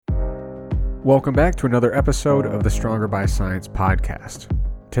Welcome back to another episode of the Stronger by Science podcast.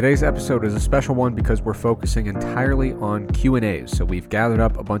 Today's episode is a special one because we're focusing entirely on Q&As. So we've gathered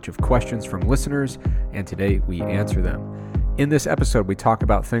up a bunch of questions from listeners, and today we answer them. In this episode, we talk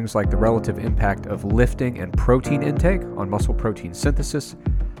about things like the relative impact of lifting and protein intake on muscle protein synthesis,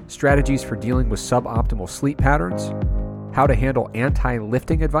 strategies for dealing with suboptimal sleep patterns, how to handle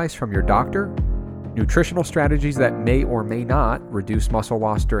anti-lifting advice from your doctor, nutritional strategies that may or may not reduce muscle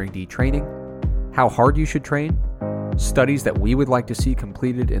loss during detraining, how hard you should train, studies that we would like to see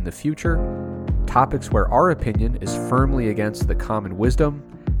completed in the future, topics where our opinion is firmly against the common wisdom,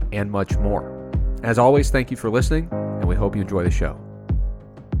 and much more. As always, thank you for listening, and we hope you enjoy the show.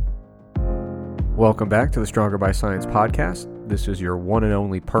 Welcome back to the Stronger by Science podcast. This is your one and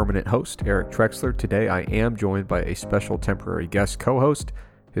only permanent host, Eric Trexler. Today I am joined by a special temporary guest co-host.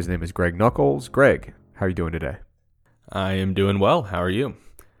 His name is Greg Knuckles. Greg, how are you doing today? I am doing well. How are you?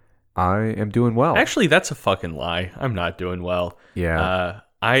 I am doing well. Actually, that's a fucking lie. I'm not doing well. Yeah.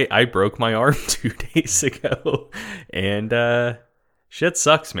 I broke my arm 2 days ago, and shit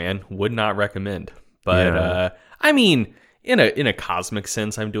sucks, man. Would not recommend. But Yeah. I mean, in a cosmic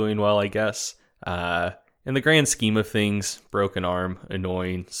sense, I'm doing well, I guess. In the grand scheme of things, broken arm,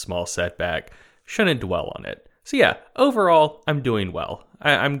 annoying, small setback. Shouldn't dwell on it. So yeah, overall, I'm doing well.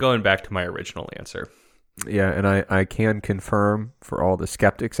 I'm going back to my original answer. Yeah, and I can confirm for all the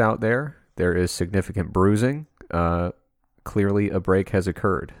skeptics out there is significant bruising. Clearly, a break has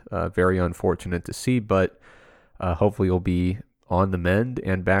occurred. Very unfortunate to see, but hopefully you'll be on the mend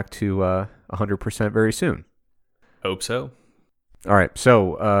and back to 100% very soon. Hope so. All right,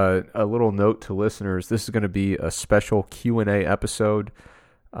 so a little note to listeners. This is going to be a special Q&A episode.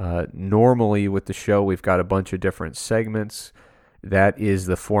 Normally with the show, we've got a bunch of different segments. That is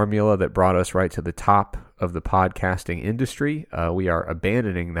the formula that brought us right to the top of the podcasting industry. We are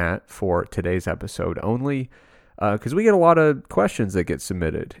abandoning that for today's episode only because we get a lot of questions that get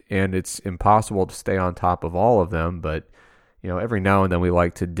submitted, and it's impossible to stay on top of all of them. But you know, every now and then we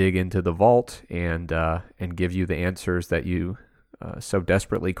like to dig into the vault and give you the answers that you so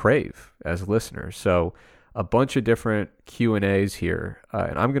desperately crave as listeners. So a bunch of different Q&As here,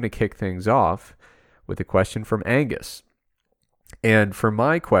 and I'm going to kick things off with a question from Angus. And for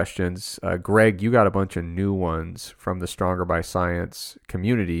my questions, Greg, you got a bunch of new ones from the Stronger by Science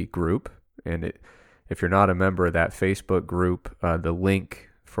community group. And if you're not a member of that Facebook group, the link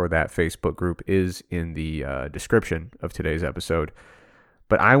for that Facebook group is in the description of today's episode.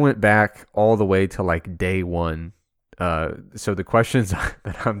 But I went back all the way to like day one. So the questions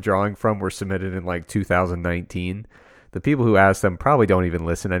that I'm drawing from were submitted in like 2019. The people who asked them probably don't even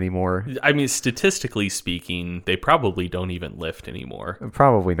listen anymore. I mean, statistically speaking, they probably don't even lift anymore.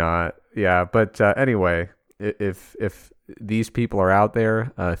 Probably not. Yeah, but anyway, if these people are out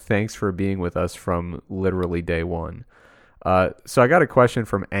there, thanks for being with us from literally day one. So I got a question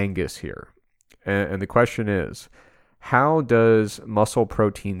from Angus here, and the question is, how does muscle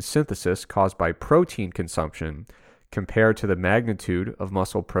protein synthesis caused by protein consumption compare to the magnitude of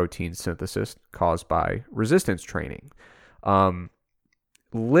muscle protein synthesis caused by resistance training?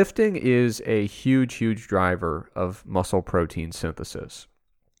 Lifting is a huge driver of muscle protein synthesis.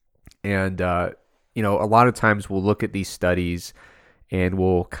 And, a lot of times we'll look at these studies and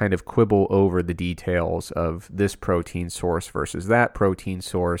we'll kind of quibble over the details of this protein source versus that protein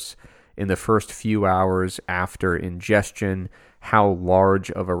source in the first few hours after ingestion. How large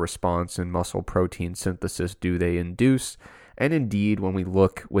of a response in muscle protein synthesis do they induce? And indeed, when we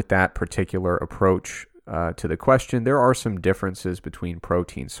look with that particular approach to the question, there are some differences between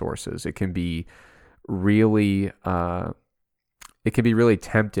protein sources. It can be really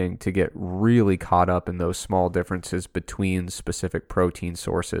tempting to get really caught up in those small differences between specific protein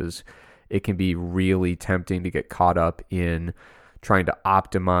sources. It can be really tempting to get caught up in trying to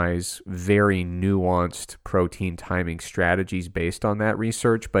optimize very nuanced protein timing strategies based on that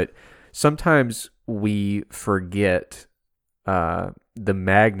research. But sometimes we forget the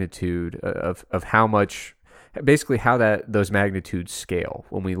magnitude of how much, basically how those magnitudes scale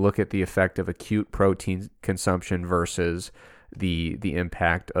when we look at the effect of acute protein consumption versus the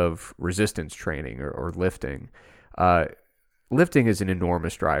impact of resistance training or lifting. Lifting is an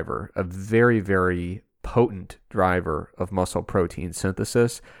enormous driver, a very, very potent driver of muscle protein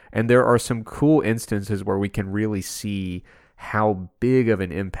synthesis. And there are some cool instances where we can really see how big of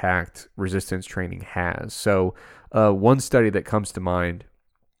an impact resistance training has. So one study that comes to mind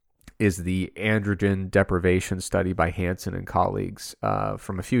is the androgen deprivation study by Hansen and colleagues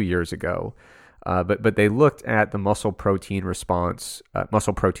from a few years ago. But they looked at the muscle protein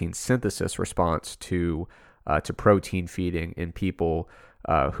synthesis response to protein feeding in people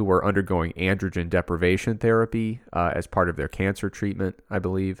who were undergoing androgen deprivation therapy as part of their cancer treatment, I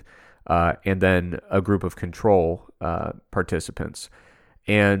believe, and then a group of control participants.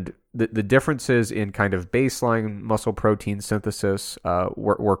 And the differences in kind of baseline muscle protein synthesis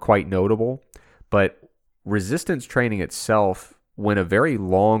were quite notable, but resistance training itself went a very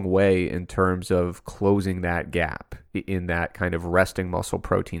long way in terms of closing that gap in that kind of resting muscle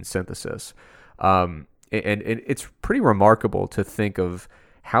protein synthesis. And it's pretty remarkable to think of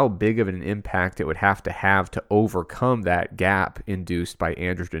how big of an impact it would have to overcome that gap induced by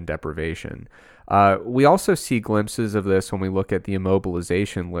androgen deprivation. We also see glimpses of this when we look at the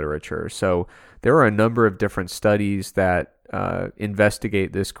immobilization literature. So there are a number of different studies that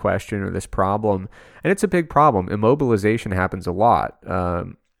investigate this question or this problem, and it's a big problem. Immobilization happens a lot.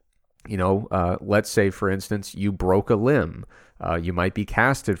 Let's say, for instance, you broke a limb. You might be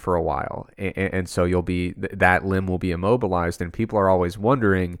casted for a while, and so that limb will be immobilized. And people are always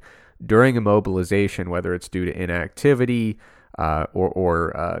wondering during immobilization whether it's due to inactivity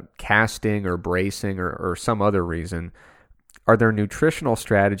or casting or bracing or some other reason. Are there nutritional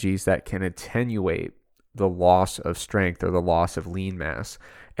strategies that can attenuate the loss of strength or the loss of lean mass?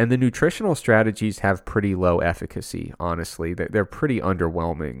 And the nutritional strategies have pretty low efficacy, honestly. They're pretty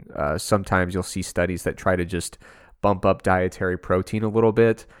underwhelming. Sometimes you'll see studies that try to just bump up dietary protein a little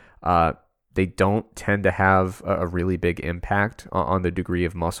bit. They don't tend to have a really big impact on the degree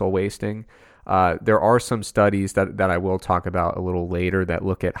of muscle wasting. There are some studies that I will talk about a little later that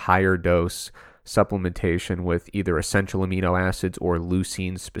look at higher dose supplementation with either essential amino acids or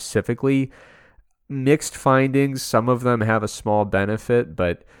leucine specifically. Mixed findings. Some of them have a small benefit,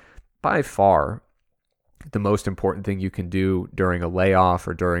 but by far, the most important thing you can do during a layoff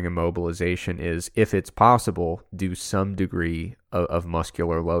or during immobilization is, if it's possible, do some degree of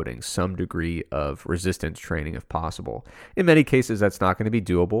muscular loading, some degree of resistance training if possible. In many cases, that's not going to be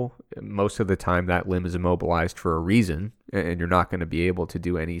doable. Most of the time, that limb is immobilized for a reason, and you're not going to be able to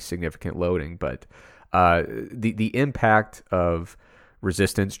do any significant loading. But the impact of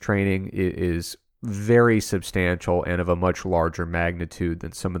resistance training is very substantial and of a much larger magnitude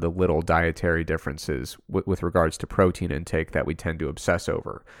than some of the little dietary differences with regards to protein intake that we tend to obsess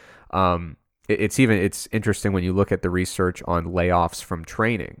over. It's interesting when you look at the research on layoffs from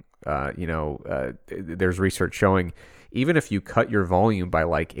training. There's research showing even if you cut your volume by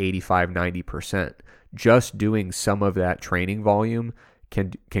like 85-90%, just doing some of that training volume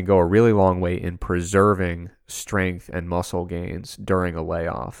can go a really long way in preserving strength and muscle gains during a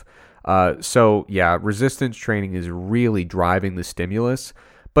layoff. Resistance training is really driving the stimulus,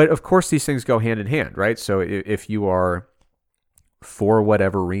 but of course these things go hand in hand, right? So if you are, for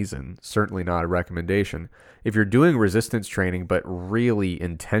whatever reason, certainly not a recommendation, if you're doing resistance training but really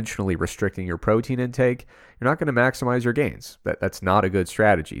intentionally restricting your protein intake, you're not going to maximize your gains. That's not a good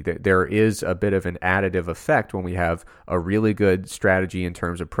strategy. There is a bit of an additive effect when we have a really good strategy in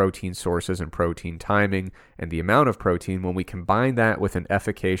terms of protein sources and protein timing and the amount of protein. When we combine that with an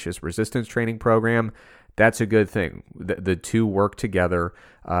efficacious resistance training program, that's a good thing. The two work together,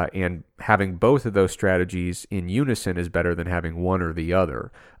 and having both of those strategies in unison is better than having one or the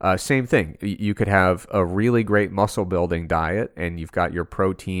other. Same thing. You could have a really great muscle building diet and you've got your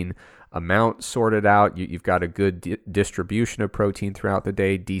protein amount sorted out. You've got a good distribution of protein throughout the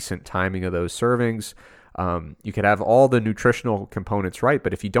day, decent timing of those servings. You could have all the nutritional components right,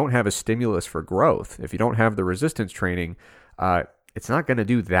 but if you don't have a stimulus for growth, if you don't have the resistance training, it's not going to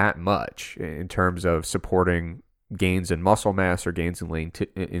do that much in terms of supporting gains in muscle mass or gains in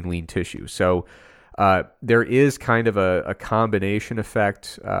lean tissue. So there is kind of a combination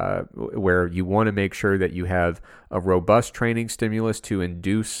effect where you want to make sure that you have a robust training stimulus to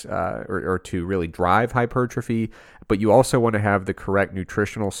induce or to really drive hypertrophy, but you also want to have the correct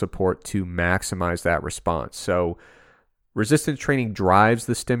nutritional support to maximize that response. So resistance training drives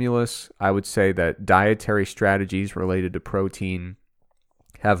the stimulus. I would say that dietary strategies related to protein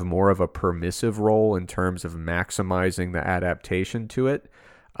have more of a permissive role in terms of maximizing the adaptation to it.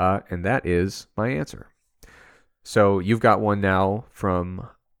 And that is my answer. So you've got one now from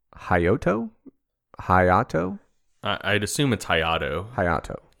Hayato? I'd assume it's Hayato.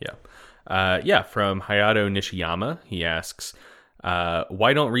 Yeah. From Hayato Nishiyama, he asks,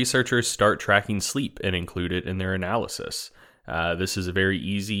 why don't researchers start tracking sleep and include it in their analysis? This is very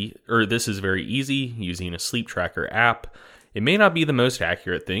easy using a sleep tracker app. It may not be the most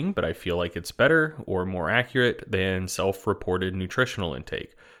accurate thing, but I feel like it's better or more accurate than self-reported nutritional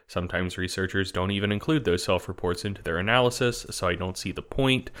intake. Sometimes researchers don't even include those self-reports into their analysis, so I don't see the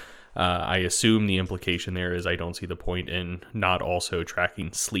point. I assume the implication there is I don't see the point in not also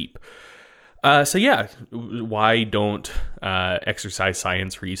tracking sleep. So yeah, why don't exercise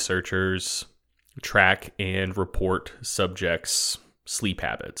science researchers track and report subjects' sleep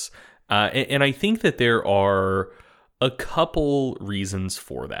habits? And I think that there are a couple reasons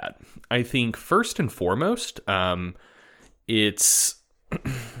for that. I think first and foremost, it's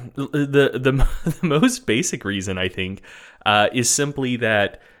the most basic reason, I think, is simply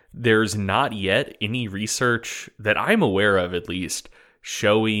that there's not yet any research that I'm aware of, at least,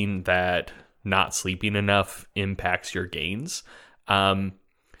 showing that not sleeping enough impacts your gains. And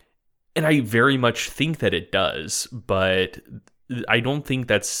I very much think that it does, but I don't think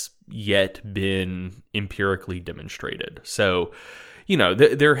that's yet been empirically demonstrated. So,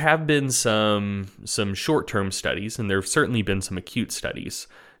 there have been some short-term studies, and there have certainly been some acute studies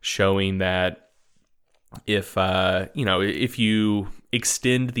showing that if you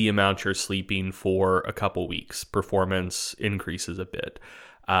extend the amount you're sleeping for a couple weeks, performance increases a bit.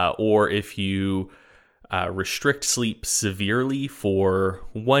 Or if you restrict sleep severely for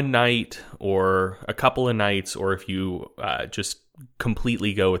one night or a couple of nights, or if you just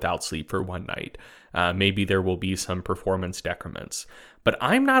completely go without sleep for one night, maybe there will be some performance decrements. But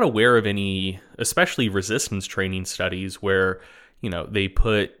I'm not aware of any, especially resistance training studies, where they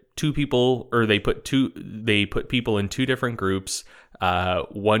put people in two different groups.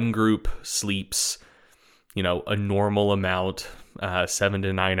 One group sleeps, a normal amount, 7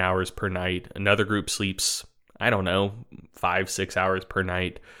 to 9 hours per night. Another group sleeps, 5-6 hours per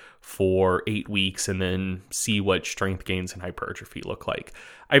night for 8 weeks, and then see what strength gains and hypertrophy look like.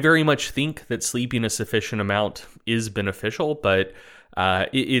 I very much think that sleeping a sufficient amount is beneficial, but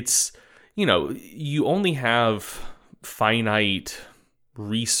it's, you only have finite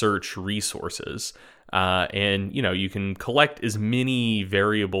research resources. And you can collect as many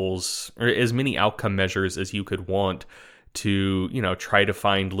variables or as many outcome measures as you could want to try to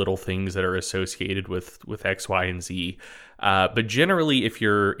find little things that are associated with X, Y, and Z. But generally, if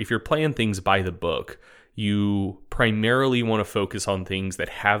you're playing things by the book, you primarily want to focus on things that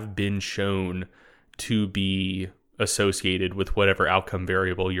have been shown to be associated with whatever outcome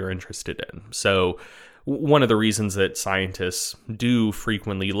variable you're interested in. So one of the reasons that scientists do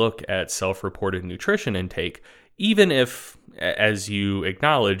frequently look at self-reported nutrition intake, even if, as you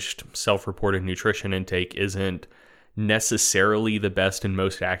acknowledged, self-reported nutrition intake isn't necessarily the best and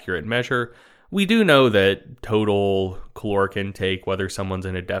most accurate measure, we do know that total caloric intake, whether someone's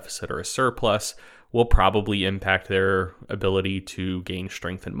in a deficit or a surplus, will probably impact their ability to gain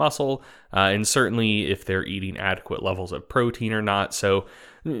strength and muscle, and certainly if they're eating adequate levels of protein or not. So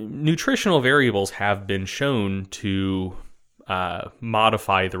nutritional variables have been shown to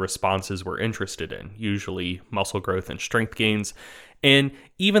modify the responses we're interested in, usually muscle growth and strength gains. And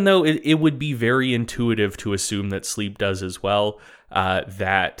even though it would be very intuitive to assume that sleep does as well,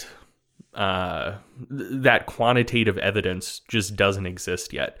 that quantitative evidence just doesn't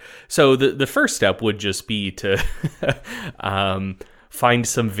exist yet. So the first step would just be to find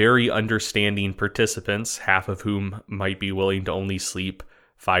some very understanding participants, half of whom might be willing to only sleep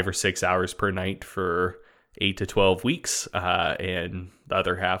 5 or 6 hours per night for 8 to 12 weeks, and the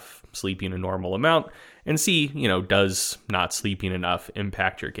other half sleeping a normal amount, and see, does not sleeping enough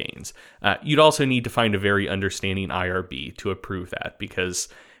impact your gains? You'd also need to find a very understanding IRB to approve that, because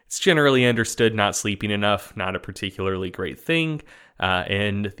it's generally understood not sleeping enough, not a particularly great thing,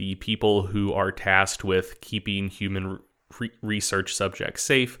 and the people who are tasked with keeping human research subjects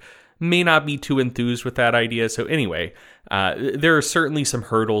safe may not be too enthused with that idea. So anyway, there are certainly some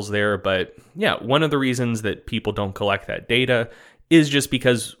hurdles there, but yeah, one of the reasons that people don't collect that data is just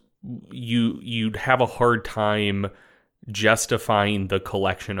because you'd have a hard time justifying the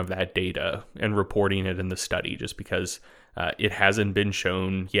collection of that data and reporting it in the study, just because it hasn't been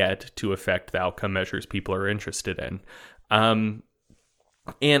shown yet to affect the outcome measures people are interested in. And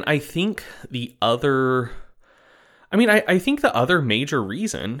I think the other major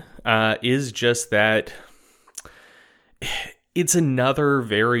reason is just that it's another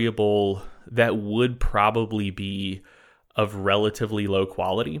variable that would probably be of relatively low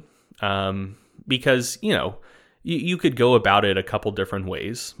quality, because, you could go about it a couple different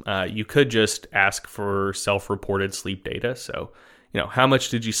ways. You could just ask for self-reported sleep data. So, how much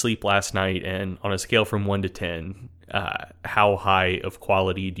did you sleep last night? And on a scale from 1 to 10, how high of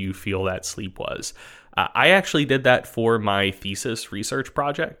quality do you feel that sleep was? I actually did that for my thesis research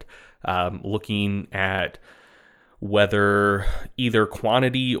project, looking at whether either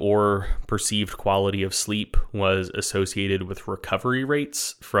quantity or perceived quality of sleep was associated with recovery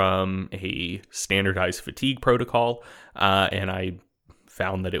rates from a standardized fatigue protocol, and I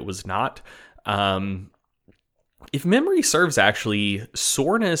found that it was not. if memory serves, actually,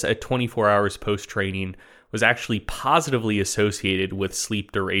 soreness at 24 hours post-training was actually positively associated with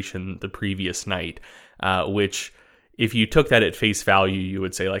sleep duration the previous night, which, if you took that at face value, you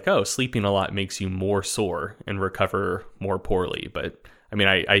would say like, oh, sleeping a lot makes you more sore and recover more poorly. But I mean,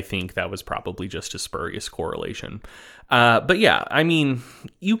 I think that was probably just a spurious correlation. But yeah, I mean,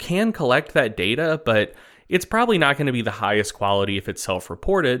 you can collect that data, but it's probably not going to be the highest quality if it's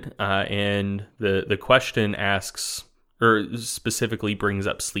self-reported. And the question asks, or specifically brings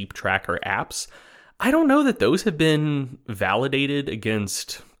up sleep tracker apps. I don't know that those have been validated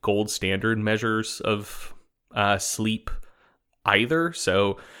against gold standard measures of sleep either.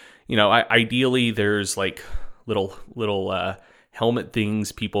 So, ideally there's like little helmet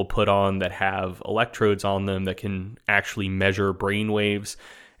things people put on that have electrodes on them that can actually measure brain waves.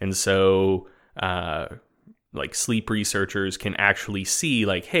 And so, like sleep researchers can actually see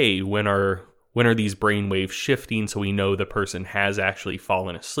like, hey, when are these brain waves shifting? So we know the person has actually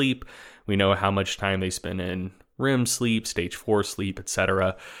fallen asleep. We know how much time they spend in REM sleep, stage 4 sleep,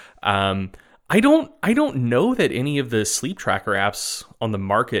 etc. I don't know that any of the sleep tracker apps on the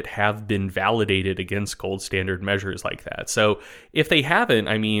market have been validated against gold standard measures like that. So if they haven't,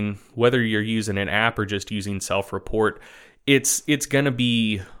 I mean, whether you're using an app or just using self-report, it's going to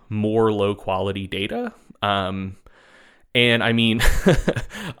be more low quality data. And I mean,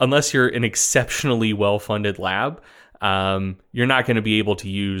 unless you're an exceptionally well-funded lab, you're not going to be able to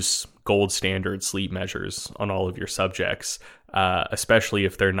use gold standard sleep measures on all of your subjects, especially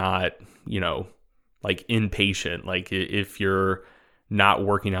if they're not, like inpatient, like if you're not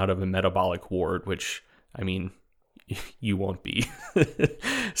working out of a metabolic ward, which, I mean, you won't be.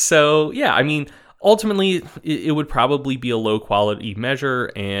 So, yeah, I mean, ultimately, it would probably be a low quality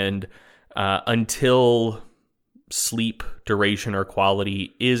measure. And until sleep duration or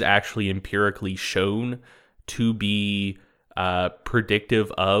quality is actually empirically shown to be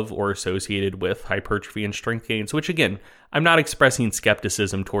predictive of or associated with hypertrophy and strength gains, which again, I'm not expressing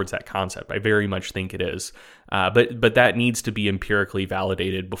skepticism towards that concept. I very much think it is. But that needs to be empirically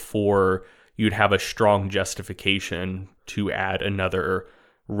validated before you'd have a strong justification to add another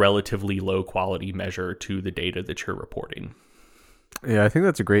relatively low quality measure to the data that you're reporting. Yeah, I think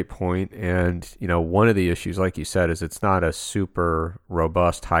that's a great point. And, one of the issues, like you said, is it's not a super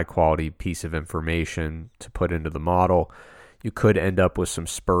robust, high quality piece of information to put into the model. You could end up with some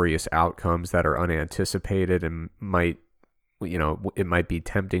spurious outcomes that are unanticipated and might, it might be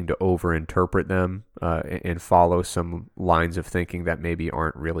tempting to overinterpret them and follow some lines of thinking that maybe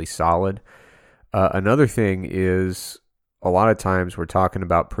aren't really solid. Another thing is a lot of times we're talking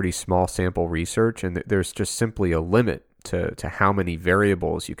about pretty small sample research, and there's just simply a limit to how many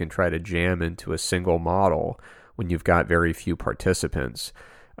variables you can try to jam into a single model when you've got very few participants.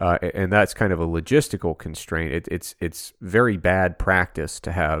 And that's kind of a logistical constraint. It's very bad practice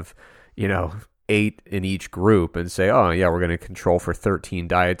to have, 8 in each group and say, oh, yeah, we're going to control for 13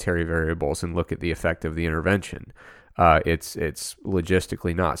 dietary variables and look at the effect of the intervention. It's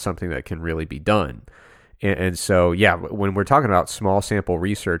logistically not something that can really be done. And so, yeah, when we're talking about small sample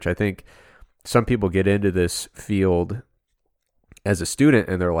research, I think some people get into this field as a student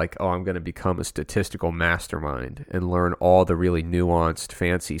and they're like, oh, I'm going to become a statistical mastermind and learn all the really nuanced,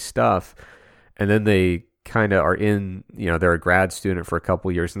 fancy stuff. And then they kind of are in, they're a grad student for a couple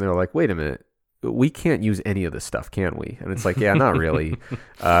of years and they're like, wait a minute, we can't use any of this stuff, can we? And it's like, yeah, not really.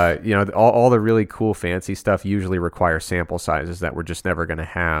 All the really cool, fancy stuff usually requires sample sizes that we're just never going to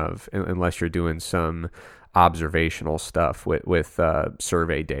have unless you're doing some observational stuff with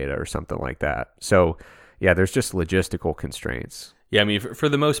survey data or something like that. So, yeah, there's just logistical constraints. Yeah, I mean, for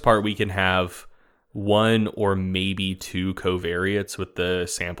the most part, we can have 1 or maybe 2 covariates with the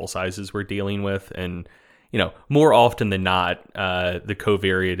sample sizes we're dealing with. And, more often than not, the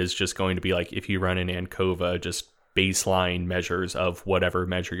covariate is just going to be like if you run an ANCOVA, just baseline measures of whatever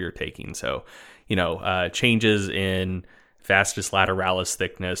measure you're taking. So, changes in vastus lateralis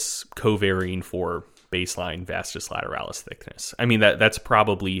thickness covarying for baseline vastus lateralis thickness. I mean, that's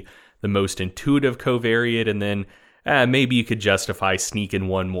probably the most intuitive covariate, and then maybe you could justify sneaking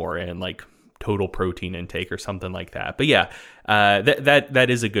one more in, like total protein intake or something like that. But yeah, that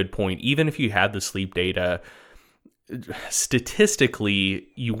is a good point. Even if you had the sleep data, statistically,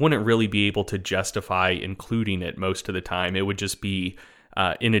 you wouldn't really be able to justify including it most of the time. It would just be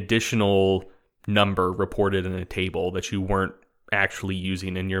an additional number reported in a table that you weren't actually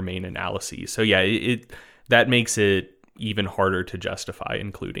using in your main analyses. So yeah, that makes it even harder to justify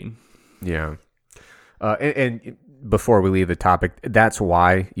including. Yeah. And before we leave the topic, that's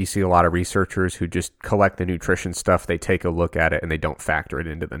why you see a lot of researchers who just collect the nutrition stuff. They take a look at it and they don't factor it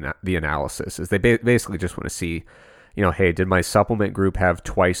into the analysis. Is they basically just want to see, hey, did my supplement group have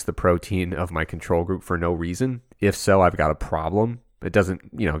twice the protein of my control group for no reason? If so, I've got a problem. It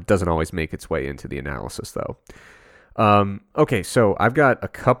doesn't always make its way into the analysis though. Okay, so I've got a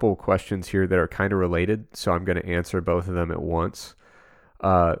couple questions here that are kind of related, so I'm going to answer both of them at once.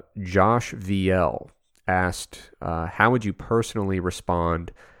 Josh VL asked, how would you personally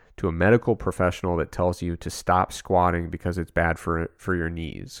respond to a medical professional that tells you to stop squatting because it's bad for your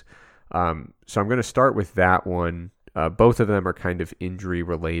knees? So I'm going to start with that one. Both of them are kind of injury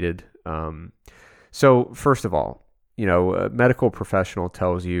related. So first of all, a medical professional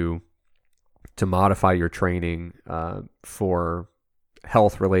tells you to modify your training for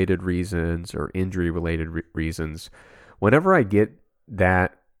health-related reasons or injury-related reasons. Whenever I get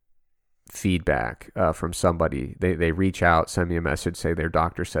that feedback from somebody, they reach out, send me a message, say their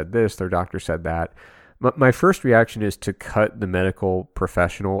doctor said this, their doctor said that. My first reaction is to cut the medical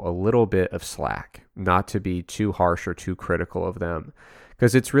professional a little bit of slack, not to be too harsh or too critical of them.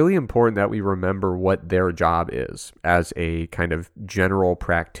 Because it's really important that we remember what their job is as a kind of general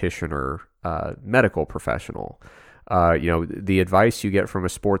practitioner medical professional. The advice you get from a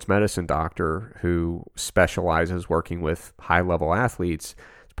sports medicine doctor who specializes working with high-level athletes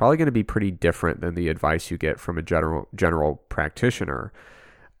is probably going to be pretty different than the advice you get from a general practitioner.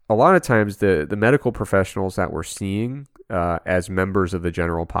 A lot of times, the medical professionals that we're seeing as members of the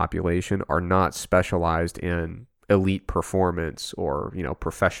general population are not specialized in elite performance or,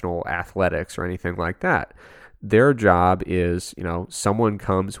 professional athletics or anything like that. Their job is, someone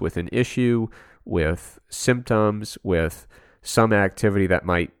comes with an issue, with symptoms, with some activity that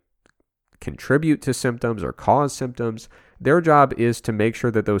might contribute to symptoms or cause symptoms. Their job is to make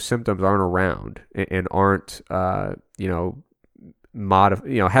sure that those symptoms aren't around and aren't,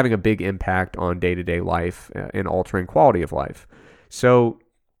 having a big impact on day-to-day life and altering quality of life. So,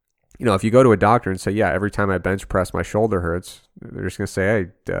 if you go to a doctor and say, yeah, every time I bench press, my shoulder hurts, they're just going to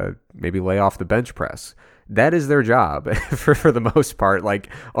say, hey, maybe lay off the bench press. That is their job for the most part, like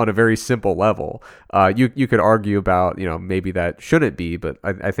on a very simple level. You could argue about, maybe that shouldn't be, but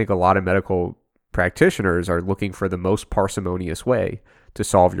I think a lot of medical practitioners are looking for the most parsimonious way to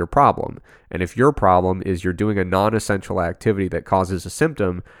solve your problem. And if your problem is you're doing a non-essential activity that causes a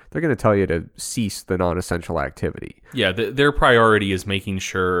symptom, they're going to tell you to cease the non-essential activity. Yeah, their priority is making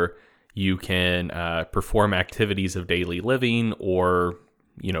sure you can perform activities of daily living or,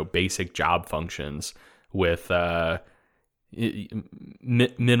 basic job functions with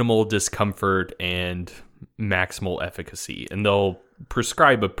minimal discomfort and maximal efficacy. And they'll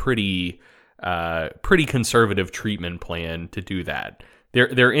prescribe a pretty conservative treatment plan to do that.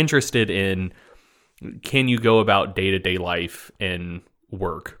 They're interested in, can you go about day-to-day life and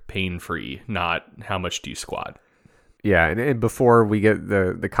work pain-free, not how much do you squat. Yeah, and before we get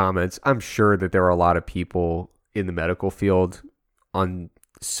the comments, I'm sure that there are a lot of people in the medical field on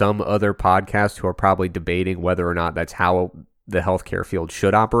some other podcast who are probably debating whether or not that's how the healthcare field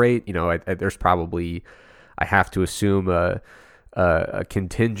should operate. There's probably, I have to assume, a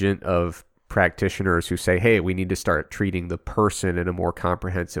contingent of practitioners who say, hey, we need to start treating the person in a more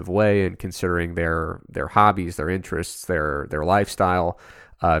comprehensive way and considering their hobbies, their interests, their lifestyle.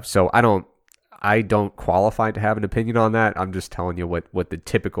 So I don't qualify to have an opinion on that. I'm just telling you what the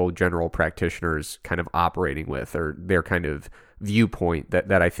typical general practitioners kind of operating with, or their kind of viewpoint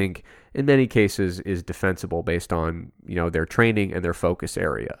that I think in many cases is defensible based on, their training and their focus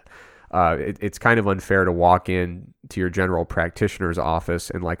area. It's kind of unfair to walk in to your general practitioner's office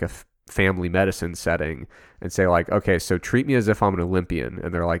in like a family medicine setting and say like, okay, so treat me as if I'm an Olympian.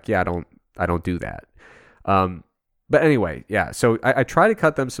 And they're like, yeah, I don't do that. But anyway, yeah, so I try to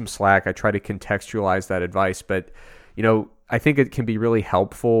cut them some slack. I try to contextualize that advice, but, I think it can be really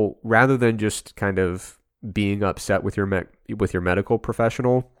helpful rather than just kind of being upset with your medical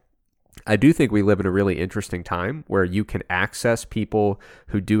professional. I do think we live in a really interesting time where you can access people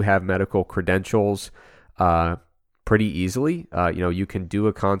who do have medical credentials pretty easily. You can do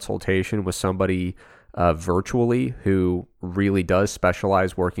a consultation with somebody virtually who really does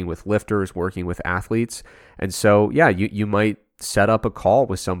specialize working with lifters, working with athletes. And so, yeah, you might set up a call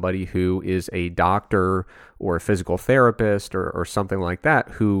with somebody who is a doctor or a physical therapist or something like that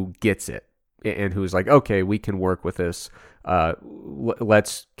who gets it and who's like, okay, we can work with this.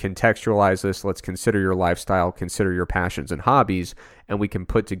 Let's contextualize this. Let's consider your lifestyle, consider your passions and hobbies, and we can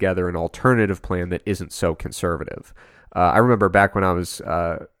put together an alternative plan that isn't so conservative. I remember back when I was,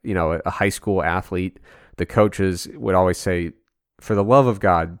 a high school athlete, the coaches would always say, for the love of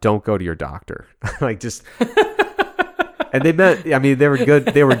God, don't go to your doctor. Like, just, and they meant, I mean, they were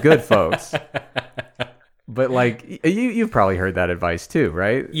good folks. But like, you've probably heard that advice too,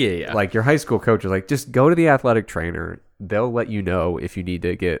 right? Yeah. Like, your high school coach is like, just go to the athletic trainer. They'll let you know if you need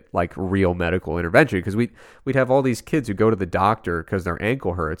to get like real medical intervention. Because we'd have all these kids who go to the doctor because their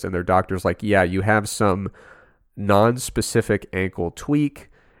ankle hurts, and their doctor's like, yeah, you have some non-specific ankle tweak,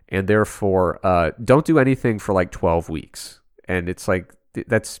 and therefore don't do anything for like 12 weeks. And it's like,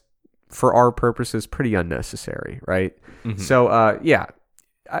 that's, for our purposes, pretty unnecessary, right? Mm-hmm. So yeah,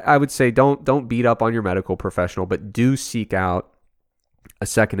 I would say don't beat up on your medical professional, but do seek out a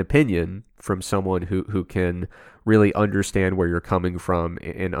second opinion from someone who can really understand where you're coming from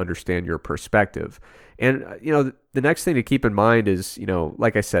and understand your perspective. And, you know, the next thing to keep in mind is, you know,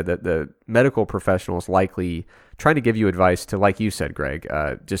 like I said, that the medical professional is likely trying to give you advice to, like you said, Greg,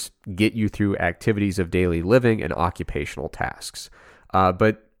 just get you through activities of daily living and occupational tasks.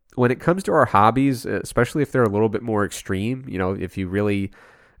 But when it comes to our hobbies, especially if they're a little bit more extreme, you know, if you really,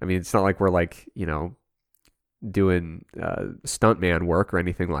 I mean, it's not like we're like, you know, doing stuntman work or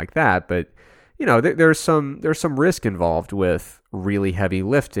anything like that, but you know, there's some risk involved with really heavy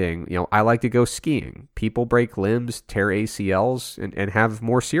lifting. You know, I like to go skiing. People break limbs, tear ACLs, and have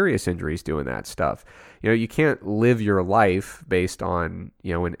more serious injuries doing that stuff. You know, you can't live your life based on,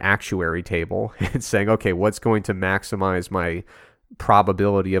 you know, an actuary table and saying, okay, what's going to maximize my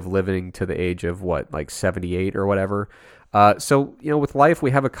probability of living to the age of what, like 78 or whatever. So, you know, with life,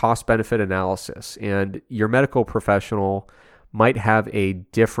 we have a cost benefit analysis, and your medical professional might have a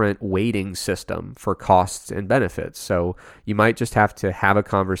different weighting system for costs and benefits. So you might just have to have a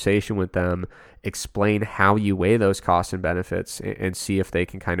conversation with them, explain how you weigh those costs and benefits, and see if they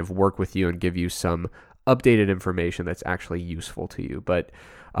can kind of work with you and give you some updated information that's actually useful to you. But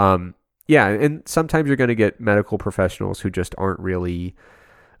yeah, and sometimes you're going to get medical professionals who just aren't really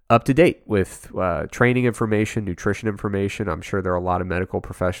up to date with training information, nutrition information. I'm sure there are a lot of medical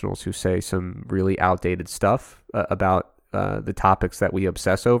professionals who say some really outdated stuff about the topics that we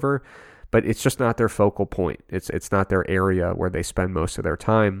obsess over, but it's just not their focal point. It's not their area where they spend most of their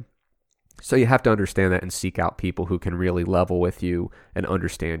time. So you have to understand that and seek out people who can really level with you and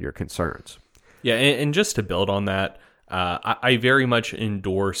understand your concerns. Yeah, and just to build on that, I very much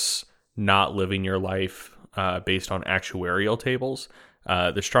endorse not living your life based on actuarial tables.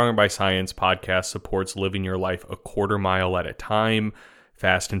 The Stronger by Science podcast supports living your life a quarter mile at a time.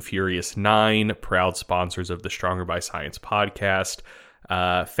 Fast and Furious 9, proud sponsors of the Stronger by Science podcast.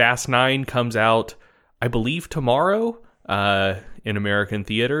 Fast 9 comes out, I believe, tomorrow in American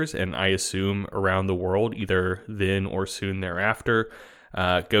theaters, and I assume around the world, either then or soon thereafter.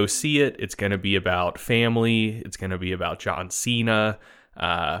 Go see it. It's going to be about family. It's going to be about John Cena.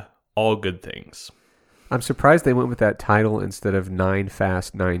 All good things. I'm surprised they went with that title instead of 9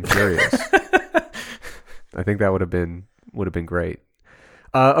 Fast, 9 Furious. I think that would have been great.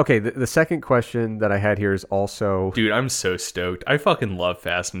 Okay, the second question that I had here is also... Dude, I'm so stoked. I fucking love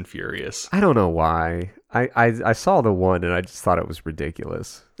Fast and Furious. I don't know why. I saw the one and I just thought it was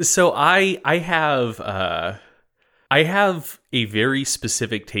ridiculous. So I have a very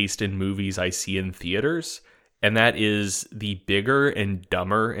specific taste in movies I see in theaters, and that is the bigger and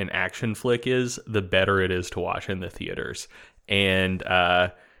dumber an action flick is, the better it is to watch in the theaters. And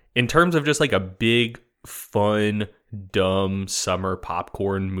in terms of just like a big, fun, dumb summer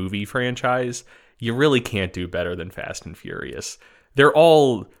popcorn movie franchise, you really can't do better than Fast and Furious. They're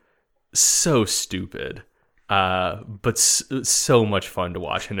all so stupid, but so much fun to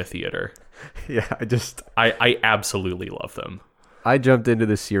watch in a theater. Yeah, I absolutely love them. I jumped into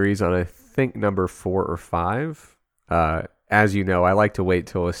the series on, I think, number 4 or 5. As you know, I like to wait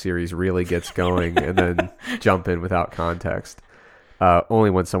till a series really gets going and then jump in without context. Only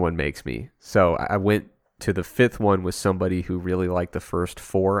when someone makes me. So I went to the 5th one with somebody who really liked the first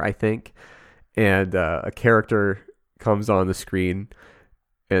 4, I think. And a character comes on the screen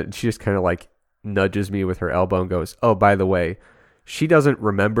and she just kind of like nudges me with her elbow and goes, "Oh, by the way, she doesn't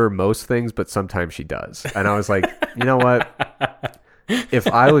remember most things, but sometimes she does." And I was like, you know what? If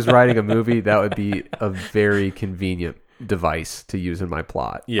I was writing a movie, that would be a very convenient device to use in my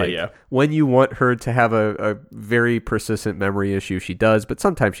plot. Yeah, yeah. When you want her to have a very persistent memory issue, she does, but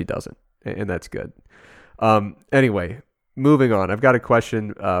sometimes she doesn't. And that's good. Anyway, moving on. I've got a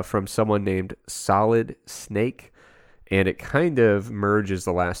question from someone named Solid Snake, and it kind of merges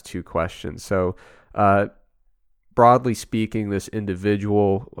the last 2 questions. So, broadly speaking, this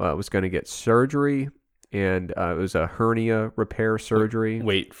individual was going to get surgery, and it was a hernia repair surgery.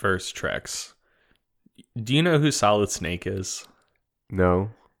 Wait, first, Trex. Do you know who Solid Snake is?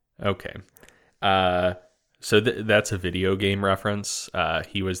 No. Okay. So that's a video game reference.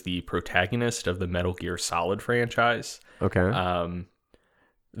 He was the protagonist of the Metal Gear Solid franchise. Okay.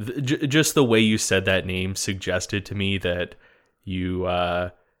 Just the way you said that name suggested to me that you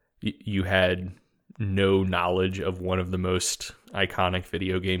had no knowledge of one of the most iconic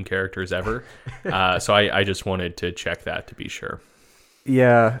video game characters ever. So I just wanted to check that to be sure.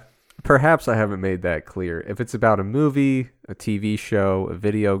 Yeah, perhaps I haven't made that clear. If it's about a movie, a TV show, a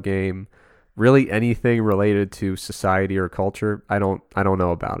video game, really anything related to society or culture, I don't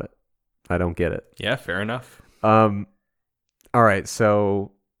know about it. I don't get it. Yeah, fair enough. All right,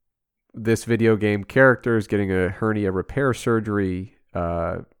 so this video game character is getting a hernia repair surgery,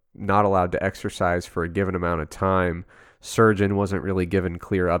 not allowed to exercise for a given amount of time. Surgeon wasn't really given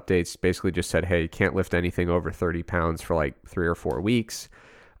clear updates, basically just said, hey, you can't lift anything over 30 pounds for like 3 or 4 weeks.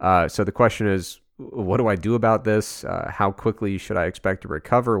 So the question is, what do I do about this? How quickly should I expect to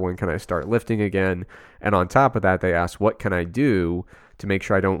recover? When can I start lifting again? And on top of that, they asked, what can I do to make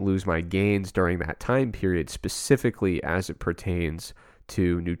sure I don't lose my gains during that time period, specifically as it pertains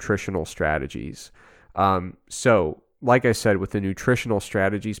to nutritional strategies? So like I said, with the nutritional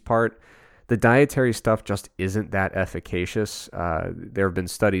strategies part, the dietary stuff just isn't that efficacious. There have been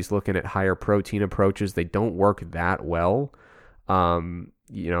studies looking at higher protein approaches. They don't work that well.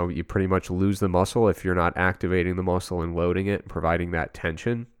 You pretty much lose the muscle if you're not activating the muscle and loading it and providing that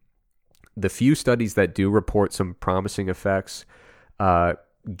tension. The few studies that do report some promising effects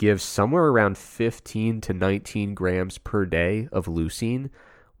give somewhere around 15 to 19 grams per day of leucine,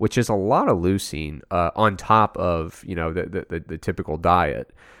 which is a lot of leucine on top of the typical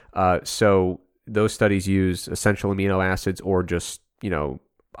diet. So those studies use essential amino acids or just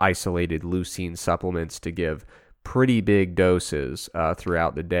isolated leucine supplements to give pretty big doses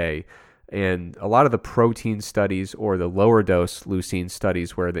throughout the day. And a lot of the protein studies or the lower dose leucine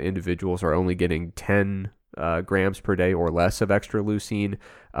studies where the individuals are only getting 10 grams per day or less of extra leucine,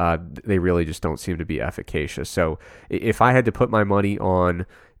 they really just don't seem to be efficacious. So if I had to put my money on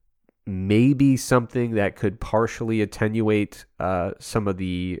maybe something that could partially attenuate some of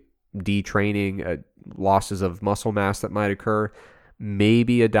the detraining, losses of muscle mass that might occur,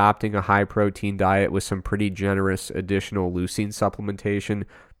 maybe adopting a high protein diet with some pretty generous additional leucine supplementation,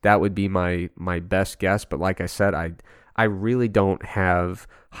 that would be my best guess. But like I said, I really don't have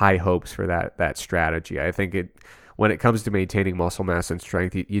high hopes for that strategy. I think when it comes to maintaining muscle mass and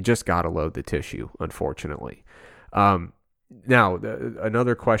strength, you just got to load the tissue, unfortunately. Now,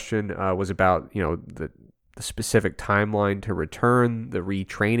 another question was about the specific timeline to return, the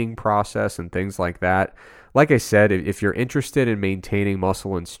retraining process, and things like that. Like I said, if you're interested in maintaining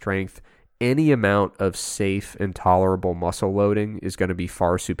muscle and strength, any amount of safe and tolerable muscle loading is going to be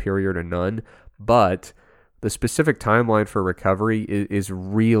far superior to none. But the specific timeline for recovery is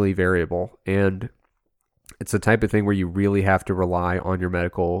really variable, and it's the type of thing where you really have to rely on your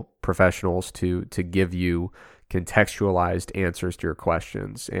medical professionals to give you contextualized answers to your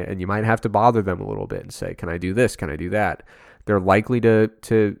questions. And you might have to bother them a little bit and say, can I do this? Can I do that? They're likely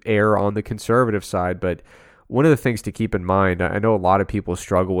to err on the conservative side, but one of the things to keep in mind, I know a lot of people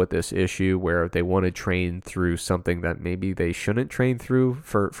struggle with this issue where they want to train through something that maybe they shouldn't train through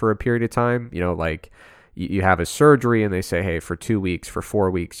for a period of time. Like you have a surgery and they say, hey, for 2 weeks, for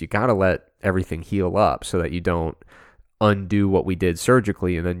 4 weeks, you got to let everything heal up so that you don't undo what we did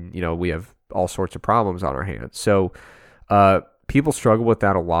surgically. And then, we have all sorts of problems on our hands. So people struggle with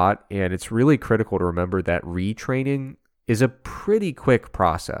that a lot. And it's really critical to remember that retraining is a pretty quick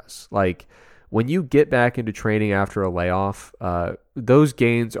process. Like when you get back into training after a layoff, those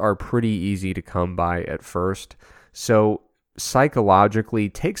gains are pretty easy to come by at first. So psychologically,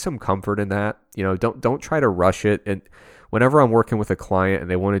 take some comfort in that. Don't try to rush it. And whenever I'm working with a client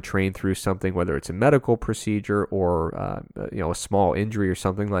and they want to train through something, whether it's a medical procedure or a small injury or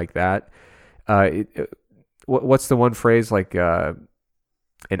something like that, what's the one phrase, like an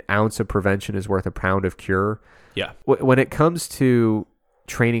ounce of prevention is worth a pound of cure? Yeah. When it comes to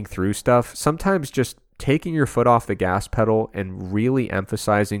training through stuff, sometimes just taking your foot off the gas pedal and really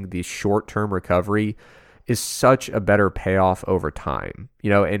emphasizing the short-term recovery is such a better payoff over time.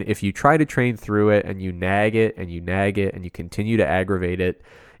 And if you try to train through it and you nag it and you nag it and you continue to aggravate it,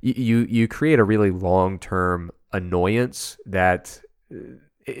 you create a really long-term annoyance that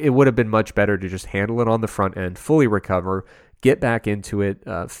it would have been much better to just handle it on the front end, fully recover, get back into it,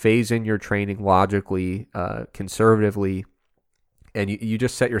 phase in your training logically, conservatively, and you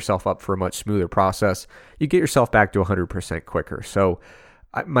just set yourself up for a much smoother process. You get yourself back to 100% quicker. So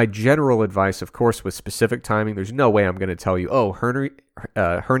my general advice, of course, with specific timing, there's no way I'm going to tell you,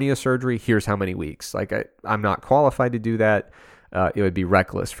 hernia surgery, here's how many weeks. Like I'm not qualified to do that. It would be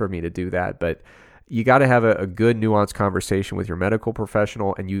reckless for me to do that. But you got to have a good nuanced conversation with your medical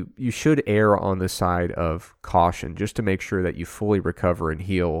professional, and you should err on the side of caution just to make sure that you fully recover and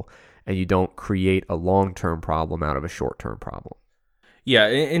heal, and you don't create a long-term problem out of a short-term problem. Yeah,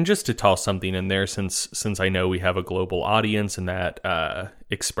 and just to toss something in there, since I know we have a global audience and that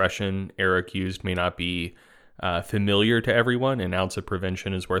expression Eric used may not be familiar to everyone, an ounce of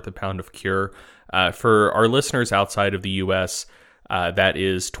prevention is worth a pound of cure. For our listeners outside of the U.S., that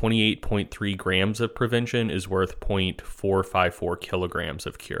is 28.3 grams of prevention is worth 0.454 kilograms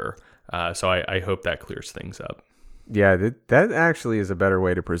of cure. So I hope that clears things up. Yeah, that actually is a better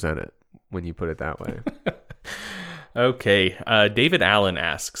way to present it when you put it that way. Okay, David Allen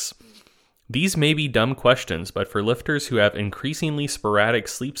asks, these may be dumb questions, but for lifters who have increasingly sporadic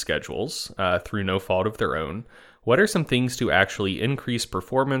sleep schedules through no fault of their own, what are some things to actually increase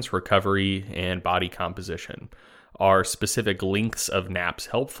performance, recovery, and body composition? Are specific lengths of naps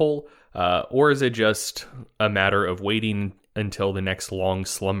helpful, or is it just a matter of waiting until the next long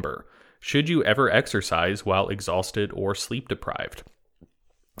slumber? Should you ever exercise while exhausted or sleep deprived?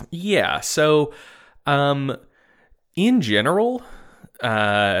 Yeah, so in general,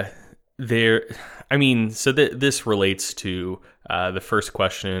 this relates to the first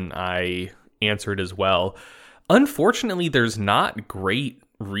question I answered as well. Unfortunately, there's not great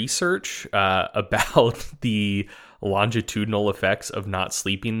research about the longitudinal effects of not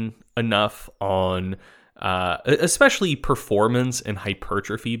sleeping enough on especially performance and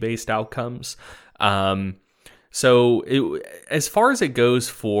hypertrophy-based outcomes. As far as it goes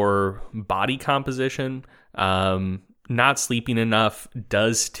for body composition, not sleeping enough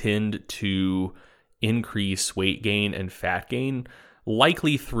does tend to increase weight gain and fat gain,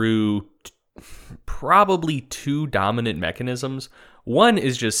 likely through probably two dominant mechanisms. One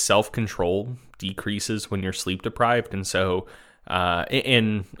is just self-control decreases when you're sleep deprived, and so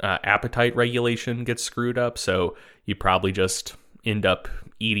appetite regulation gets screwed up, so you probably just end up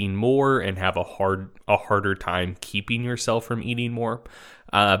eating more and have a harder time keeping yourself from eating more.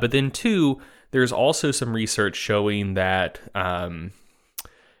 But then two, there's also some research showing that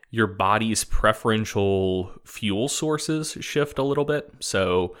your body's preferential fuel sources shift a little bit.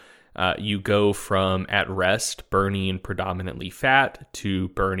 So you go from at rest burning predominantly fat to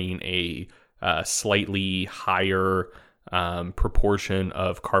burning a slightly higher proportion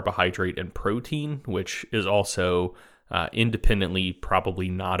of carbohydrate and protein, which is also independently probably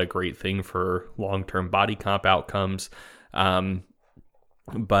not a great thing for long-term body comp outcomes.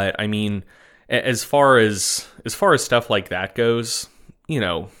 But I mean, as far as stuff like that goes,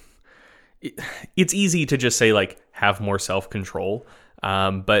 it's easy to just say like have more self-control.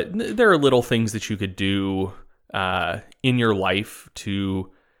 But there are little things that you could do in your life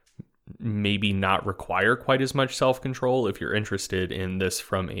to maybe not require quite as much self-control if you're interested in this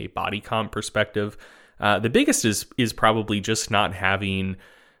from a body comp perspective. The biggest is probably just not having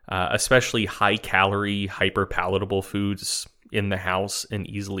especially high-calorie, hyper-palatable foods in the house and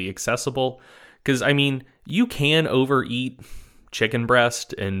easily accessible. Because, I mean, you can overeat chicken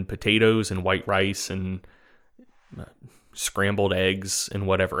breast and potatoes and white rice and scrambled eggs and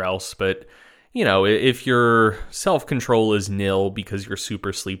whatever else. But, if your self-control is nil because you're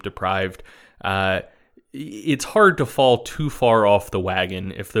super sleep deprived, it's hard to fall too far off the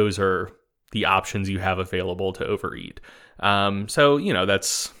wagon if those are the options you have available to overeat.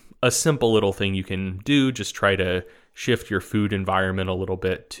 That's a simple little thing you can do. Just try to shift your food environment a little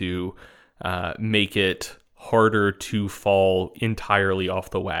bit to make it harder to fall entirely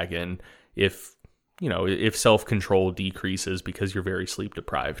off the wagon if self-control decreases because you're very sleep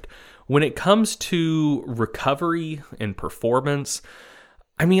deprived. When it comes to recovery and performance,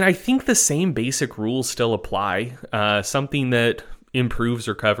 I mean, I think the same basic rules still apply. Something that improves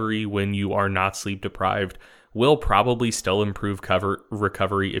recovery when you are not sleep deprived will probably still improve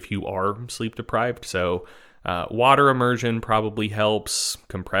recovery if you are sleep deprived. So water immersion probably helps.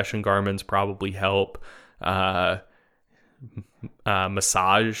 Compression garments probably help.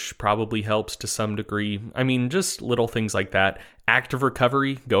 Massage probably helps to some degree. I mean, just little things like that. Active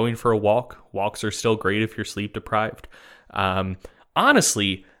recovery, going for a walk. Walks are still great if you're sleep deprived.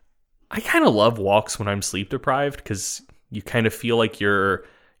 Honestly, I kind of love walks when I'm sleep deprived because you kind of feel like you're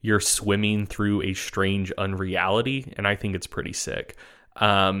swimming through a strange unreality, and I think it's pretty sick.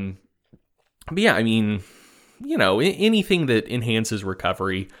 But yeah, I mean, anything that enhances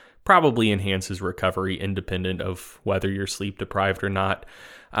recovery probably enhances recovery independent of whether you're sleep deprived or not.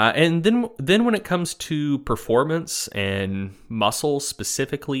 And then when it comes to performance and muscle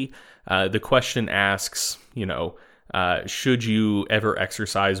specifically, the question asks, should you ever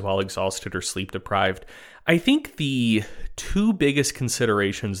exercise while exhausted or sleep deprived? I think the two biggest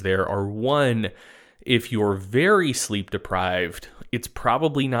considerations there are, one, If you're very sleep deprived, it's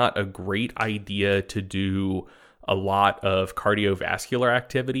probably not a great idea to do a lot of cardiovascular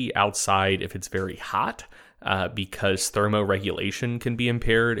activity outside if it's very hot, because thermoregulation can be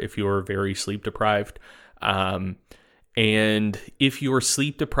impaired if you're very sleep deprived. And if you're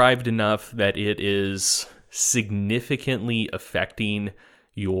sleep deprived enough that it is significantly affecting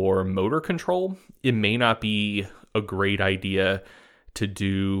your motor control, it may not be a great idea to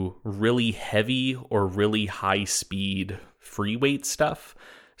do really heavy or really high speed free weight stuff.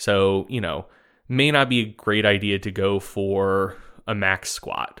 So, may not be a great idea to go for a max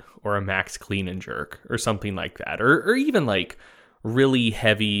squat or a max clean and jerk or something like that. Or even like really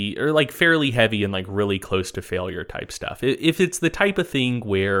heavy or like fairly heavy and like really close to failure type stuff. If it's the type of thing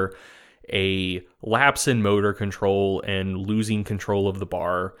where a lapse in motor control and losing control of the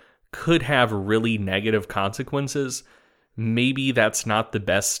bar could have really negative consequences, maybe that's not the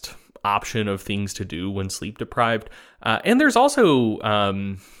best option of things to do when sleep deprived. And there's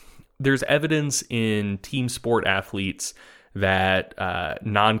also there's evidence in team sport athletes that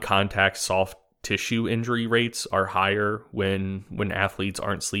non-contact soft tissue injury rates are higher when athletes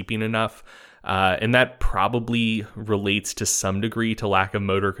aren't sleeping enough. And that probably relates to some degree to lack of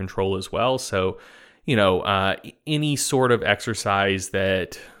motor control as well. So, any sort of exercise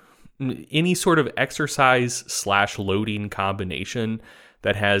 / loading combination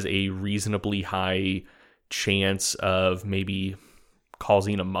that has a reasonably high chance of maybe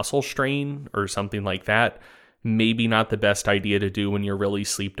causing a muscle strain or something like that, maybe not the best idea to do when you're really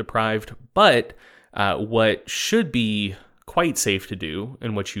sleep deprived. But what should be quite safe to do,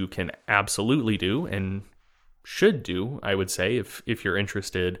 and what you can absolutely do and should do, I would say, if you're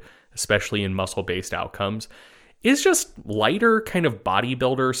interested, especially in muscle-based outcomes, is just lighter kind of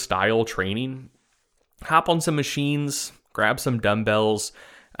bodybuilder style training. Hop on some machines, grab some dumbbells,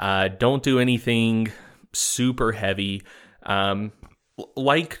 don't do anything super heavy.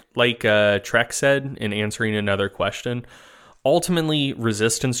 Like Trek said in answering another question, ultimately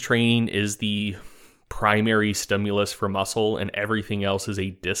resistance training is the primary stimulus for muscle and everything else is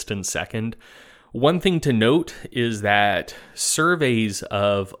a distant second. One thing to note is that surveys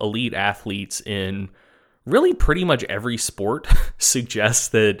of elite athletes in really pretty much every sport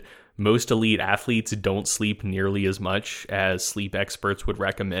suggest that most elite athletes don't sleep nearly as much as sleep experts would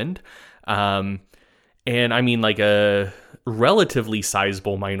recommend. And I mean, like a relatively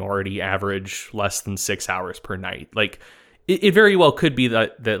sizable minority average less than 6 hours per night. Like it very well could be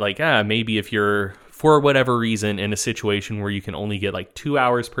that maybe if you're for whatever reason in a situation where you can only get like 2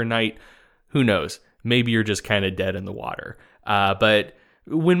 hours per night, who knows? Maybe you're just kind of dead in the water. But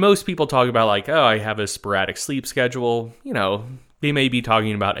when most people talk about like, oh, I have a sporadic sleep schedule, they may be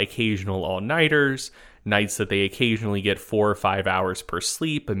talking about occasional all-nighters, nights that they occasionally get 4 or 5 hours per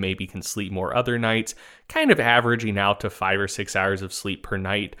sleep and maybe can sleep more other nights, kind of averaging out to 5 or 6 hours of sleep per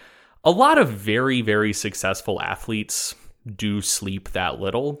night. A lot of very, very successful athletes do sleep that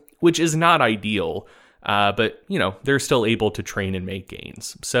little, which is not ideal, but, they're still able to train and make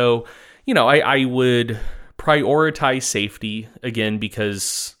gains. So, I would prioritize safety, again,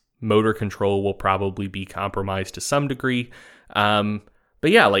 because motor control will probably be compromised to some degree. But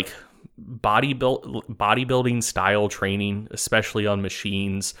yeah, like bodybuilding style training, especially on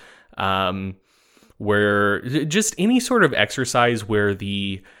machines, where just any sort of exercise where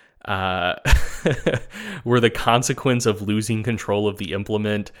the where the consequence of losing control of the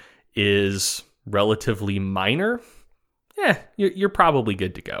implement is relatively minor, you're probably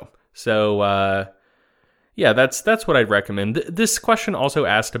good to go. So, yeah, that's what I'd recommend. This question also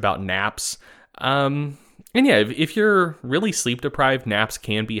asked about naps. And yeah, if you're really sleep deprived, naps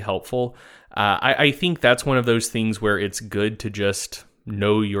can be helpful. I think that's one of those things where it's good to just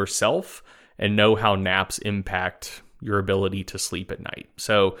know yourself and know how naps impact your ability to sleep at night.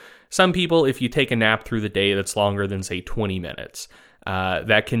 So some people, if you take a nap through the day that's longer than, say, 20 minutes,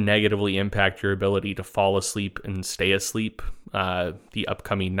 that can negatively impact your ability to fall asleep and stay asleep the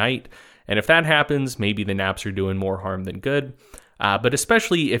upcoming night. And if that happens, maybe the naps are doing more harm than good. But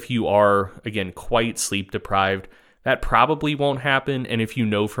especially if you are, again, quite sleep deprived, that probably won't happen. And if you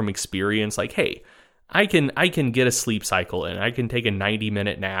know from experience, like, hey, I can get a sleep cycle in, I can take a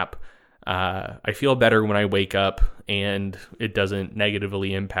 90-minute nap. I feel better when I wake up and it doesn't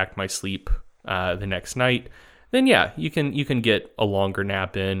negatively impact my sleep the next night, then yeah, you can get a longer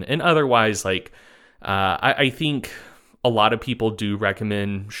nap in. And otherwise, like, I think a lot of people do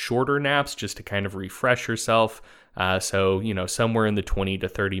recommend shorter naps just to kind of refresh yourself. So, somewhere in the 20 to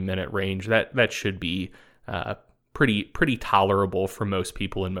 30 minute range, that should be pretty tolerable for most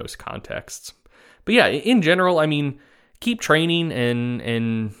people in most contexts. But yeah, in general, I mean, keep training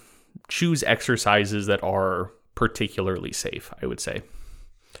and choose exercises that are particularly safe, I would say.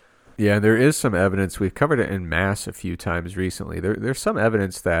 Yeah, there is some evidence. We've covered it in mass a few times recently. There's some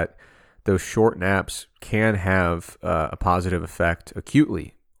evidence that those short naps can have a positive effect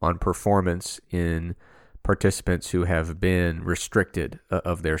acutely on performance in participants who have been restricted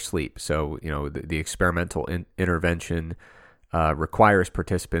of their sleep. So, the experimental intervention requires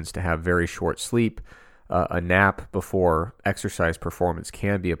participants to have very short sleep. A nap before exercise performance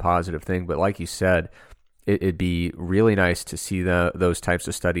can be a positive thing, but like you said, it'd be really nice to see those types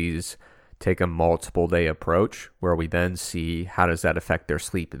of studies take a multiple day approach where we then see how does that affect their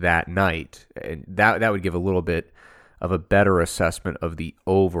sleep that night. And that would give a little bit of a better assessment of the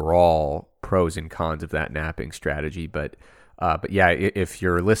overall pros and cons of that napping strategy. But yeah, if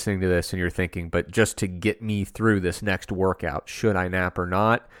you're listening to this and you're thinking, but just to get me through this next workout, should I nap or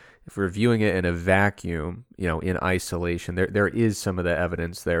not? If we're viewing it in a vacuum, in isolation, there is some of the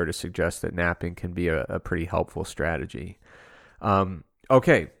evidence there to suggest that napping can be a pretty helpful strategy.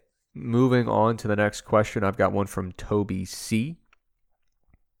 Okay, moving on to the next question. I've got one from Toby C.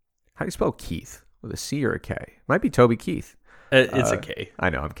 How do you spell Keith? With a C or a K? Might be Toby Keith. It's a K.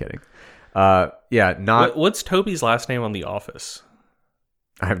 I know, I'm kidding. Yeah, What's Toby's last name on The Office?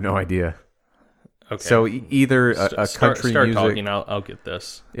 I have no idea. Okay. So either a country start music... talking, I'll get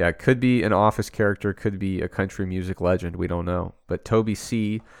this. Yeah, it could be an Office character, could be a country music legend. We don't know. But Toby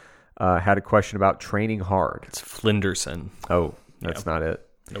C. Had a question about training hard. It's Flinderson. Oh, that's not it.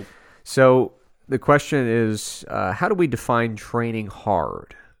 Nope. So the question is, how do we define training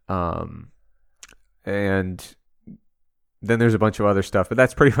hard? And then there's a bunch of other stuff, but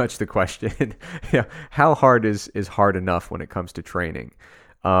that's pretty much the question. Yeah, how hard is hard enough when it comes to training?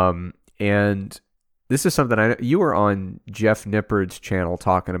 And this is something you were on Jeff Nippard's channel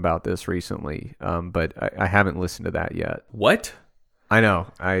talking about this recently, but I haven't listened to that yet. What? I know.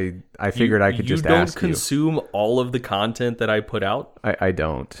 I figured I could just ask you. You don't consume all of the content that I put out? I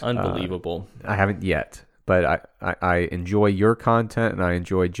don't. Unbelievable. I haven't yet, but I enjoy your content and I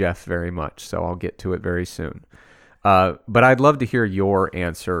enjoy Jeff very much, so I'll get to it very soon. But I'd love to hear your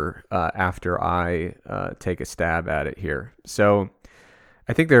answer after I take a stab at it here. So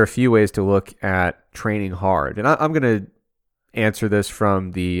I think there are a few ways to look at training hard, and I'm going to answer this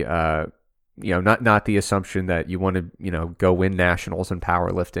from the not the assumption that you want to go win nationals in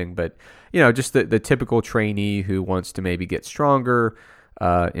powerlifting, but just the typical trainee who wants to maybe get stronger,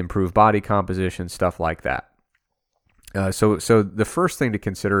 improve body composition, stuff like that. So the first thing to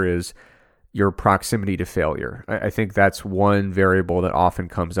consider is your proximity to failure. I think that's one variable that often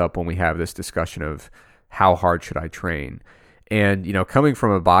comes up when we have this discussion of how hard should I train. And, coming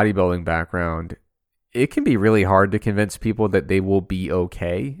from a bodybuilding background, it can be really hard to convince people that they will be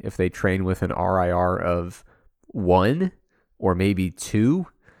okay if they train with an RIR of 1 or maybe 2.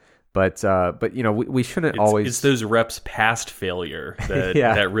 But we shouldn't always... It's those reps past failure that,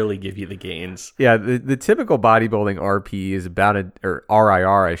 that really give you the gains. Yeah, the typical bodybuilding RP is or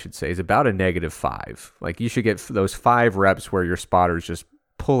RIR, I should say, is about a -5. Like, you should get those 5 reps where your spotter's just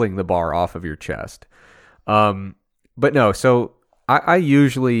pulling the bar off of your chest. But no, so I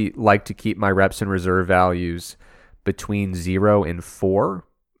usually like to keep my reps and reserve values between 0 and 4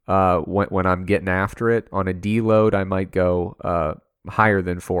 when I'm getting after it. On a deload, I might go higher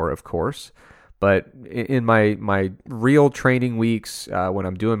than 4, of course. But in my real training weeks, when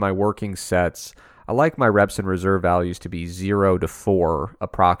I'm doing my working sets, I like my reps and reserve values to be 0 to 4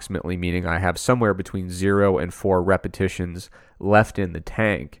 approximately, meaning I have somewhere between 0 and 4 repetitions left in the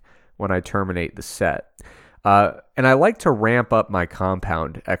tank when I terminate the set. And I like to ramp up my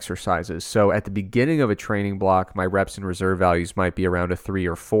compound exercises. So at the beginning of a training block, my reps and reserve values might be around a 3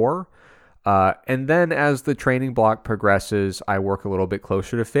 or 4. And then as the training block progresses, I work a little bit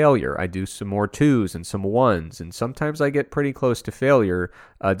closer to failure. I do some more 2s and some 1s, and sometimes I get pretty close to failure,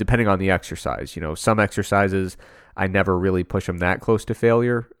 depending on the exercise. Some exercises, I never really push them that close to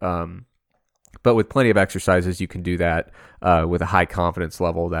failure. But with plenty of exercises, you can do that with a high confidence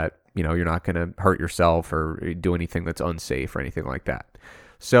level that you're not going to hurt yourself or do anything that's unsafe or anything like that.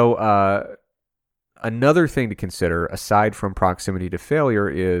 So another thing to consider, aside from proximity to failure,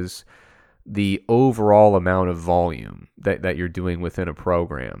 is the overall amount of volume that you're doing within a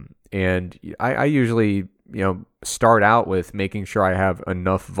program. And I usually start out with making sure I have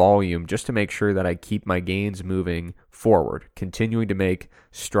enough volume just to make sure that I keep my gains moving forward, continuing to make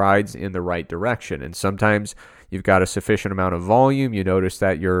strides in the right direction. And sometimes you've got a sufficient amount of volume. You notice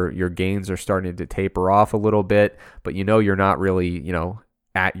that your gains are starting to taper off a little bit, but you're not really,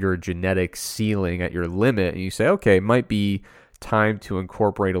 at your genetic ceiling, at your limit. And you say, okay, it might be time to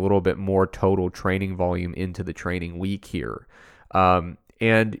incorporate a little bit more total training volume into the training week here.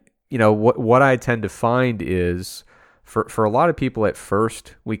 And what I tend to find is for a lot of people at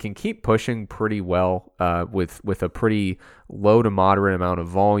first, we can keep pushing pretty well with a pretty low to moderate amount of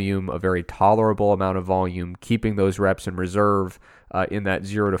volume, a very tolerable amount of volume, keeping those reps in reserve in that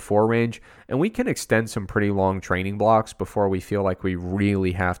 0 to 4 range. And we can extend some pretty long training blocks before we feel like we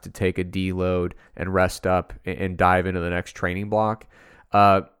really have to take a deload and rest up and dive into the next training block.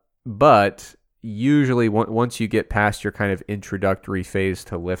 But usually once you get past your kind of introductory phase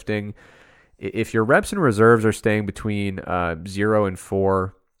to lifting, if your reps and reserves are staying between 0 and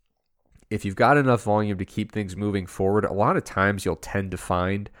 4, if you've got enough volume to keep things moving forward, a lot of times you'll tend to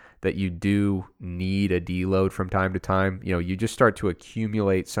find that you do need a deload from time to time. You just start to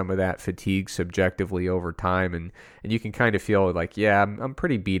accumulate some of that fatigue subjectively over time, and you can kind of feel like, yeah, I'm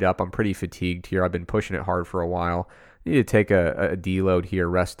pretty beat up, I'm pretty fatigued here, I've been pushing it hard for a while. I need to take a deload here,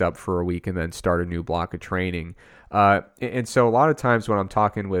 rest up for a week, and then start a new block of training. And so a lot of times when I'm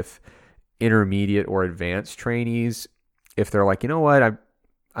talking with intermediate or advanced trainees, if they're like, you know what,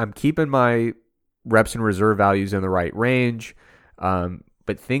 I'm keeping my reps and reserve values in the right range,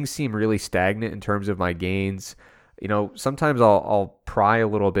 but things seem really stagnant in terms of my gains. Sometimes I'll pry a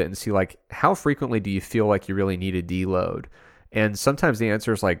little bit and see, like, how frequently do you feel like you really need a deload? And sometimes the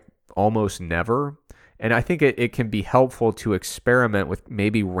answer is like almost never. And I think it can be helpful to experiment with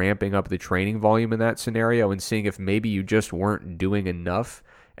maybe ramping up the training volume in that scenario and seeing if maybe you just weren't doing enough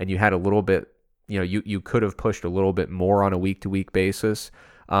and you had a little bit, you could have pushed a little bit more on a week-to-week basis.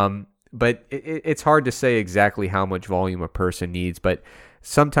 But it's hard to say exactly how much volume a person needs. But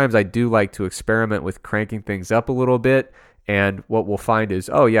sometimes I do like to experiment with cranking things up a little bit. And what we'll find is,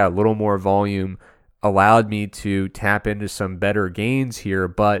 oh yeah, a little more volume allowed me to tap into some better gains here.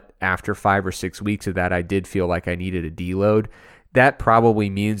 But after 5 or 6 weeks of that, I did feel like I needed a deload. That probably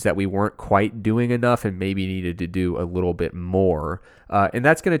means that we weren't quite doing enough and maybe needed to do a little bit more. And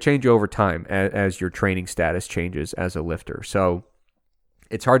that's going to change over time as your training status changes as a lifter. So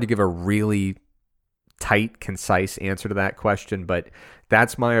it's hard to give a really tight, concise answer to that question, but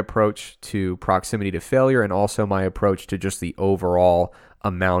that's my approach to proximity to failure and also my approach to just the overall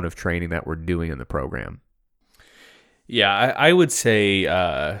amount of training that we're doing in the program. Yeah, I would say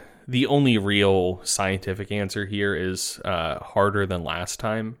the only real scientific answer here is harder than last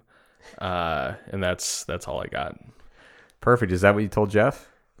time, and that's all I got. Perfect. Is that what you told Jeff?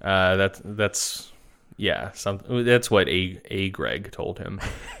 That's what a Greg told him.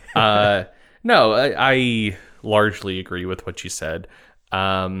 No, I largely agree with what you said.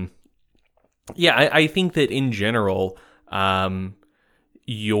 I think that in general,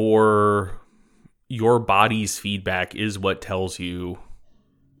 your body's feedback is what tells you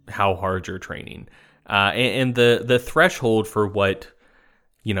how hard you're training. And the threshold for what,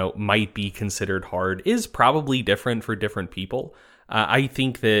 might be considered hard is probably different for different people. I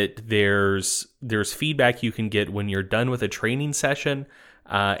think that there's feedback you can get when you're done with a training session,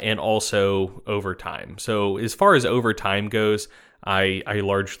 and also over time. So as far as over time goes, I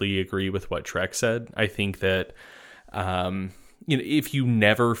largely agree with what Trek said. I think that, if you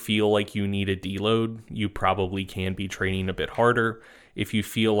never feel like you need a deload, you probably can be training a bit harder. If you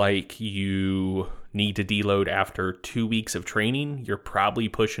feel like you need to deload after 2 weeks of training, you're probably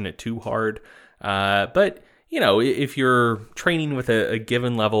pushing it too hard. But if you're training with a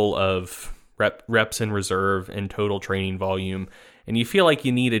given level of reps in reserve and total training volume, and you feel like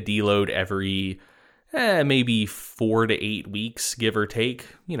you need a deload every maybe 4 to 8 weeks, give or take,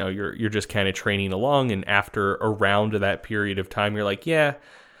 you're just kind of training along, and after around that period of time, you're like, yeah,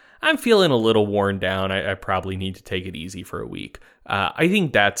 I'm feeling a little worn down. I probably need to take it easy for a week. I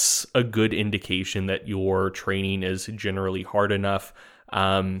think that's a good indication that your training is generally hard enough.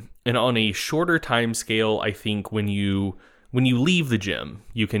 And on a shorter time scale, I think when you leave the gym,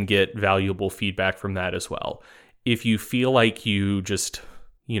 you can get valuable feedback from that as well. If you feel like you just,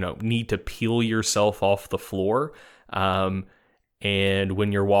 need to peel yourself off the floor, and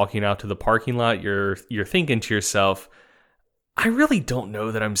when you're walking out to the parking lot, you're thinking to yourself, I really don't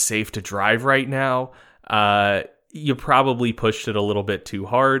know that I'm safe to drive right now. You probably pushed it a little bit too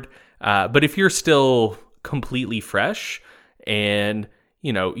hard. But if you're still completely fresh and,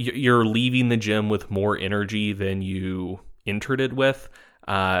 you're leaving the gym with more energy than you entered it with,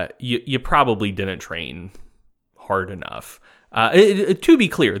 you probably didn't train hard enough. To be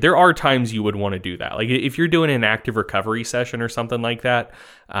clear, there are times you would want to do that. Like if you're doing an active recovery session or something like that,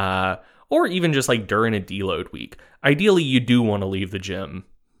 or even just like during a deload week, ideally you do want to leave the gym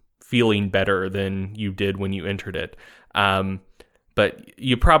feeling better than you did when you entered it. But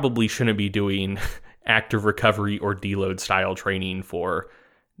you probably shouldn't be doing active recovery or deload style training for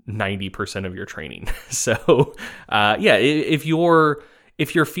 90% of your training. So, if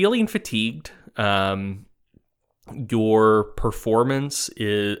if you're feeling fatigued, your performance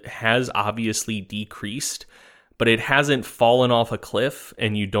has obviously decreased, but it hasn't fallen off a cliff,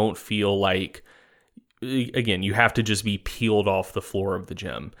 and you don't feel like, again, you have to just be peeled off the floor of the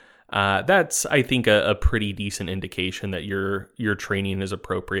gym. That's, I think, a pretty decent indication that your training is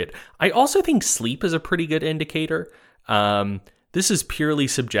appropriate. I also think sleep is a pretty good indicator. This is purely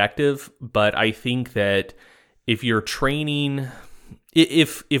subjective, but I think that if you're training,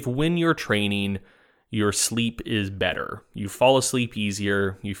 if when you're training, your sleep is better, you fall asleep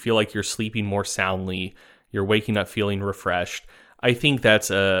easier, you feel like you're sleeping more soundly, you're waking up feeling refreshed, I think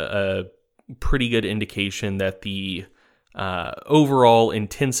that's a pretty good indication that the overall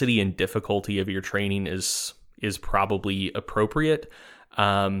intensity and difficulty of your training is probably appropriate.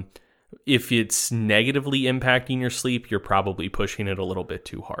 If it's negatively impacting your sleep, you're probably pushing it a little bit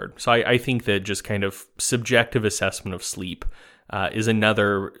too hard. So I think that just kind of subjective assessment of sleep is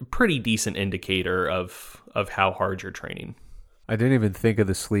another pretty decent indicator of how hard you're training. I didn't even think of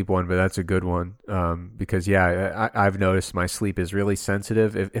the sleep one, but that's a good one. Because I've noticed my sleep is really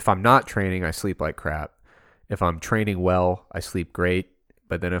sensitive. If I'm not training, I sleep like crap. If I'm training well, I sleep great.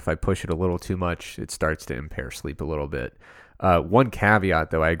 But then if I push it a little too much, it starts to impair sleep a little bit. One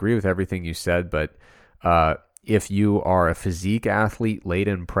caveat, though, I agree with everything you said, but if you are a physique athlete late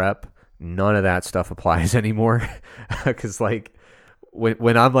in prep, none of that stuff applies anymore. Because like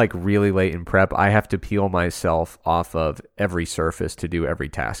when I'm like really late in prep, I have to peel myself off of every surface to do every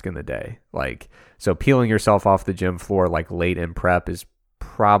task in the day. Like, so peeling yourself off the gym floor like late in prep is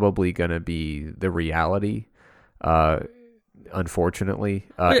probably going to be the reality. Unfortunately,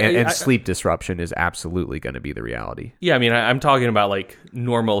 and sleep disruption is absolutely going to be the reality. Yeah, I mean, I'm talking about like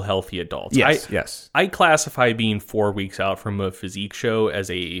normal, healthy adults. Yes. I classify being 4 weeks out from a physique show as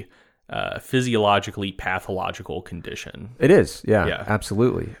a physiologically pathological condition. It is, yeah.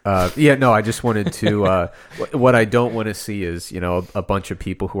 Absolutely. I just wanted to. What I don't want to see is, a bunch of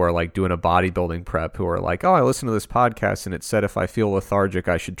people who are like doing a bodybuilding prep who are like, oh, I listened to this podcast and it said if I feel lethargic,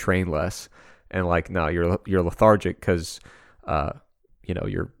 I should train less. And like, no, you're lethargic because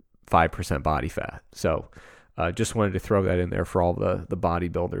you're 5% body fat. So just wanted to throw that in there for all the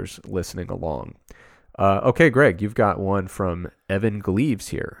bodybuilders listening along. Okay, Greg, you've got one from Evan Gleaves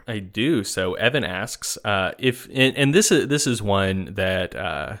here. I do. So Evan asks if this is one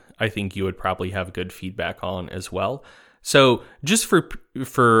that I think you would probably have good feedback on as well. So just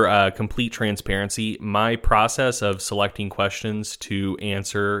for complete transparency, my process of selecting questions to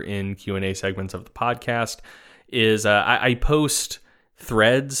answer in Q&A segments of the podcast is I post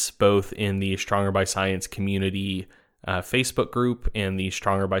threads both in the Stronger by Science community Facebook group and the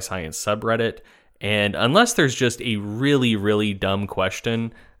Stronger by Science subreddit. And unless there's just a really, really dumb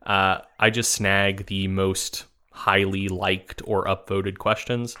question, I just snag the most highly liked or upvoted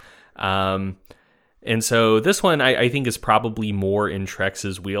questions. And so this one I think is probably more in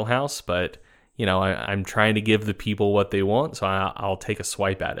Trex's wheelhouse, but I'm trying to give the people what they want, so I'll take a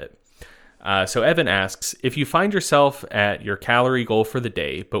swipe at it. So Evan asks, if you find yourself at your calorie goal for the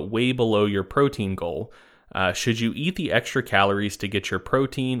day, but way below your protein goal, should you eat the extra calories to get your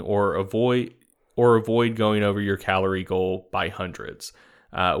protein or avoid going over your calorie goal by hundreds?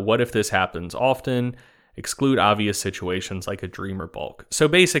 What if this happens often? Exclude obvious situations like a dream or bulk. So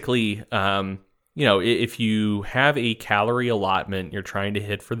basically, if you have a calorie allotment you're trying to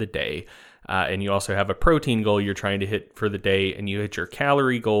hit for the day, and you also have a protein goal you're trying to hit for the day, and you hit your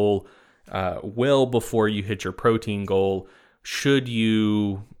calorie goal well before you hit your protein goal, should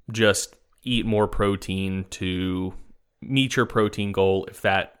you just eat more protein to meet your protein goal if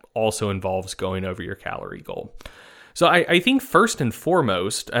that also involves going over your calorie goal? So I think first and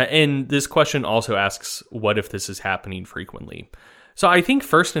foremost, and this question also asks, what if this is happening frequently? So I think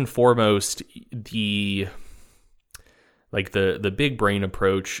first and foremost, the big brain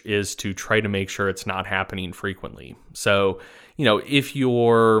approach is to try to make sure it's not happening frequently. So, if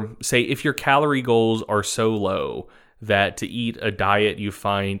your calorie goals are so low that to eat a diet you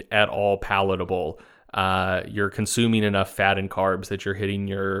find at all palatable, you're consuming enough fat and carbs that you're hitting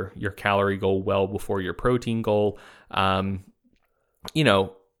your calorie goal well before your protein goal,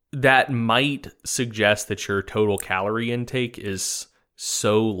 that might suggest that your total calorie intake is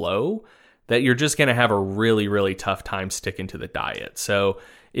so low that you're just going to have a really, really tough time sticking to the diet. So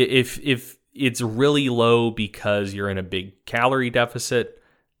if it's really low because you're in a big calorie deficit,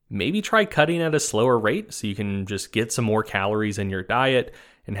 maybe try cutting at a slower rate so you can just get some more calories in your diet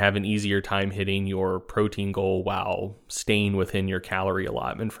and have an easier time hitting your protein goal while staying within your calorie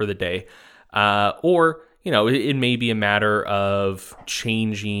allotment for the day. Or it may be a matter of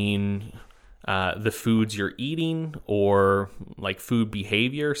changing the foods you're eating or like food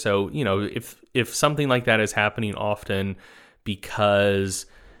behavior. So, if something like that is happening often because,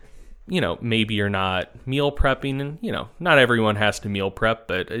 maybe you're not meal prepping, and, not everyone has to meal prep,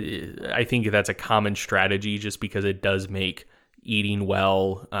 but I think that's a common strategy just because it does make eating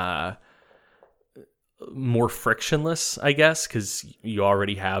well more frictionless, I guess, because you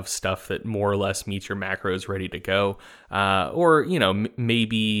already have stuff that more or less meets your macros ready to go. Or,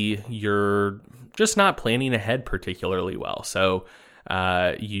 maybe you're just not planning ahead particularly well. So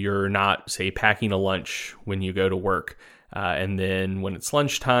you're not, say, packing a lunch when you go to work. And then when it's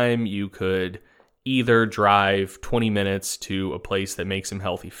lunchtime, you could either drive 20 minutes to a place that makes some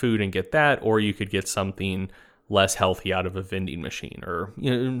healthy food and get that, or you could get something less healthy out of a vending machine, or,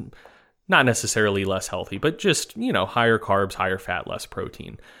 not necessarily less healthy, but just, higher carbs, higher fat, less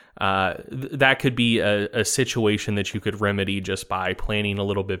protein. That could be a situation that you could remedy just by planning a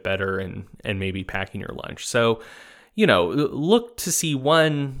little bit better and maybe packing your lunch. So, look to see,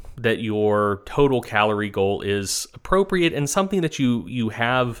 one, that your total calorie goal is appropriate and something that you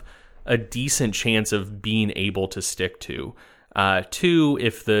have a decent chance of being able to stick to. Two,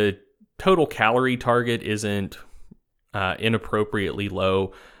 if the total calorie target isn't inappropriately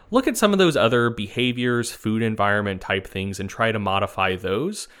low, look at some of those other behaviors, food environment type things, and try to modify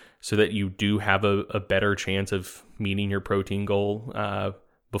those so that you do have a better chance of meeting your protein goal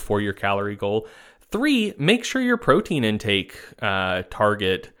before your calorie goal. Three, make sure your protein intake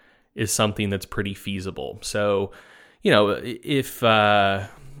target is something that's pretty feasible. So, if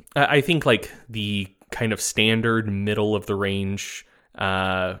I think like the kind of standard middle of the range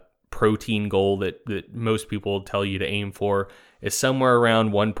protein goal that most people tell you to aim for is somewhere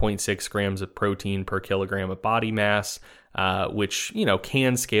around 1.6 grams of protein per kilogram of body mass, which,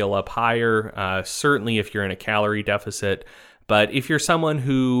 can scale up higher, certainly if you're in a calorie deficit. But if you're someone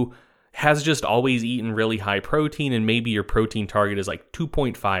who has just always eaten really high protein and maybe your protein target is like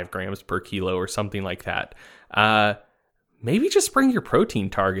 2.5 grams per kilo or something like that, maybe just bring your protein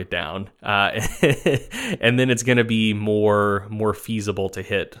target down, and then it's going to be more feasible to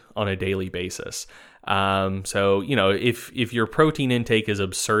hit on a daily basis. So, if your protein intake is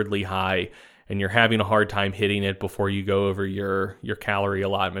absurdly high and you're having a hard time hitting it before you go over your calorie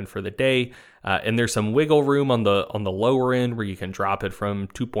allotment for the day, and there's some wiggle room on the lower end where you can drop it from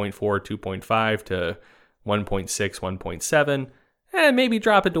 2.4, 2.5 to 1.6, 1.7, and maybe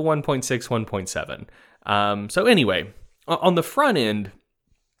drop it to 1.6, 1.7. So anyway, on the front end,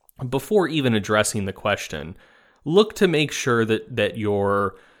 before even addressing the question, look to make sure that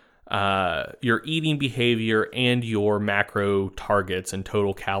your eating behavior and your macro targets and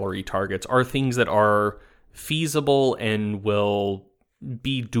total calorie targets are things that are feasible and will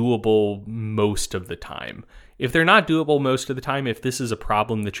be doable most of the time. If they're not doable most of the time, if this is a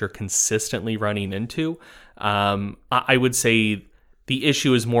problem that you're consistently running into, I would say the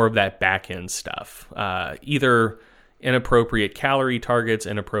issue is more of that back end stuff. Either inappropriate calorie targets,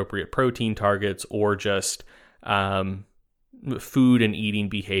 inappropriate protein targets, or just food and eating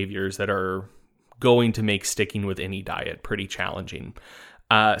behaviors that are going to make sticking with any diet pretty challenging.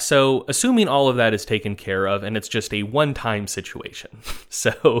 So assuming all of that is taken care of and it's just a one-time situation,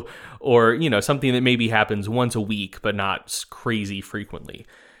 so, or, something that maybe happens once a week, but not crazy frequently.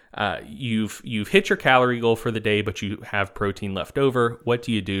 You've hit your calorie goal for the day, but you have protein left over. What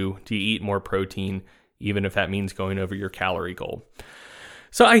do? Do you eat more protein, even if that means going over your calorie goal?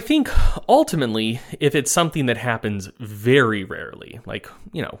 So I think ultimately, if it's something that happens very rarely, like,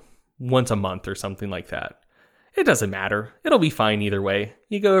 once a month or something like that, it doesn't matter. It'll be fine either way.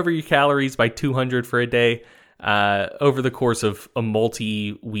 You go over your calories by 200 for a day over the course of a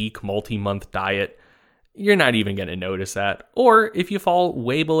multi-week, multi-month diet. You're not even going to notice that. Or if you fall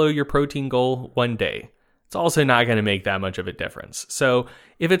way below your protein goal one day, it's also not going to make that much of a difference. So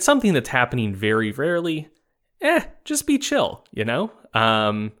if it's something that's happening very rarely, just be chill,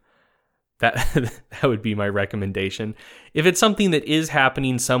 That would be my recommendation. If it's something that is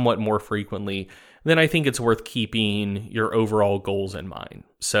happening somewhat more frequently, then I think it's worth keeping your overall goals in mind.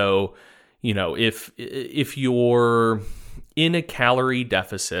 So, if you're in a calorie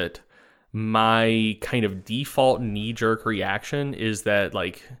deficit, my kind of default knee-jerk reaction is that,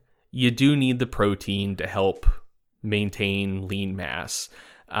 like, you do need the protein to help maintain lean mass.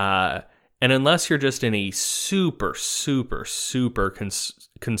 And unless you're just in a super, super, super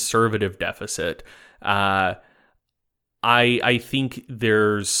conservative deficit, I think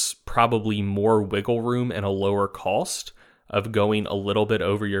there's probably more wiggle room and a lower cost of going a little bit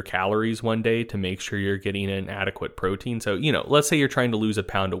over your calories one day to make sure you're getting an adequate protein. So, let's say you're trying to lose a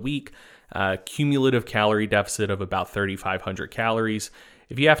pound a week, cumulative calorie deficit of about 3,500 calories.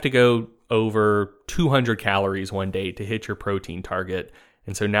 if you have to go over 200 calories one day to hit your protein target,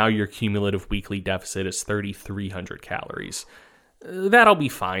 and so now your cumulative weekly deficit is 3,300 calories, that'll be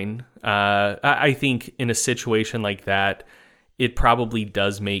fine. I think in a situation like that, it probably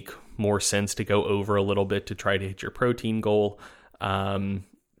does make more sense to go over a little bit to try to hit your protein goal.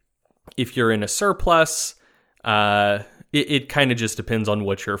 If you're in a surplus, it kind of just depends on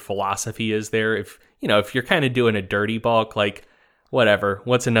what your philosophy is there. If you're kind of doing a dirty bulk, like whatever,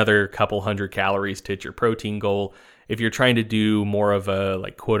 what's another couple hundred calories to hit your protein goal? If you're trying to do more of a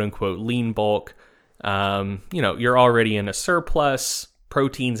like quote unquote lean bulk, you're already in a surplus,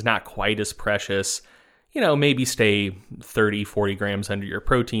 protein's not quite as precious, maybe stay 30, 40 grams under your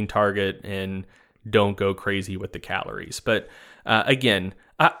protein target and don't go crazy with the calories. But again,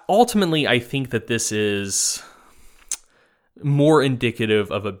 ultimately, I think that this is more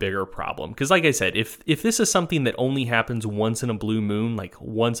indicative of a bigger problem. Because like I said, if this is something that only happens once in a blue moon, like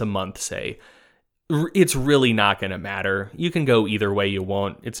once a month, say, it's really not going to matter. You can go either way you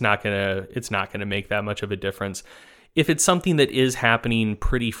want. It's not going to make that much of a difference. If it's something that is happening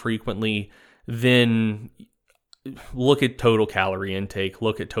pretty frequently, then look at total calorie intake,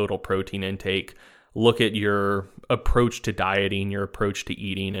 look at total protein intake, look at your approach to dieting, your approach to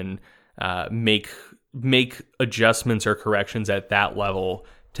eating, and make adjustments or corrections at that level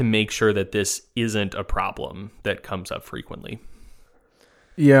to make sure that this isn't a problem that comes up frequently.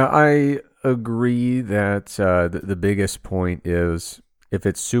 Yeah, I agree that the biggest point is if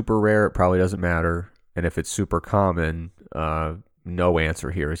it's super rare, it probably doesn't matter. And if it's super common, no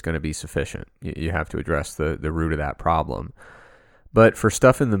answer here is going to be sufficient. You have to address the root of that problem. But for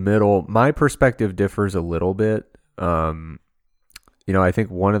stuff in the middle, my perspective differs a little bit. I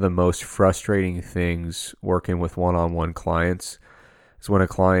think one of the most frustrating things working with one-on-one clients is when a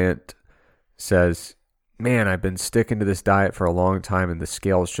client says, man, I've been sticking to this diet for a long time and the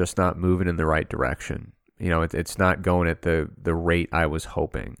scale is just not moving in the right direction. It's not going at the rate I was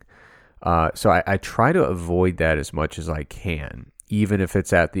hoping. So I try to avoid that as much as I can, even if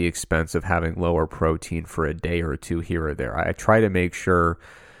it's at the expense of having lower protein for a day or two here or there. I try to make sure,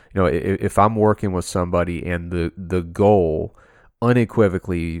 if I'm working with somebody and the goal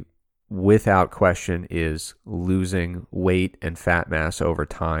unequivocally, without question, is losing weight and fat mass over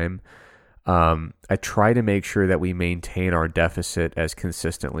time, I try to make sure that we maintain our deficit as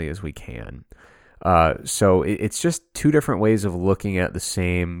consistently as we can. So it's just two different ways of looking at the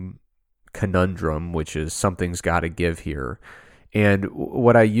same conundrum, which is something's got to give here. And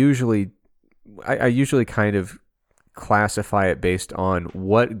what I usually kind of classify it based on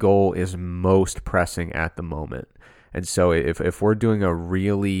what goal is most pressing at the moment. And so if we're doing a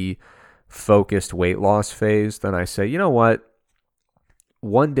really focused weight loss phase, then I say, you know what?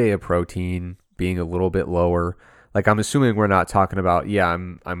 One day of protein being a little bit lower, like I'm assuming we're not talking about,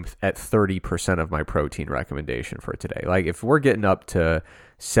 I'm at 30% of my protein recommendation for today. Like if we're getting up to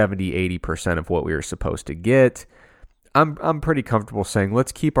 70, 80% of what we were supposed to get, I'm pretty comfortable saying,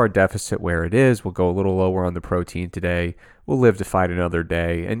 let's keep our deficit where it is. We'll go a little lower on the protein today. We'll live to fight another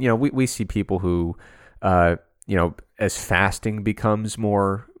day. And, we see people who, as fasting becomes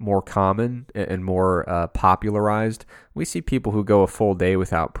more common and more popularized, we see people who go a full day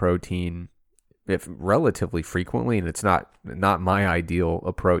without protein if relatively frequently, and it's not my ideal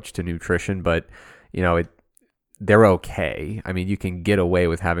approach to nutrition, but they're okay. I mean, you can get away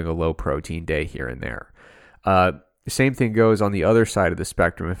with having a low protein day here and there. Same thing goes on the other side of the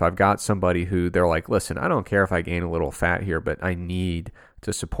spectrum. If I've got somebody who they're like, listen, I don't care if I gain a little fat here, but I need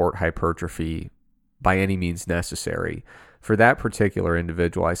to support hypertrophy by any means necessary. For that particular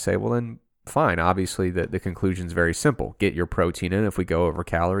individual, I say, well, then fine. Obviously, the conclusion is very simple. Get your protein in. If we go over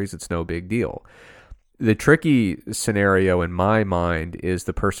calories, it's no big deal. The tricky scenario in my mind is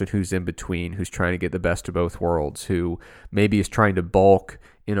the person who's in between, who's trying to get the best of both worlds, who maybe is trying to bulk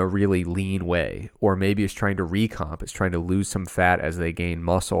in a really lean way, or maybe is trying to recomp, is trying to lose some fat as they gain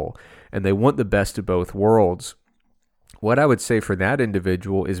muscle, and they want the best of both worlds. What I would say for that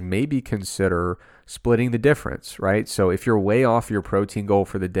individual is maybe consider splitting the difference, right? So if you're way off your protein goal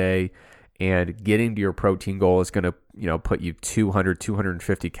for the day and getting to your protein goal is going to, put you 200,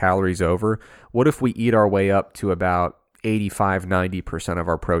 250 calories over, what if we eat our way up to about 85, 90% of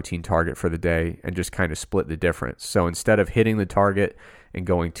our protein target for the day and just kind of split the difference? So instead of hitting the target and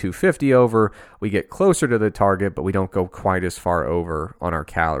going 250 over, we get closer to the target, but we don't go quite as far over on our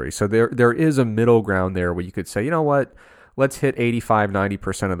calories. So there is a middle ground there where you could say, you know what, let's hit 85,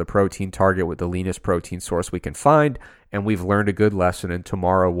 90% of the protein target with the leanest protein source we can find, and we've learned a good lesson, and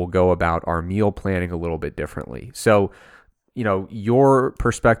tomorrow we'll go about our meal planning a little bit differently. So, your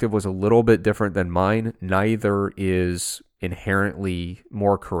perspective was a little bit different than mine. Neither is inherently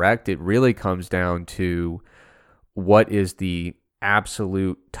more correct. It really comes down to what is the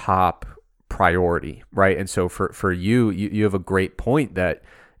absolute top priority, right? And so for you have a great point that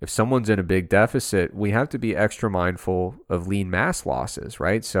if someone's in a big deficit, we have to be extra mindful of lean mass losses,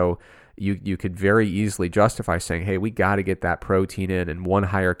 right? So you could very easily justify saying, hey, we got to get that protein in and one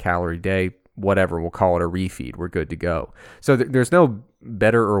higher calorie day, whatever, we'll call it a refeed. We're good to go. So there's no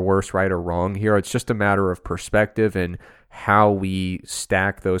better or worse, right or wrong here. It's just a matter of perspective and how we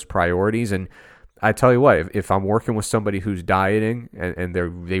stack those priorities. And I tell you what, if I'm working with somebody who's dieting and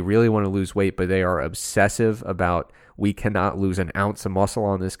they really want to lose weight, but they are obsessive about we cannot lose an ounce of muscle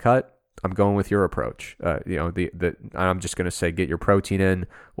on this cut, I'm going with your approach. I'm just going to say, get your protein in.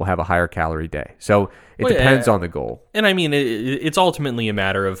 We'll have a higher calorie day. So it depends on the goal. And I mean, it's ultimately a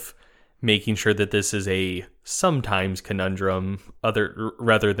matter of making sure that this is a sometimes conundrum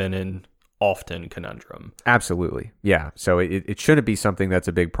rather than an often conundrum. Absolutely. Yeah. So it shouldn't be something that's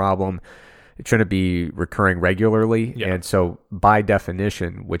a big problem. It shouldn't be recurring regularly. Yeah. And so by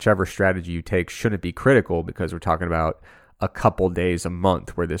definition, whichever strategy you take shouldn't be critical because we're talking about a couple days a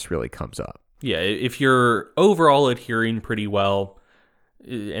month where this really comes up. Yeah. If you're overall adhering pretty well,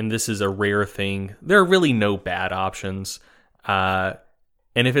 and this is a rare thing, there are really no bad options. And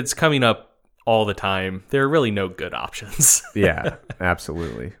if it's coming up all the time, there are really no good options. Yeah,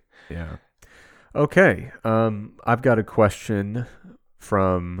 absolutely. Yeah. Okay. I've got a question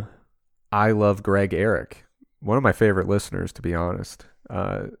from I Love Greg Eric, one of my favorite listeners, to be honest.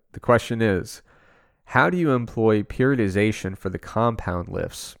 The question is, how do you employ periodization for the compound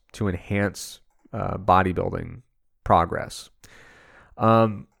lifts to enhance bodybuilding progress?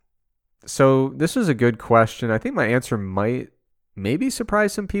 So this is a good question. I think my answer might maybe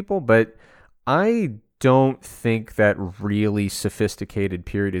surprise some people, but I don't think that really sophisticated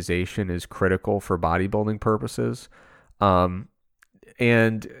periodization is critical for bodybuilding purposes. And,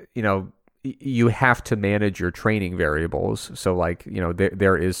 you have to manage your training variables. So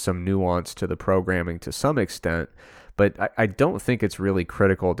there is some nuance to the programming to some extent, but I don't think it's really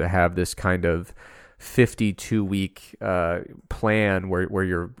critical to have this kind of 52-week plan where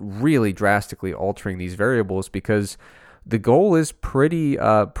you're really drastically altering these variables, because the goal is pretty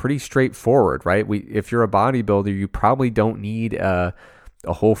straightforward, right? If you're a bodybuilder, you probably don't need a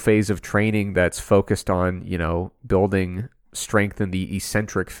whole phase of training that's focused on, building strength in the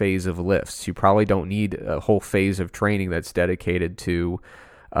eccentric phase of lifts. You probably don't need a whole phase of training that's dedicated to,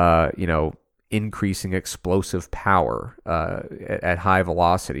 increasing explosive power at high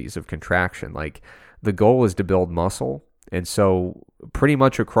velocities of contraction. Like, the goal is to build muscle. And so pretty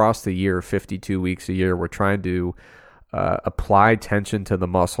much across the year, 52 weeks a year, we're trying to apply tension to the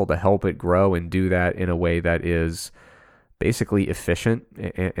muscle to help it grow and do that in a way that is basically efficient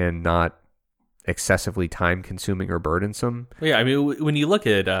and not excessively time consuming or burdensome. Yeah, I mean, when you look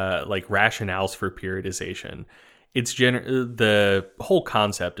at rationales for periodization, it's the whole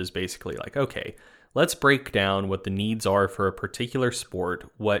concept is basically like, okay, let's break down what the needs are for a particular sport,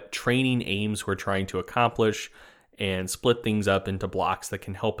 what training aims we're trying to accomplish, and split things up into blocks that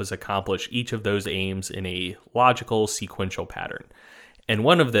can help us accomplish each of those aims in a logical, sequential pattern. And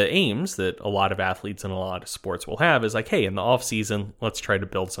one of the aims that a lot of athletes in a lot of sports will have is like, hey, in the off season, let's try to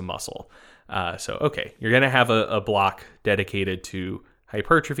build some muscle. Okay, you're going to have a block dedicated to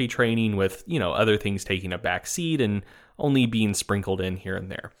hypertrophy training with, other things taking a back seat and only being sprinkled in here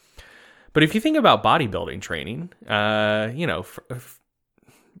and there. But if you think about bodybuilding training,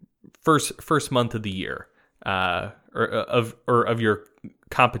 first month of the year, or of your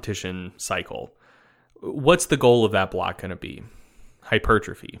competition cycle, what's the goal of that block going to be?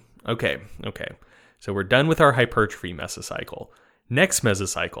 Hypertrophy. Okay. So we're done with our hypertrophy mesocycle. Next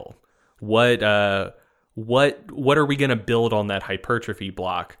mesocycle, what are we going to build on that hypertrophy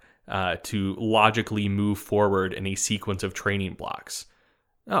block to logically move forward in a sequence of training blocks?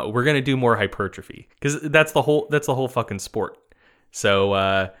 Oh, we're going to do more hypertrophy, because that's the whole fucking sport. So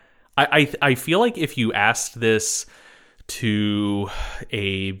I feel like if you asked this to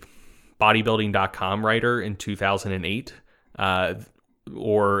a bodybuilding.com writer in 2008,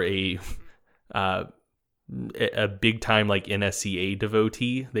 or a big time like NSCA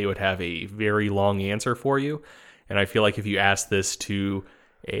devotee, they would have a very long answer for you. And I feel like if you ask this to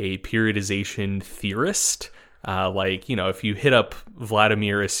a periodization theorist, if you hit up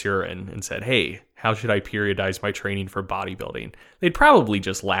Vladimir Asurin and said, hey, how should I periodize my training for bodybuilding? They'd probably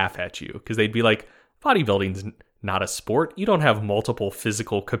just laugh at you, because they'd be like, bodybuilding's not a sport. You don't have multiple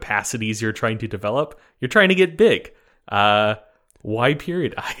physical capacities you're trying to develop. You're trying to get big. Why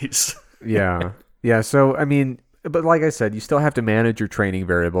periodize? Yeah. So, I mean, But like I said, you still have to manage your training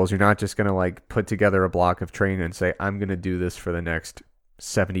variables. You're not just going to like put together a block of training and say, I'm going to do this for the next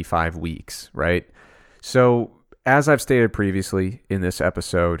 75 weeks, right? So as I've stated previously in this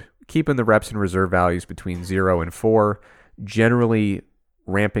episode, keeping the reps and reserve values between 0 and 4, generally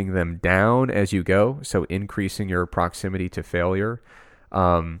ramping them down as you go, so increasing your proximity to failure,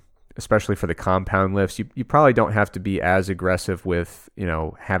 especially for the compound lifts. You probably don't have to be as aggressive with,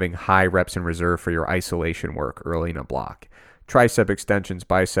 having high reps in reserve for your isolation work early in a block. Tricep extensions,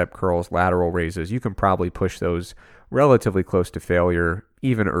 bicep curls, lateral raises, you can probably push those relatively close to failure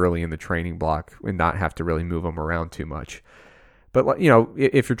even early in the training block and not have to really move them around too much. But,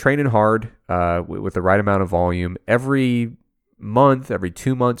 if you're training hard with the right amount of volume, every month, every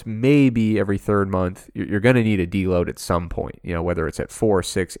 2 months, maybe every third month, you're going to need a deload at some point, whether it's at 4,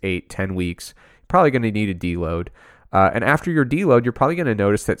 6, 8, 10 weeks, you're probably going to need a deload. And after your deload, you're probably going to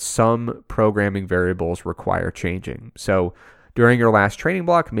notice that some programming variables require changing. So during your last training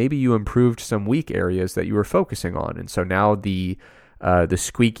block, maybe you improved some weak areas that you were focusing on. And so now the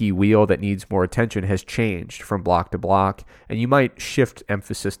squeaky wheel that needs more attention has changed from block to block, and you might shift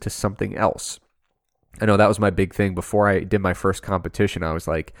emphasis to something else. I know that was my big thing before I did my first competition. I was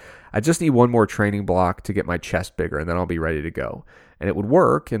like, I just need one more training block to get my chest bigger, and then I'll be ready to go. And it would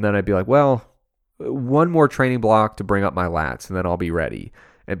work, and then I'd be like, well, one more training block to bring up my lats, and then I'll be ready.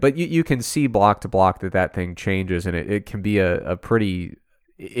 But you can see block to block that thing changes, and it can be a pretty...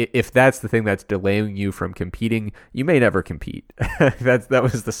 If that's the thing that's delaying you from competing, you may never compete. That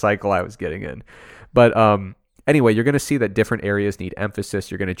was the cycle I was getting in. But anyway, you're going to see that different areas need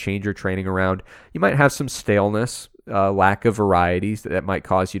emphasis. You're going to change your training around. You might have some staleness, lack of varieties that might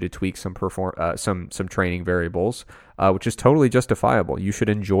cause you to tweak some training variables, which is totally justifiable. You should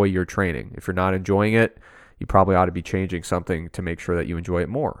enjoy your training. If you're not enjoying it, you probably ought to be changing something to make sure that you enjoy it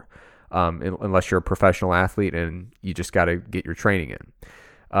more. Unless you're a professional athlete and you just got to get your training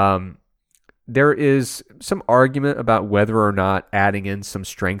in. There is some argument about whether or not adding in some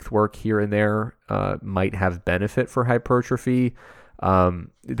strength work here and there might have benefit for hypertrophy.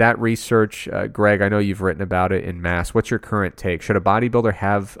 That research, Greg, I know you've written about it in Mass. What's your current take? Should a bodybuilder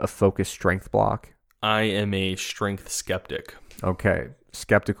have a focused strength block? I am a strength skeptic. Okay,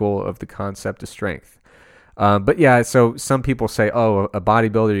 skeptical of the concept of strength. But yeah, so some people say, a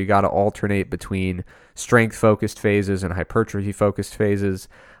bodybuilder, you got to alternate between strength-focused phases and hypertrophy-focused phases.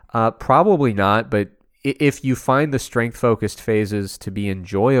 Probably not, but if you find the strength-focused phases to be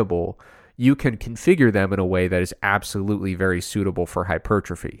enjoyable, you can configure them in a way that is absolutely very suitable for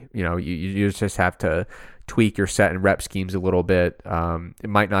hypertrophy. You just have to tweak your set and rep schemes a little bit. It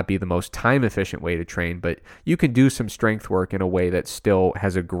might not be the most time-efficient way to train, but you can do some strength work in a way that still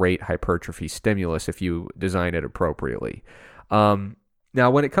has a great hypertrophy stimulus if you design it appropriately.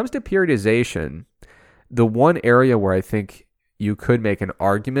 Now, when it comes to periodization, the one area where I think you could make an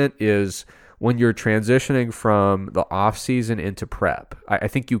argument is when you're transitioning from the off season into prep. I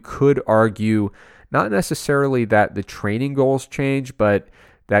think you could argue not necessarily that the training goals change, but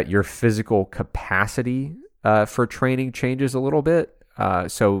that your physical capacity for training changes a little bit.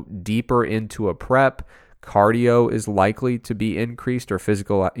 So deeper into a prep, cardio is likely to be increased, or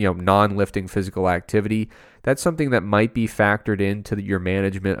physical, non-lifting physical activity. That's something that might be factored into your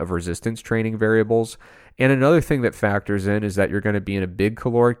management of resistance training variables. And another thing that factors in is that you're going to be in a big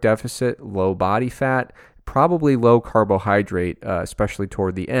caloric deficit, low body fat, probably low carbohydrate, especially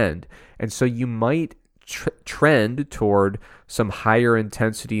toward the end. And so you might trend toward some higher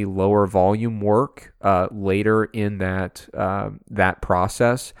intensity, lower volume work later in that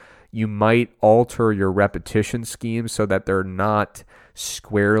process. You might alter your repetition scheme so that they're not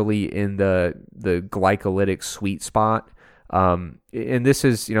squarely in the glycolytic sweet spot. And this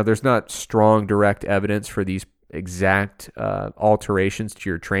is, there's not strong direct evidence for these exact alterations to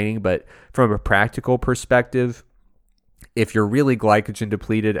your training, but from a practical perspective, if you're really glycogen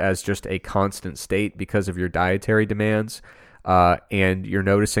depleted as just a constant state because of your dietary demands, and you're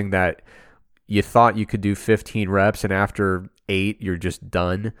noticing that you thought you could do 15 reps and after 8 you're just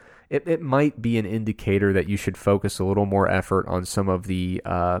done, it might be an indicator that you should focus a little more effort on some of the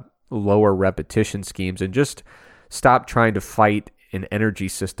lower repetition schemes and just stop trying to fight an energy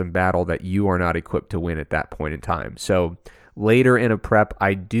system battle that you are not equipped to win at that point in time. So later in a prep,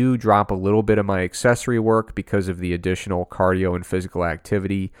 I do drop a little bit of my accessory work because of the additional cardio and physical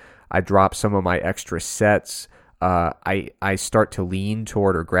activity. I drop some of my extra sets. I start to lean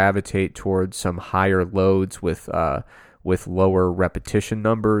toward or gravitate towards some higher loads with lower repetition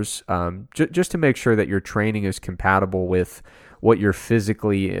numbers, just to make sure that your training is compatible with what you're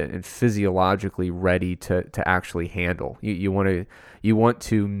physically and physiologically ready to actually handle. You want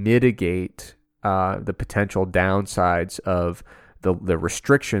to mitigate the potential downsides of the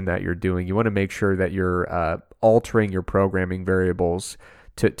restriction that you're doing. You want to make sure that you're altering your programming variables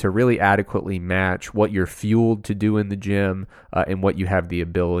to really adequately match what you're fueled to do in the gym and what you have the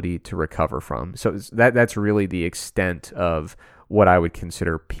ability to recover from. So that's really the extent of what I would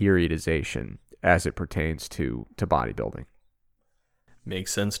consider periodization as it pertains to bodybuilding.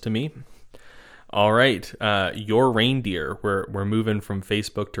 Makes sense to me. All right, Your Reindeer. We're moving from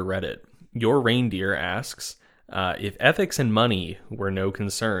Facebook to Reddit. Your Reindeer asks, if ethics and money were no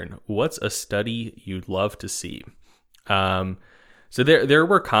concern, what's a study you'd love to see? So there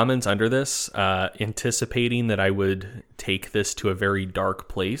were comments under this anticipating that I would take this to a very dark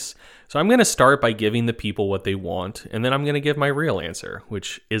place. So I'm going to start by giving the people what they want, and then I'm going to give my real answer,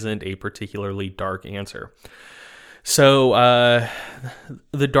 which isn't a particularly dark answer. So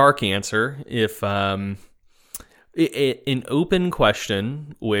the dark answer, if an open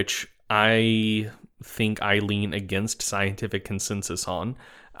question, which I think I lean against scientific consensus on,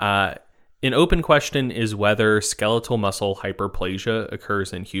 an open question is whether skeletal muscle hyperplasia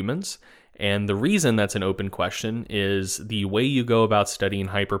occurs in humans. And the reason that's an open question is the way you go about studying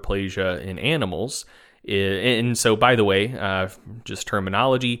hyperplasia in animals. And so, by the way, just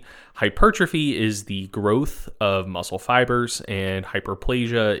terminology, hypertrophy is the growth of muscle fibers, and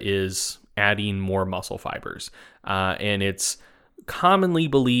hyperplasia is adding more muscle fibers. And it's commonly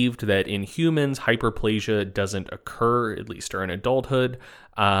believed that in humans, hyperplasia doesn't occur, at least during adulthood.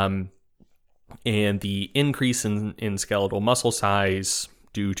 And the increase in skeletal muscle size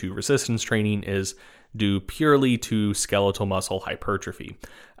due to resistance training is due purely to skeletal muscle hypertrophy.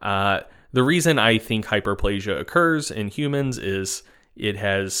 The reason I think hyperplasia occurs in humans is it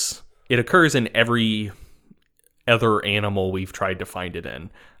occurs in every other animal we've tried to find it in.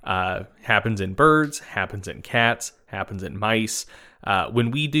 Happens in birds, happens in cats, happens in mice.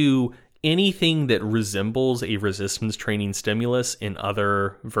 When we do anything that resembles a resistance training stimulus in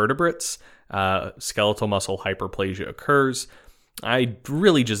other vertebrates, skeletal muscle hyperplasia occurs. I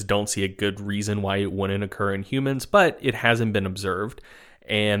really just don't see a good reason why it wouldn't occur in humans, but it hasn't been observed.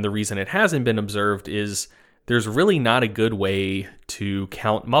 And the reason it hasn't been observed is there's really not a good way to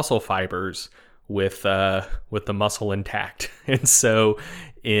count muscle fibers with the muscle intact. And so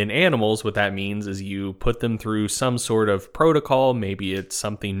in animals, what that means is you put them through some sort of protocol. Maybe it's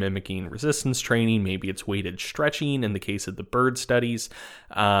something mimicking resistance training. Maybe it's weighted stretching in the case of the bird studies.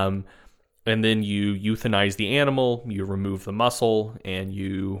 And then you euthanize the animal, you remove the muscle, and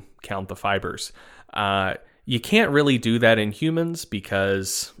you count the fibers. You can't really do that in humans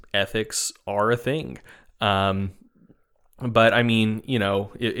because ethics are a thing. But I mean,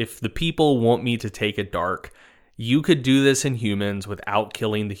 if the people want me to take it dark, you could do this in humans without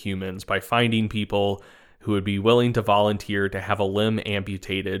killing the humans by finding people who would be willing to volunteer to have a limb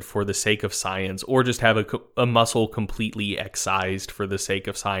amputated for the sake of science, or just have a muscle completely excised for the sake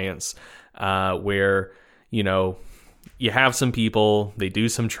of science, where, you have some people, they do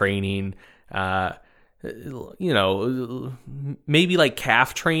some training, maybe like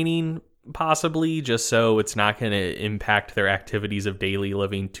calf training, possibly, just so it's not going to impact their activities of daily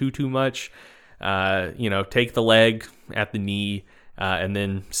living too much. Take the leg at the knee, and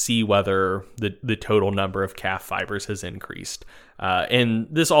then see whether the total number of calf fibers has increased. And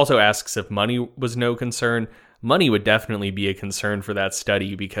this also asks if money was no concern. Money would definitely be a concern for that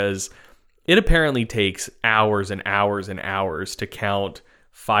study because it apparently takes hours and hours and hours to count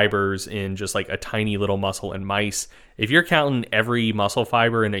fibers in just like a tiny little muscle in mice. If you're counting every muscle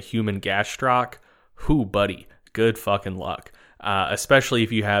fiber in a human gastroc, buddy, good fucking luck. Especially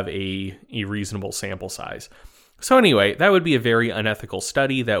if you have a reasonable sample size. So anyway, that would be a very unethical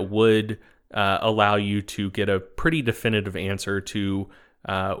study that would allow you to get a pretty definitive answer to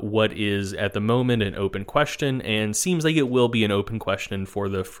what is at the moment an open question, and seems like it will be an open question for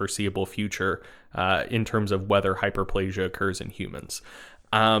the foreseeable future in terms of whether hyperplasia occurs in humans.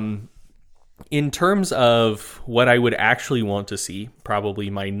 In terms of what I would actually want to see, probably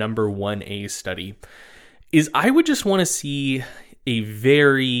my number 1A study, is I would just want to see a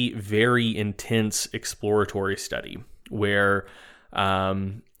very, very intense exploratory study where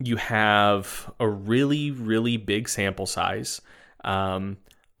you have a really, really big sample size.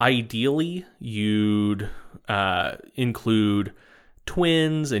 Ideally, you'd include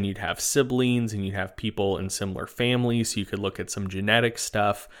twins, and you'd have siblings, and you'd have people in similar families, so you could look at some genetic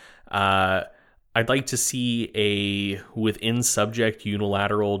stuff. I'd like to see a within subject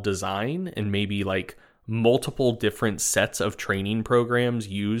unilateral design, and maybe like multiple different sets of training programs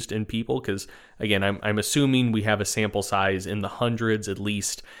used in people, because again, I'm assuming we have a sample size in the hundreds at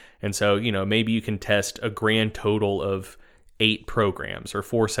least, and so maybe you can test a grand total of 8 programs or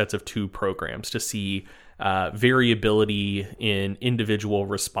 4 sets of 2 programs to see variability in individual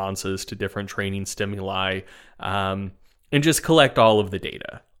responses to different training stimuli, and just collect all of the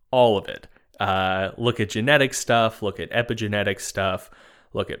data, all of it. Look at genetic stuff, look at epigenetic stuff,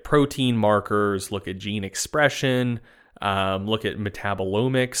 look at protein markers, look at gene expression, look at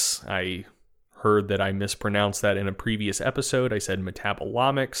metabolomics. I heard that I mispronounced that in a previous episode. I said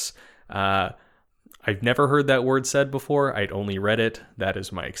metabolomics. I've never heard that word said before. I'd only read it. That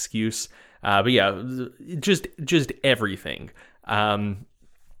is my excuse. But yeah, just everything.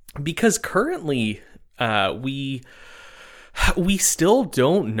 Because currently, we still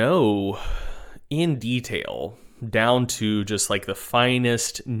don't know in detail, down to just like the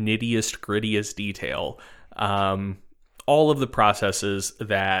finest, nittiest, grittiest detail, all of the processes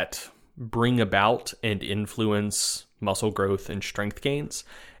that bring about and influence muscle growth and strength gains.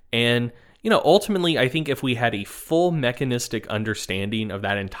 And ultimately, I think if we had a full mechanistic understanding of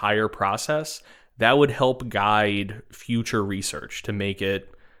that entire process, that would help guide future research to make it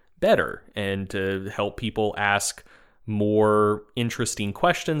better and to help people ask more interesting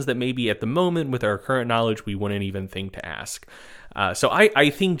questions that maybe at the moment with our current knowledge we wouldn't even think to ask. So I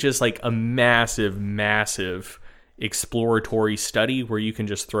think just like a massive exploratory study where you can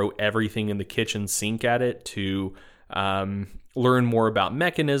just throw everything in the kitchen sink at it to learn more about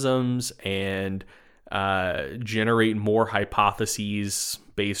mechanisms and generate more hypotheses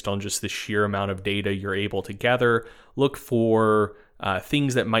based on just the sheer amount of data you're able to gather. Look for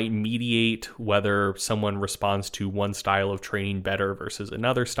things that might mediate whether someone responds to one style of training better versus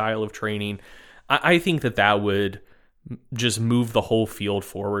another style of training. I think that would just move the whole field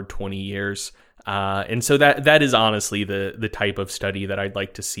forward 20 years. And so that is honestly the type of study that I'd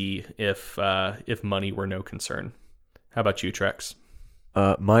like to see if money were no concern. How about you, Trex?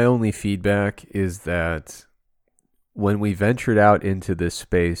 My only feedback is that when we ventured out into this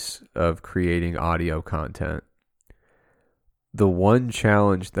space of creating audio content, the one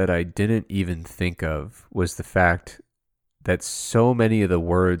challenge that I didn't even think of was the fact that so many of the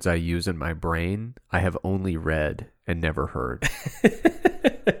words I use in my brain, I have only read and never heard.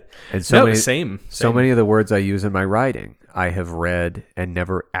 And same. So many of the words I use in my writing, I have read and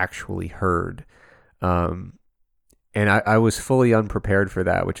never actually heard. And I was fully unprepared for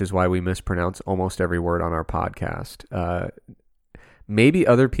that, which is why we mispronounce almost every word on our podcast. Maybe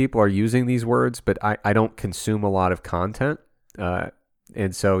other people are using these words, but I don't consume a lot of content.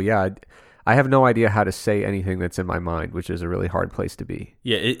 And so, yeah, I have no idea how to say anything that's in my mind, which is a really hard place to be.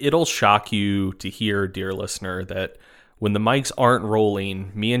 Yeah, it'll shock you to hear, dear listener, that when the mics aren't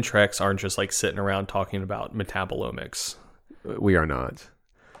rolling, me and Trex aren't just like sitting around talking about metabolomics. We are not.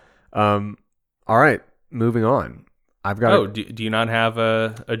 All right, moving on. I've got. Do you not have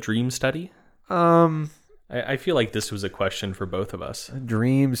a dream study? I feel like this was a question for both of us. A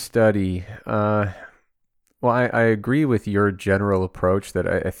dream study. Well, I agree with your general approach that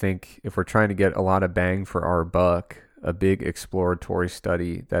I think if we're trying to get a lot of bang for our buck, a big exploratory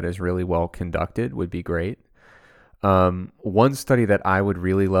study that is really well conducted would be great. One study that I would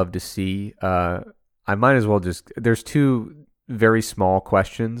really love to see, I might as well there's 2 very small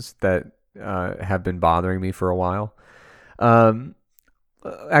questions that have been bothering me for a while.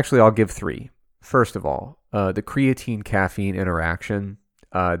 Actually, I'll give 3. First of all, the creatine-caffeine interaction.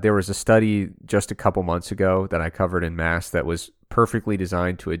 There was a study just a couple months ago that I covered in Mass that was perfectly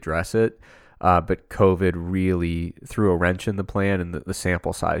designed to address it, but COVID really threw a wrench in the plan and the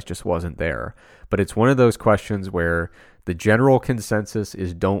sample size just wasn't there. But it's one of those questions where the general consensus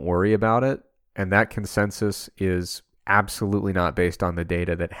is don't worry about it, and that consensus is absolutely not based on the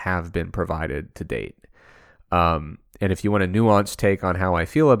data that have been provided to date. And if you want a nuanced take on how I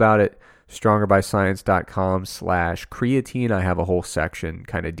feel about it, strongerbyscience.com/creatine. I have a whole section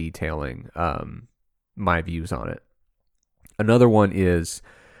kind of detailing my views on it. Another one is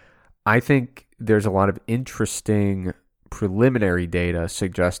I think there's a lot of interesting preliminary data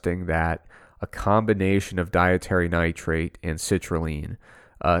suggesting that a combination of dietary nitrate and citrulline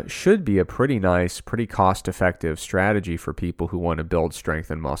should be a pretty nice, pretty cost-effective strategy for people who want to build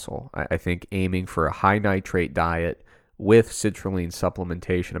strength and muscle. I think aiming for a high nitrate diet with citrulline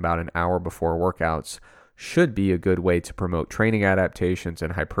supplementation about an hour before workouts should be a good way to promote training adaptations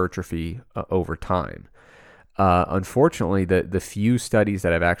and hypertrophy over time. Unfortunately, the few studies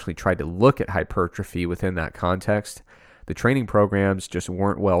that have actually tried to look at hypertrophy within that context, the training programs just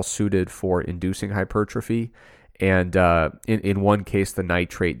weren't well suited for inducing hypertrophy. And in one case, the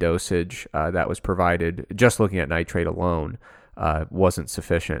nitrate dosage that was provided, just looking at nitrate alone, wasn't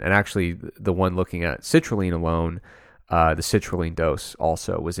sufficient. And actually, the one looking at citrulline alone, the citrulline dose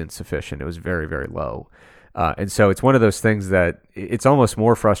also was insufficient. It was very, very low. And so it's one of those things that it's almost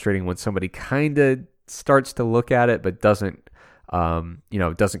more frustrating when somebody kind of starts to look at it, but doesn't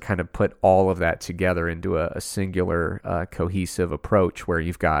kind of put all of that together into a singular cohesive approach where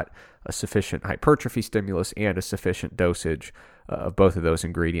you've got a sufficient hypertrophy stimulus and a sufficient dosage of both of those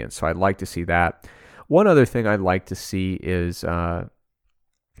ingredients. So I'd like to see that. One other thing I'd like to see is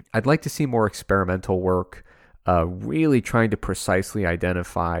I'd like to see more experimental work, really trying to precisely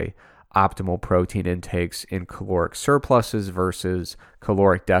identify optimal protein intakes in caloric surpluses versus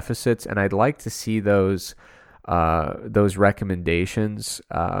caloric deficits. And I'd like to see those recommendations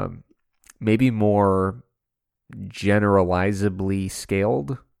maybe more generalizably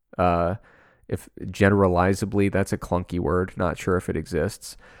scaled. If generalizably, that's a clunky word, not sure if it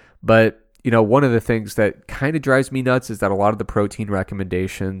exists. But, one of the things that kind of drives me nuts is that a lot of the protein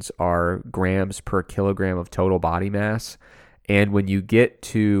recommendations are grams per kilogram of total body mass. And when you get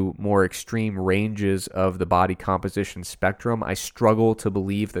to more extreme ranges of the body composition spectrum, I struggle to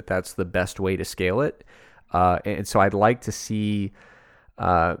believe that that's the best way to scale it. And so I'd like to see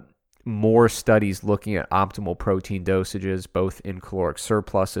more studies looking at optimal protein dosages, both in caloric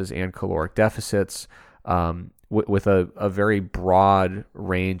surpluses and caloric deficits, with a very broad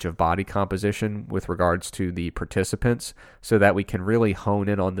range of body composition with regards to the participants, so that we can really hone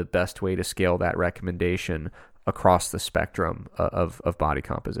in on the best way to scale that recommendation across the spectrum of body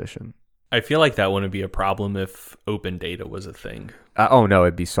composition. I feel like that wouldn't be a problem if open data was a thing. Oh, no,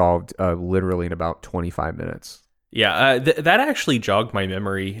 it'd be solved literally in about 25 minutes. Yeah, that actually jogged my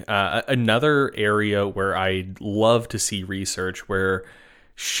memory. Another area where I'd love to see research, where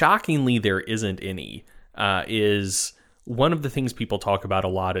shockingly there isn't any, is one of the things people talk about a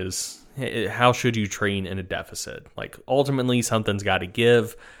lot is how should you train in a deficit? Like, ultimately, something's got to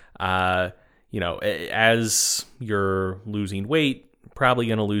give. As you're losing weight, probably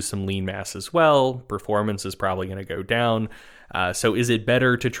going to lose some lean mass as well. Performance is probably going to go down. So is it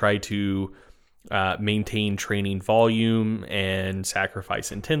better to try to maintain training volume and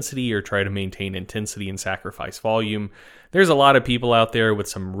sacrifice intensity, or try to maintain intensity and sacrifice volume? There's a lot of people out there with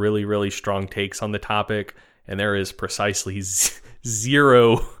some really, really strong takes on the topic, and there is precisely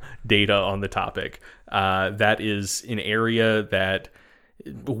zero data on the topic. That is an area that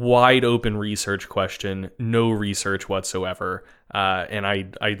wide open research question, no research whatsoever. And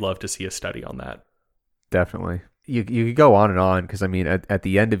I'd love to see a study on that. Definitely. You could go on and on, because I mean, at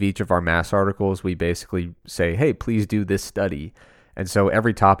the end of each of our mass articles, we basically say, hey, please do this study. And so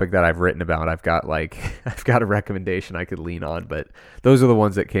every topic that I've written about, I've got a recommendation I could lean on, but those are the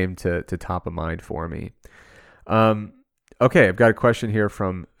ones that came to top of mind for me. Okay, I've got a question here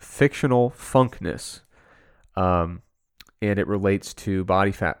from Fictional Funkness. And it relates to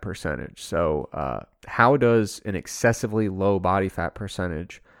body fat percentage. So how does an excessively low body fat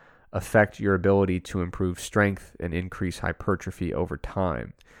percentage affect your ability to improve strength and increase hypertrophy over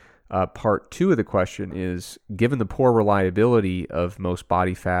time? Part 2 of the question is, given the poor reliability of most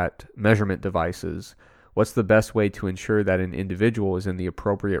body fat measurement devices, what's the best way to ensure that an individual is in the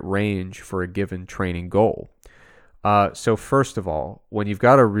appropriate range for a given training goal? So first of all, when you've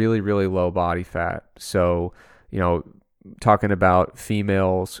got a really, really low body fat, so, talking about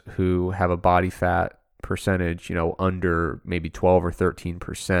females who have a body fat percentage, under maybe 12 or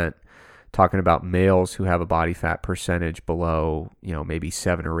 13%, talking about males who have a body fat percentage below, maybe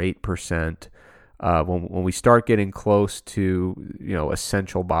 7 or 8%. When we start getting close to,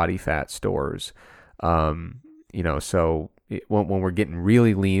 essential body fat stores, when we're getting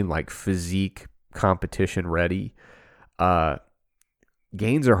really lean, like physique competition ready,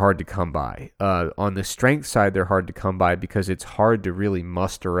 gains are hard to come by. On the strength side, they're hard to come by because it's hard to really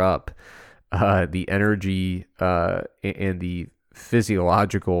muster up the energy and the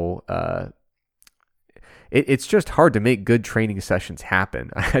physiological. It's just hard to make good training sessions happen.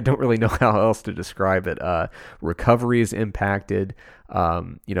 I don't really know how else to describe it. Recovery is impacted.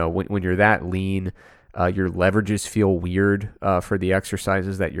 When you're that lean, your leverages feel weird for the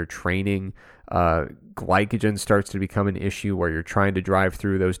exercises that you're training. Glycogen starts to become an issue where you're trying to drive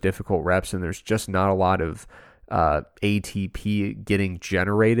through those difficult reps, and there's just not a lot of ATP getting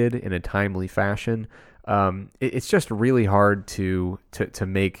generated in a timely fashion. It's just really hard to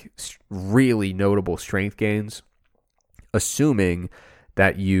make really notable strength gains, assuming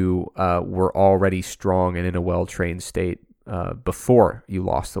that you were already strong and in a well-trained state before you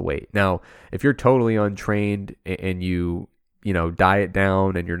lost the weight. Now, if you're totally untrained and you diet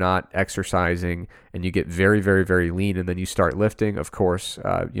down and you're not exercising and you get very, very, very lean and then you start lifting, of course,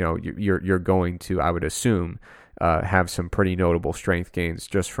 you're going to, I would assume, have some pretty notable strength gains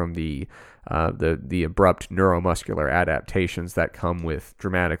just from the abrupt neuromuscular adaptations that come with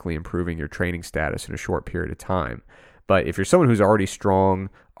dramatically improving your training status in a short period of time. But if you're someone who's already strong,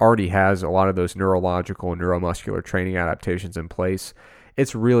 already has a lot of those neurological and neuromuscular training adaptations in place,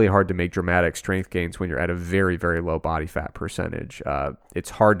 it's really hard to make dramatic strength gains when you're at a very, very low body fat percentage. It's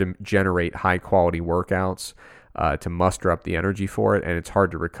hard to generate high quality workouts to muster up the energy for it, and it's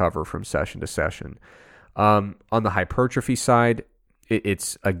hard to recover from session to session. On the hypertrophy side,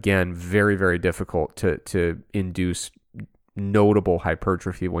 it's again very, very difficult to induce notable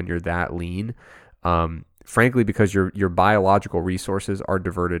hypertrophy when you're that lean. Frankly, because your biological resources are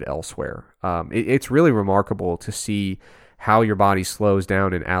diverted elsewhere. It's really remarkable to see how your body slows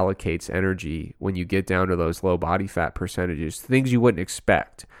down and allocates energy when you get down to those low body fat percentages, things you wouldn't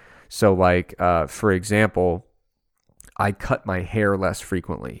expect. So like, for example, I cut my hair less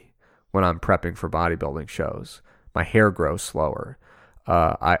frequently when I'm prepping for bodybuilding shows. My hair grows slower.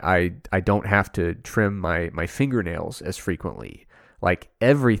 I don't have to trim my fingernails as frequently. Like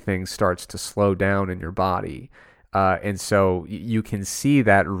everything starts to slow down in your body. And so you can see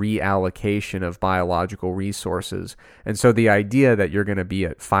that reallocation of biological resources. And so the idea that you're going to be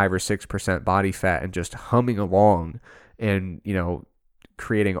at 5 or 6% body fat and just humming along and,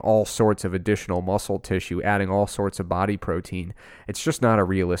 creating all sorts of additional muscle tissue, adding all sorts of body protein, it's just not a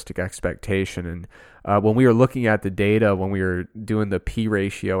realistic expectation. And when we were looking at the data, when we were doing the P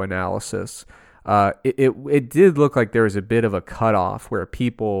ratio analysis, it did look like there was a bit of a cutoff where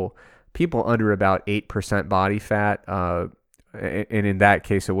people under about 8% body fat, and in that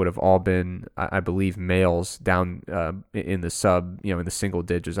case, it would have all been, I believe, males down in the in the single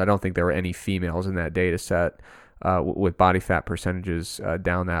digits. I don't think there were any females in that data set with body fat percentages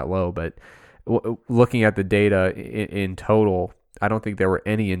down that low. But looking at the data in total, I don't think there were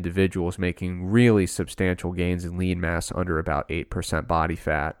any individuals making really substantial gains in lean mass under about 8% body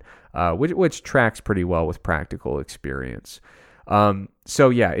fat, which tracks pretty well with practical experience. So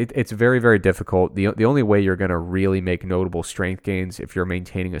yeah, it's very, very difficult. The only way you're going to really make notable strength gains if you're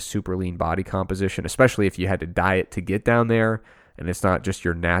maintaining a super lean body composition, especially if you had to diet to get down there and it's not just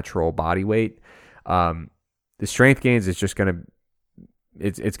your natural body weight. The strength gains is just going to,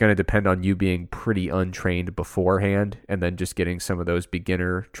 it's going to depend on you being pretty untrained beforehand and then just getting some of those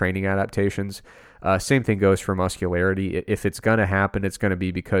beginner training adaptations. Same thing goes for muscularity. If it's going to happen, it's going to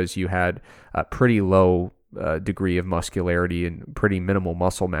be because you had a pretty low degree of muscularity and pretty minimal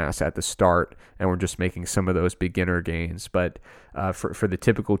muscle mass at the start, and we're just making some of those beginner gains. But for the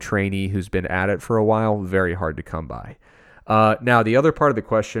typical trainee who's been at it for a while, very hard to come by. Now, the other part of the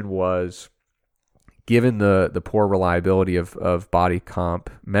question was, given the poor reliability of body comp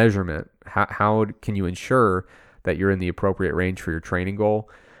measurement, how can you ensure that you're in the appropriate range for your training goal?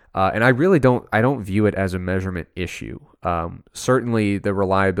 And I don't view it as a measurement issue. Certainly the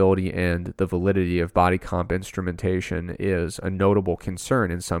reliability and the validity of body comp instrumentation is a notable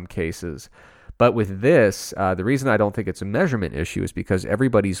concern in some cases. But with this, the reason I don't think it's a measurement issue is because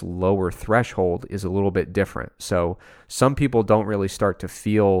everybody's lower threshold is a little bit different. So some people don't really start to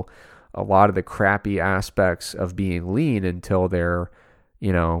feel a lot of the crappy aspects of being lean until they're,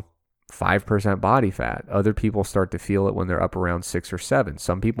 5% body fat. Other people start to feel it when they're up around 6 or 7.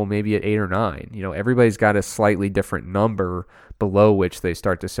 Some people maybe at 8 or 9. Everybody's got a slightly different number below which they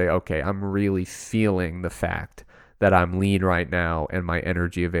start to say, okay, I'm really feeling the fact that I'm lean right now and my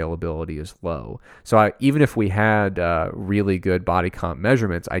energy availability is low. So even if we had really good body comp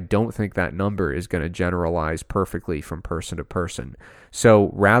measurements, I don't think that number is going to generalize perfectly from person to person. So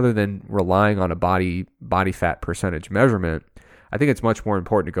rather than relying on a body fat percentage measurement, I think it's much more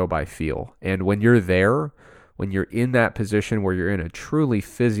important to go by feel. And when you're there, when you're in that position where you're in a truly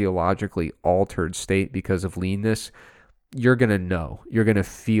physiologically altered state because of leanness, you're going to know. You're going to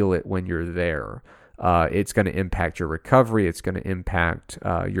feel it when you're there. It's going to impact your recovery. It's going to impact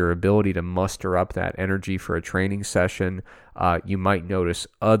your ability to muster up that energy for a training session. You might notice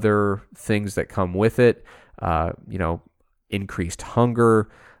other things that come with it, increased hunger.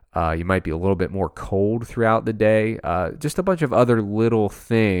 You might be a little bit more cold throughout the day. Just a bunch of other little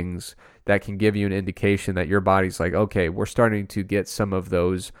things that can give you an indication that your body's like, okay, we're starting to get some of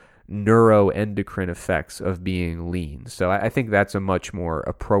those neuroendocrine effects of being lean. So I think that's a much more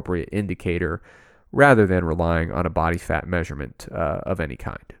appropriate indicator rather than relying on a body fat measurement of any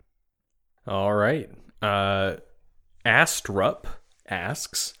kind. All right. Astrup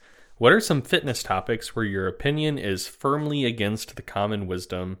asks, what are some fitness topics where your opinion is firmly against the common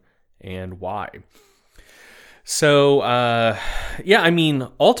wisdom and why? So,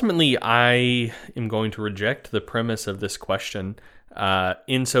 ultimately I am going to reject the premise of this question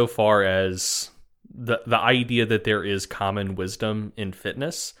insofar as the idea that there is common wisdom in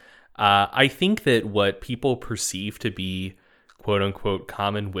fitness. I think that what people perceive to be quote unquote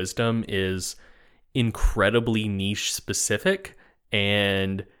common wisdom is incredibly niche specific,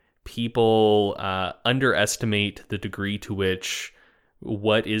 and people underestimate the degree to which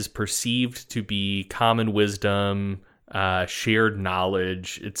what is perceived to be common wisdom, shared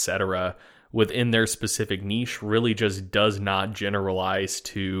knowledge, etc., within their specific niche really just does not generalize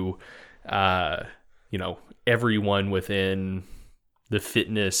to, everyone within the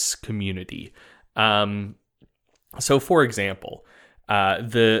fitness community. So, for example,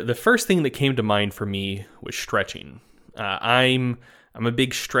 the first thing that came to mind for me was stretching. I'm a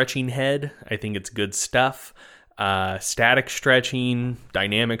big stretching head. I think it's good stuff. Static stretching,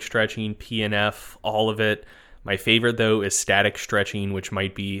 dynamic stretching, PNF, all of it. My favorite, though, is static stretching, which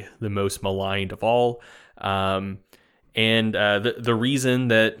might be the most maligned of all. And the reason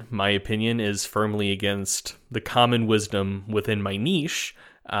that my opinion is firmly against the common wisdom within my niche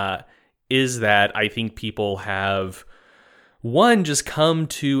is that I think people have, one, just come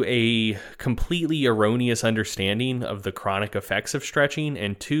to a completely erroneous understanding of the chronic effects of stretching,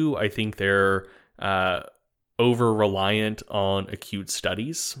 and two, I think they're over-reliant on acute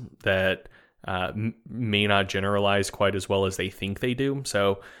studies that may not generalize quite as well as they think they do.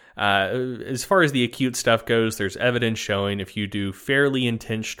 So as far as the acute stuff goes, there's evidence showing if you do fairly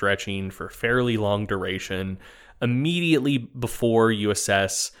intense stretching for fairly long duration, immediately before you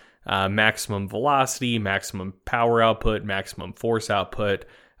assess maximum velocity, maximum power output, maximum force output,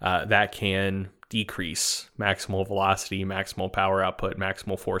 that can decrease maximal velocity, maximal power output,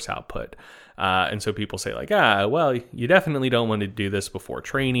 maximal force output. And so people say like, well, you definitely don't want to do this before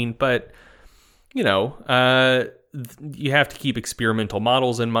training, but you have to keep experimental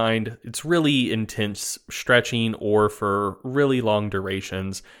models in mind. It's really intense stretching or for really long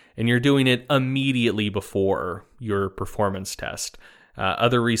durations, and you're doing it immediately before your performance test.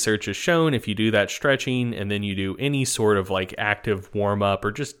 Other research has shown if you do that stretching and then you do any sort of like active warm-up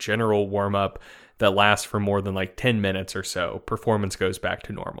or just general warm-up that lasts for more than like 10 minutes or so, performance goes back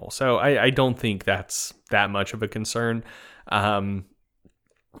to normal. So I don't think that's that much of a concern. And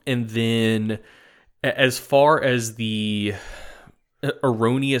then as far as the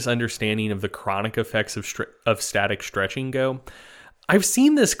erroneous understanding of the chronic effects of static stretching go, I've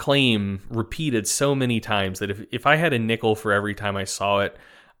seen this claim repeated so many times that if I had a nickel for every time I saw it,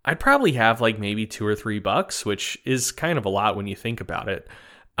 I'd probably have like maybe $2 or $3, which is kind of a lot when you think about it.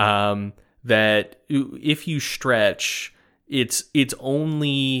 That if you stretch, it's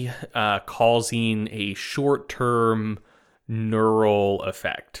only causing a short-term neural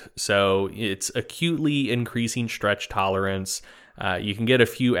effect. So it's acutely increasing stretch tolerance. You can get a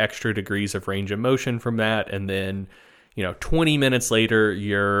few extra degrees of range of motion from that, and then 20 minutes later,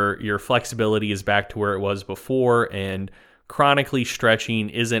 your flexibility is back to where it was before, and chronically stretching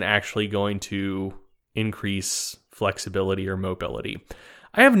isn't actually going to increase flexibility or mobility.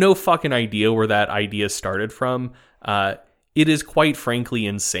 I have no fucking idea where that idea started from. It is quite frankly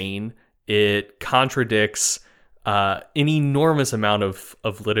insane. It contradicts an enormous amount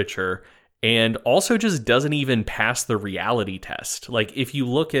of literature, and also just doesn't even pass the reality test. Like, if you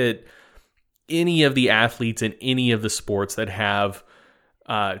look at any of the athletes in any of the sports that have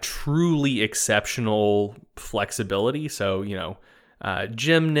truly exceptional flexibility, so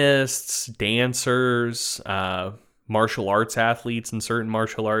gymnasts, dancers, martial arts athletes in certain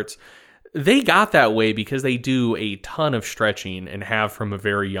martial arts, they got that way because they do a ton of stretching and have from a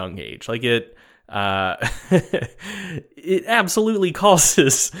very young age. Like it absolutely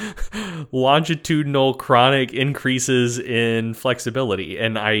causes longitudinal chronic increases in flexibility.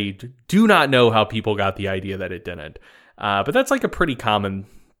 And I do not know how people got the idea that it didn't. But that's like a pretty common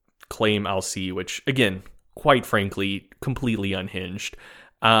claim I'll see, which again, quite frankly, completely unhinged.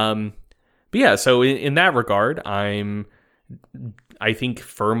 But yeah, so in that regard, I think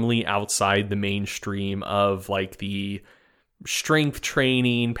firmly outside the mainstream of like the strength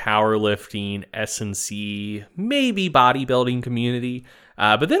training, powerlifting, S&C, maybe bodybuilding community.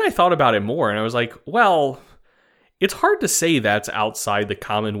 But then I thought about it more and I was like, well, it's hard to say that's outside the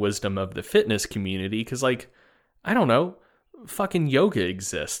common wisdom of the fitness community because, like, I don't know, fucking yoga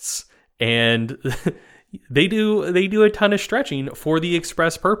exists and they do a ton of stretching for the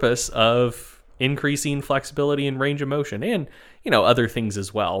express purpose of increasing flexibility and range of motion and, other things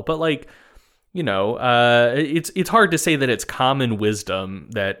as well. But like, it's hard to say that it's common wisdom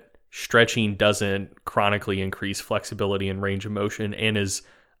that stretching doesn't chronically increase flexibility and range of motion and is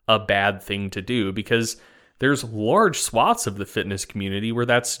a bad thing to do, because there's large swaths of the fitness community where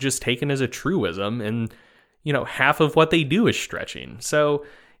that's just taken as a truism, and half of what they do is stretching. So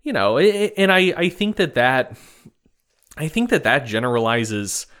and I think that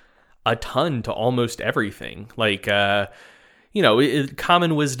generalizes a ton to almost everything. Like,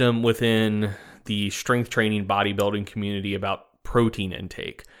 common wisdom within the strength training bodybuilding community about protein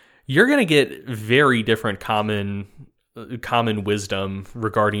intake. You're going to get very different common wisdom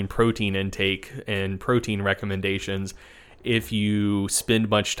regarding protein intake and protein recommendations if you spend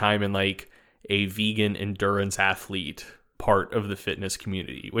much time in like a vegan endurance athlete part of the fitness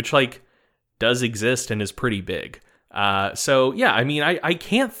community, which like does exist and is pretty big. So yeah, I mean, I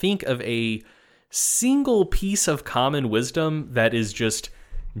can't think of a single piece of common wisdom that is just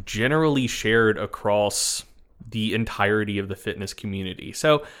generally shared across the entirety of the fitness community.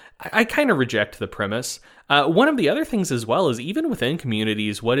 So I kind of reject the premise. One of the other things as well is even within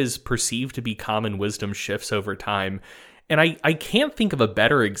communities, what is perceived to be common wisdom shifts over time. And I can't think of a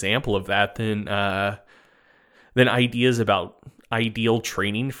better example of that than ideas about ideal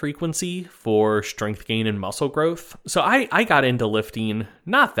training frequency for strength gain and muscle growth. So I got into lifting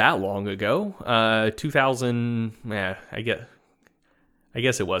not that long ago, 2000, I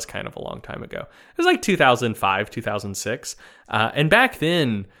guess it was kind of a long time ago. It was like 2005, 2006. And back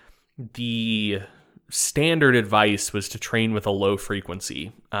then, the standard advice was to train with a low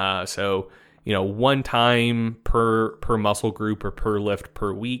frequency. So, one time per muscle group or per lift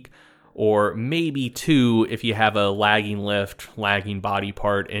per week, or maybe two if you have a lagging lift, lagging body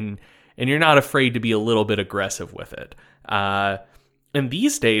part, and you're not afraid to be a little bit aggressive with it. And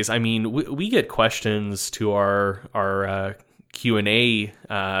these days, I mean, we get questions to our Q&A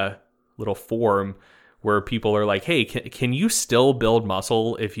little forum where people are like, hey, can you still build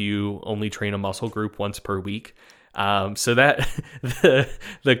muscle if you only train a muscle group once per week? So that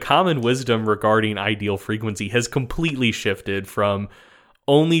the common wisdom regarding ideal frequency has completely shifted from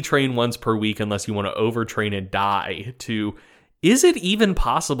only train once per week unless you want to overtrain and die to, is it even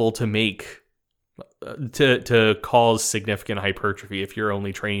possible to make to cause significant hypertrophy if you're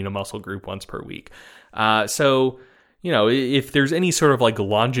only training a muscle group once per week? So if there's any sort of like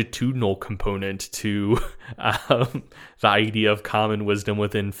longitudinal component to the idea of common wisdom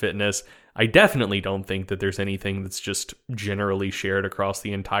within fitness, I definitely don't think that there's anything that's just generally shared across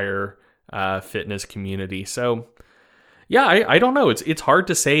the entire fitness community. So yeah, I don't know. It's hard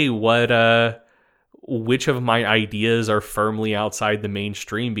to say which of my ideas are firmly outside the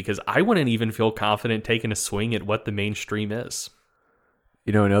mainstream, because I wouldn't even feel confident taking a swing at what the mainstream is.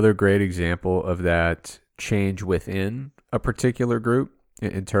 Another great example of that change within a particular group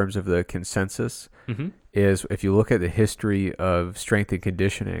in terms of the consensus is if you look at the history of strength and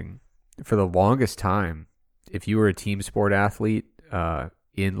conditioning, for the longest time, if you were a team sport athlete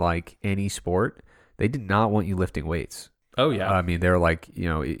in like any sport, they did not want you lifting weights. Oh yeah. I mean, they're like,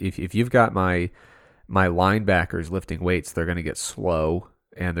 if you've got my linebackers lifting weights, they're going to get slow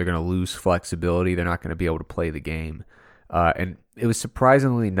and they're going to lose flexibility. They're not going to be able to play the game. And it was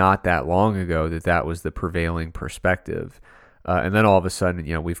surprisingly not that long ago that was the prevailing perspective. And then all of a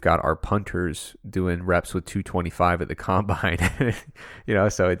sudden, we've got our punters doing reps with 225 at the combine.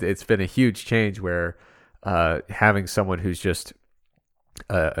 So it's been a huge change where having someone who's just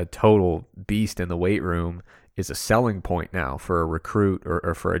a total beast in the weight room is a selling point now for a recruit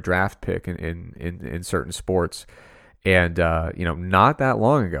or for a draft pick in certain sports. And, not that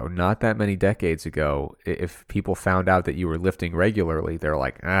long ago, not that many decades ago, if people found out that you were lifting regularly, they're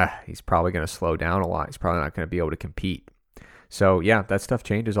like, he's probably going to slow down a lot. He's probably not going to be able to compete. So yeah, that stuff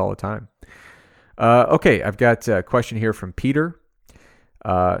changes all the time. Okay, I've got a question here from Peter.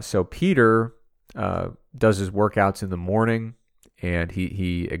 So Peter does his workouts in the morning, and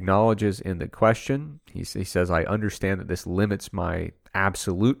he acknowledges in the question, he says, I understand that this limits my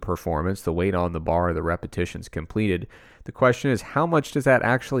absolute performance, the weight on the bar, the repetitions completed. The question is, how much does that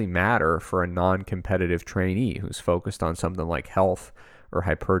actually matter for a non-competitive trainee who's focused on something like health or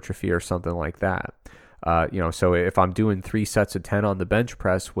hypertrophy or something like that? So if I'm doing 3 sets of 10 on the bench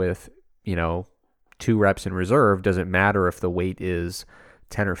press with, 2 reps in reserve, does it matter if the weight is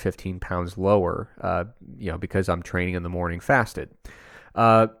 10 or 15 pounds lower, because I'm training in the morning fasted?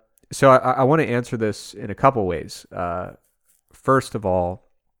 So I want to answer this in a couple ways. First of all,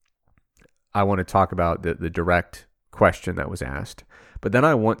 I want to talk about the direct question that was asked, but then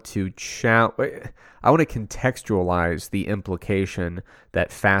I want to contextualize the implication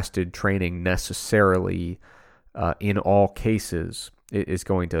that fasted training necessarily, in all cases, is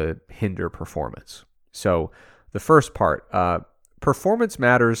going to hinder performance. So the first part, performance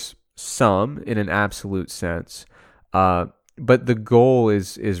matters some in an absolute sense, but the goal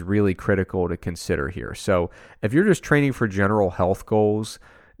is really critical to consider here. So if you're just training for general health goals,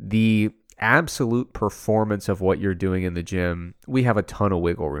 the absolute performance of what you're doing in the gym, we have a ton of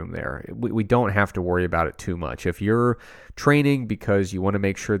wiggle room there. We don't have to worry about it too much. If you're training because you want to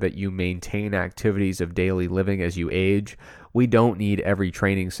make sure that you maintain activities of daily living as you age, we don't need every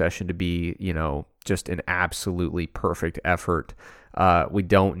training session to be, just an absolutely perfect effort. We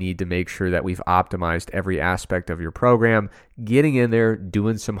don't need to make sure that we've optimized every aspect of your program. Getting in there,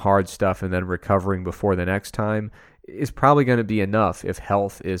 doing some hard stuff, and then recovering before the next time is probably going to be enough if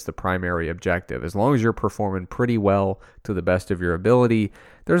health is the primary objective. As long as you're performing pretty well to the best of your ability,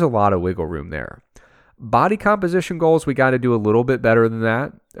 there's a lot of wiggle room there. Body composition goals, we got to do a little bit better than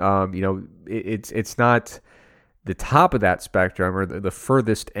that. It's not the top of that spectrum or the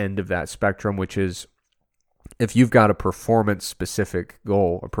furthest end of that spectrum, which is if you've got a performance-specific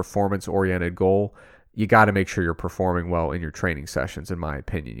goal, a performance-oriented goal, you got to make sure you're performing well in your training sessions, in my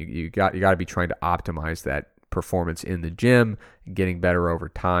opinion. You got to be trying to optimize that performance in the gym, getting better over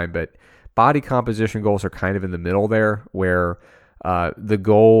time. But body composition goals are kind of in the middle there, where the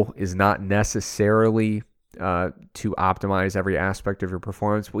goal is not necessarily to optimize every aspect of your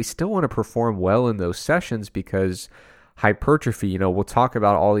performance. We still want to perform well in those sessions because hypertrophy, we'll talk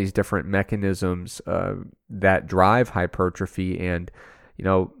about all these different mechanisms that drive hypertrophy, and,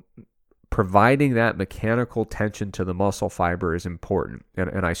 providing that mechanical tension to the muscle fiber is important.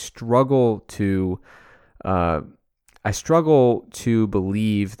 And I struggle to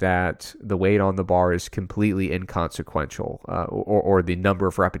believe that the weight on the bar is completely inconsequential, or the number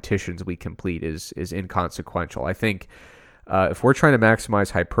of repetitions we complete is inconsequential. I think if we're trying to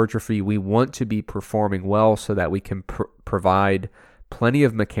maximize hypertrophy, we want to be performing well so that we can provide plenty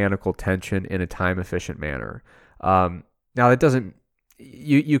of mechanical tension in a time-efficient manner. Now, that doesn't.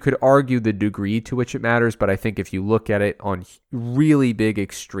 You could argue the degree to which it matters, but I think if you look at it on really big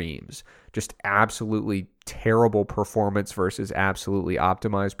extremes, just absolutely terrible performance versus absolutely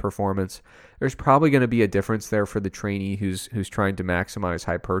optimized performance, there's probably going to be a difference there for the trainee who's trying to maximize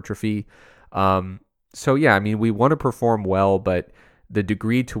hypertrophy. So yeah, we want to perform well, but the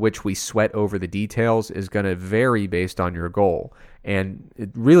degree to which we sweat over the details is going to vary based on your goal. And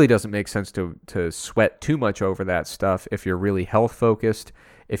it really doesn't make sense to sweat too much over that stuff if you're really health focused.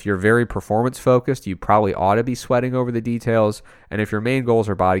 If you're very performance focused, you probably ought to be sweating over the details. And if your main goals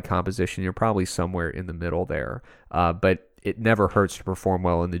are body composition, you're probably somewhere in the middle there. But it never hurts to perform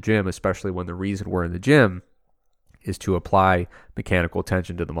well in the gym, especially when the reason we're in the gym is to apply mechanical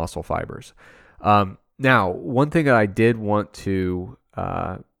tension to the muscle fibers. Now, one thing that I did want to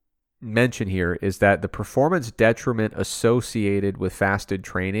mention here is that the performance detriment associated with fasted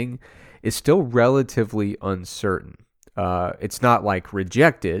training is still relatively uncertain. It's not like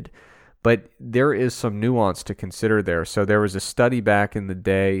rejected, but there is some nuance to consider there. So there was a study back in the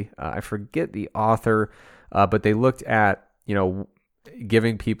day, I forget the author, but they looked at,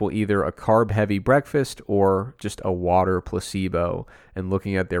 giving people either a carb-heavy breakfast or just a water placebo and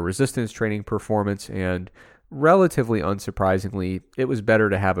looking at their resistance training performance, and relatively unsurprisingly, it was better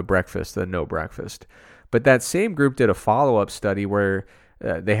to have a breakfast than no breakfast. But that same group did a follow-up study where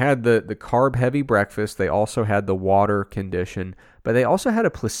they had the carb-heavy breakfast, they also had the water condition, but they also had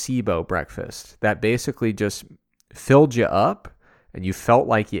a placebo breakfast that basically just filled you up and you felt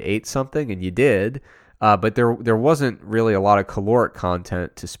like you ate something, and you did, but there wasn't really a lot of caloric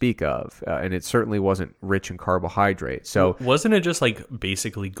content to speak of, and it certainly wasn't rich in carbohydrate. So wasn't it just like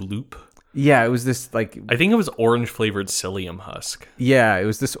basically gloop? Yeah, it was this I think it was orange flavored psyllium husk. Yeah, it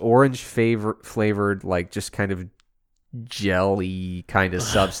was this orange flavored like just kind of jelly kind of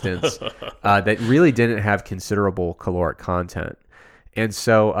substance that really didn't have considerable caloric content. And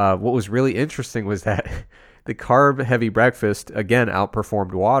so what was really interesting was that the carb heavy breakfast again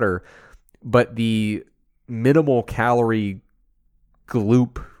outperformed water, but the minimal calorie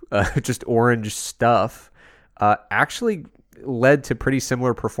gloop, just orange stuff, actually led to pretty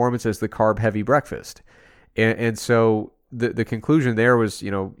similar performance as the carb heavy breakfast. And so the conclusion there was,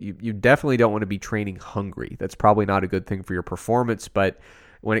 you definitely don't want to be training hungry. That's probably not a good thing for your performance. But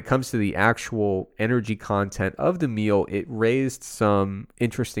when it comes to the actual energy content of the meal, it raised some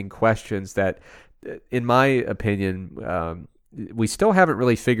interesting questions that, in my opinion, we still haven't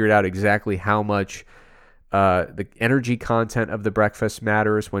really figured out exactly how much the energy content of the breakfast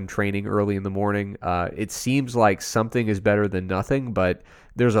matters when training early in the morning. It seems like something is better than nothing, but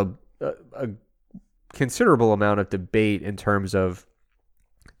there's a considerable amount of debate in terms of,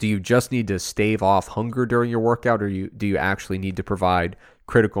 do you just need to stave off hunger during your workout, or do you actually need to provide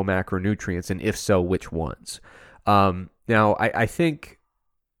critical macronutrients, and if so, which ones? Now, I think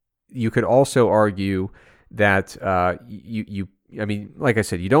you could also argue that you I mean, like I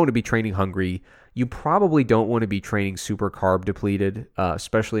said, you don't want to be training hungry. You probably don't want to be training super carb depleted,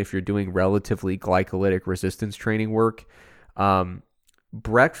 especially if you're doing relatively glycolytic resistance training work.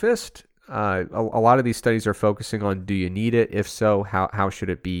 Breakfast, a lot of these studies are focusing on, do you need it? If so, how should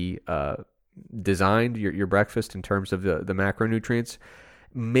it be designed, your breakfast, in terms of the macronutrients?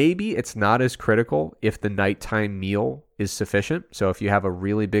 Maybe it's not as critical if the nighttime meal is sufficient. So if you have a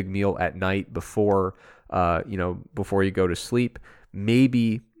really big meal at night before you go to sleep,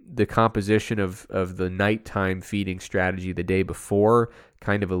 maybe the composition of the nighttime feeding strategy the day before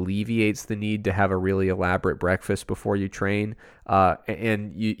kind of alleviates the need to have a really elaborate breakfast before you train.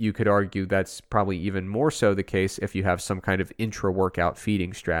 And you could argue that's probably even more so the case if you have some kind of intra-workout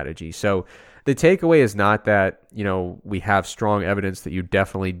feeding strategy. So the takeaway is not that, we have strong evidence that you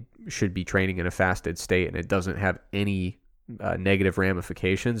definitely should be training in a fasted state and it doesn't have any negative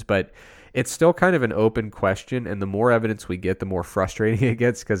ramifications, but it's still kind of an open question. And the more evidence we get, the more frustrating it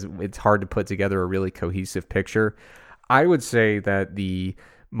gets, because it's hard to put together a really cohesive picture. I would say that the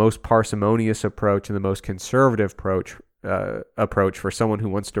most parsimonious approach and the most conservative approach for someone who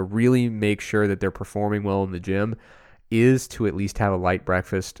wants to really make sure that they're performing well in the gym is to at least have a light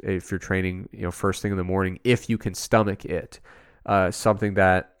breakfast if you're training, first thing in the morning, if you can stomach it. Something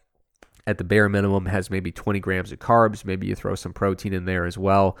that at the bare minimum has maybe 20 grams of carbs. Maybe you throw some protein in there as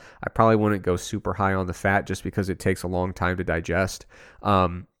well. I probably wouldn't go super high on the fat just because it takes a long time to digest.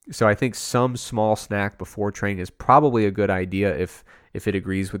 So I think some small snack before training is probably a good idea if it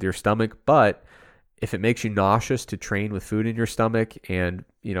agrees with your stomach. But if it makes you nauseous to train with food in your stomach, and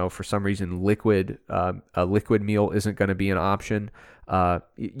for some reason a liquid meal isn't going to be an option,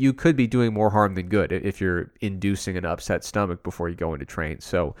 you could be doing more harm than good if you're inducing an upset stomach before you go into train.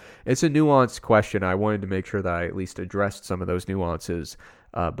 So it's a nuanced question. I wanted to make sure that I at least addressed some of those nuances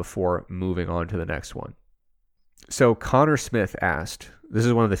before moving on to the next one. So Connor Smith asked, this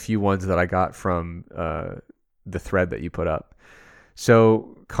is one of the few ones that I got from the thread that you put up.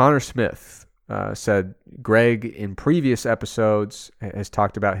 So Connor Smith said, Greg in previous episodes has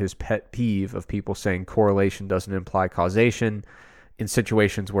talked about his pet peeve of people saying correlation doesn't imply causation in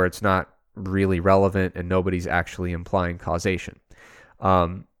situations where it's not really relevant and nobody's actually implying causation.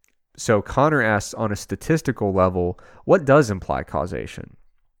 So Connor asks, on a statistical level, what does imply causation?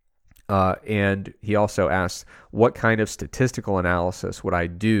 And he also asks, what kind of statistical analysis would I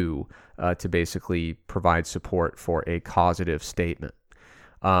do to basically provide support for a causative statement?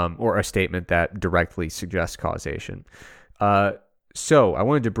 Or a statement that directly suggests causation. So I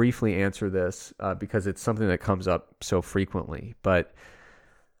wanted to briefly answer this because it's something that comes up so frequently. But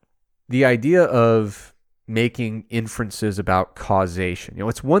the idea of making inferences about causation,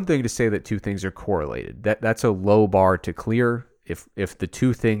 it's one thing to say that two things are correlated. That's a low bar to clear. If the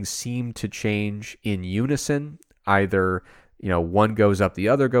two things seem to change in unison, either one goes up, the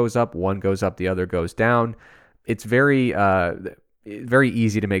other goes up, one goes up, the other goes down, it's very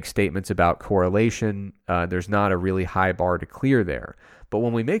easy to make statements about correlation. There's not a really high bar to clear there. But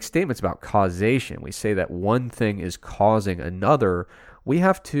when we make statements about causation, we say that one thing is causing another, we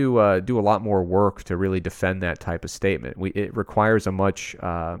have to do a lot more work to really defend that type of statement. It requires a much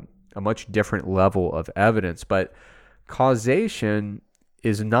different level of evidence. But causation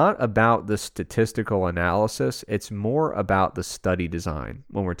is not about the statistical analysis. It's more about the study design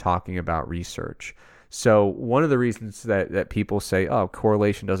when we're talking about research. So one of the reasons that people say,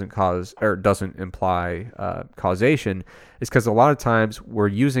 correlation doesn't imply causation is because a lot of times we're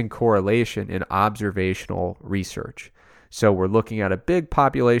using correlation in observational research. So we're looking at a big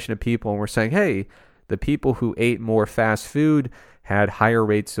population of people and we're saying, hey, the people who ate more fast food had higher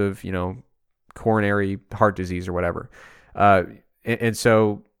rates of, coronary heart disease or whatever. And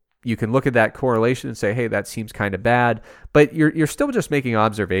so you can look at that correlation and say, hey, that seems kind of bad, but you're still just making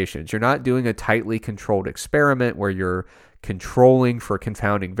observations. You're not doing a tightly controlled experiment where you're controlling for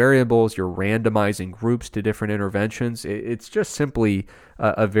confounding variables. You're randomizing groups to different interventions. It's just simply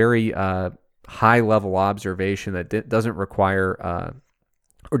a very high-level observation that doesn't require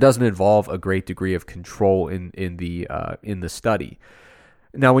or doesn't involve a great degree of control in the study.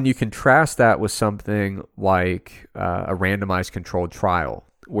 Now, when you contrast that with something like a randomized controlled trial,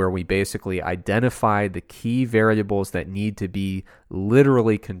 where we basically identify the key variables that need to be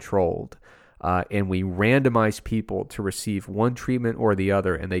literally controlled, and we randomize people to receive one treatment or the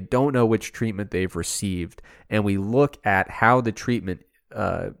other, and they don't know which treatment they've received, and we look at how the treatment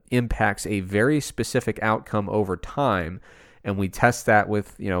impacts a very specific outcome over time, and we test that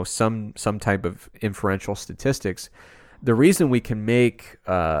with some type of inferential statistics. The reason we can make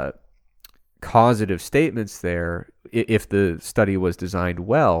causative statements there, if the study was designed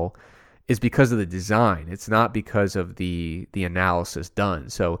well, is because of the design. It's not because of the analysis done.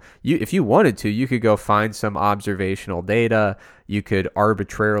 So if you wanted to, you could go find some observational data. You could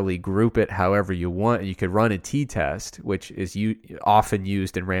arbitrarily group it however you want. You could run a t-test, which is often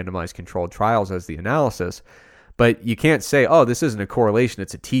used in randomized controlled trials as the analysis. But you can't say, oh, this isn't a correlation,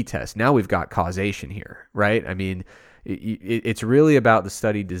 it's a t-test. Now we've got causation here, right? I mean, it's really about the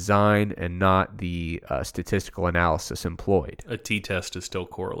study design and not the statistical analysis employed. A t-test is still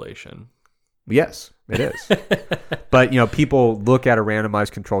correlation. Yes, it is. But, people look at a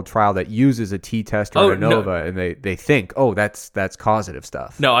randomized controlled trial that uses a t-test or an ANOVA, and they think, oh, that's causative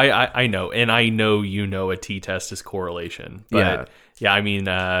stuff. No, I know. And I know a t-test is correlation. But yeah, I mean,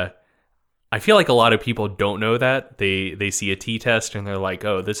 I feel like a lot of people don't know that. They see a t-test and they're like,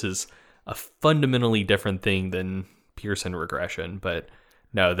 oh, this is a fundamentally different thing than Pearson regression. But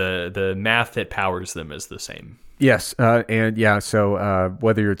no, the math that powers them is the same. Yes, so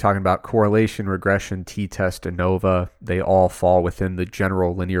whether you're talking about correlation, regression, t-test, ANOVA, they all fall within the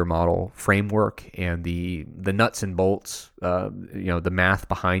general linear model framework, and the nuts and bolts, the math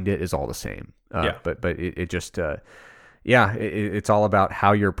behind it is all the same. But it just, it's all about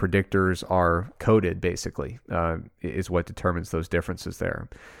how your predictors are coded, basically, is what determines those differences there.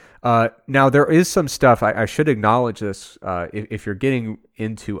 Now, there is some stuff, I should acknowledge this, if you're getting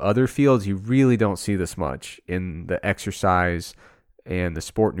into other fields, you really don't see this much in the exercise and the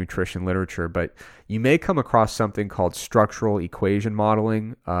sport nutrition literature, but you may come across something called structural equation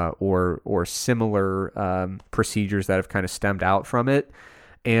modeling or similar procedures that have kind of stemmed out from it.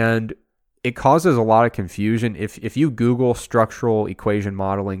 And it causes a lot of confusion. If you Google structural equation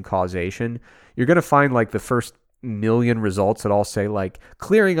modeling causation, you're going to find like the first million results that all say like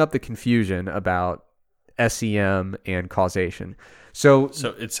clearing up the confusion about SEM and causation. So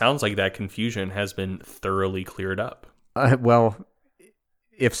it sounds like that confusion has been thoroughly cleared up. Well,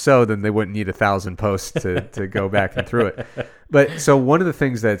 if so, then they wouldn't need 1,000 posts to go back and through it. But so one of the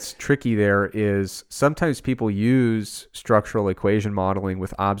things that's tricky there is sometimes people use structural equation modeling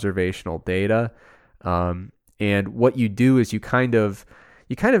with observational data. And what you do is you kind of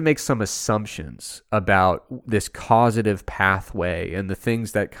make some assumptions about this causative pathway and the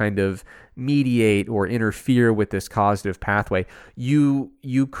things that kind of mediate or interfere with this causative pathway. You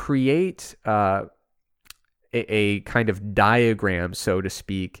create a kind of diagram, so to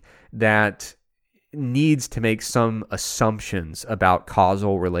speak, that needs to make some assumptions about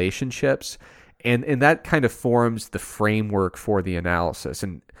causal relationships. And that kind of forms the framework for the analysis.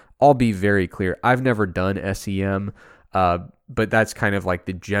 And I'll be very clear, I've never done SEM, but that's kind of like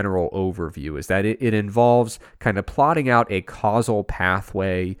the general overview, is that it involves kind of plotting out a causal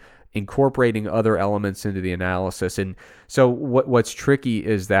pathway, incorporating other elements into the analysis. And so what's tricky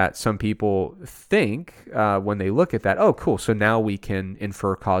is that some people think when they look at that, oh, cool, so now we can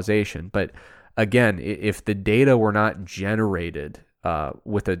infer causation. But again, if the data were not generated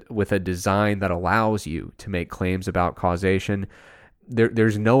with a design that allows you to make claims about causation,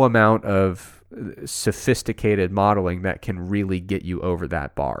 there's no amount of sophisticated modeling that can really get you over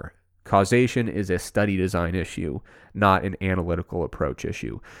that bar. Causation is a study design issue, not an analytical approach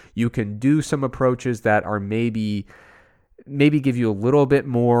issue. You can do some approaches that are maybe give you a little bit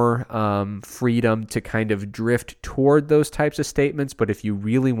more freedom to kind of drift toward those types of statements. But if you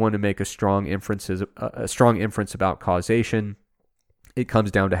really want to make a strong inference about causation, it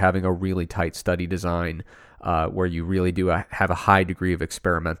comes down to having a really tight study design where you really do have a high degree of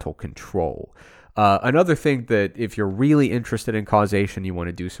experimental control. Another thing that if you're really interested in causation, you want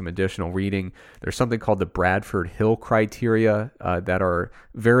to do some additional reading, there's something called the Bradford-Hill criteria that are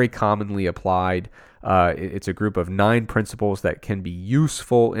very commonly applied. It's a group of 9 principles that can be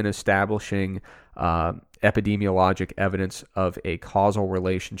useful in establishing epidemiologic evidence of a causal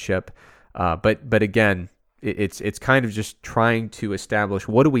relationship. But again, it's kind of just trying to establish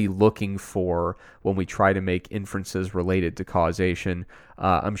what are we looking for when we try to make inferences related to causation.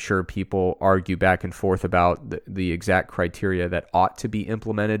 I'm sure people argue back and forth about the exact criteria that ought to be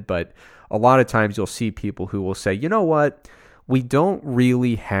implemented, but a lot of times you'll see people who will say, you know what, we don't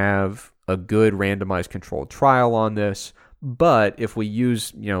really have a good randomized controlled trial on this, but if we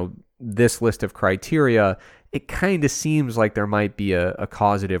use, this list of criteria, it kind of seems like there might be a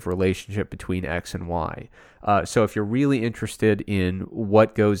causative relationship between X and Y. So if you're really interested in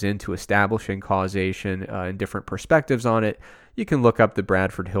what goes into establishing causation and different perspectives on it, you can look up the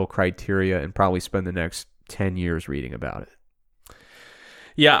Bradford-Hill criteria and probably spend the next 10 years reading about it.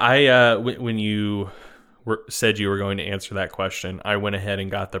 Yeah, when you said you were going to answer that question, I went ahead and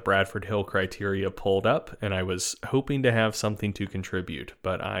got the Bradford-Hill criteria pulled up, and I was hoping to have something to contribute,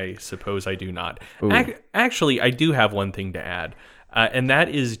 but I suppose I do not. Actually, I do have one thing to add. And that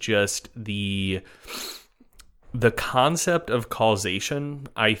is just the concept of causation.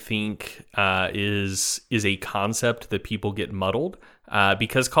 I think is a concept that people get muddled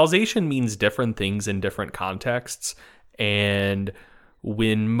because causation means different things in different contexts. And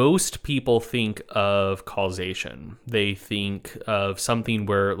when most people think of causation, they think of something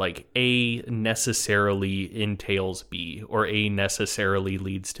where like A necessarily entails B or A necessarily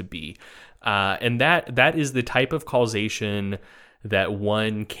leads to B. And that is the type of causation that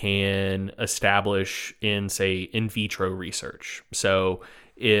one can establish in, say, in vitro research. So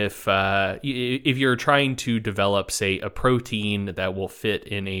if you're trying to develop, say, a protein that will fit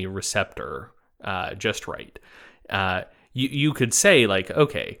in a receptor just right, you could say, like,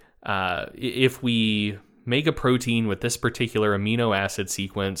 okay, if we make a protein with this particular amino acid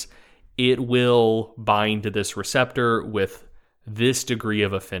sequence, it will bind to this receptor with this degree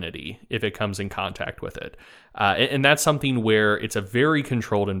of affinity if it comes in contact with it. And that's something where it's a very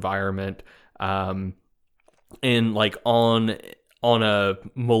controlled environment. And like on a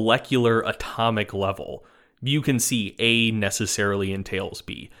molecular atomic level, you can see A necessarily entails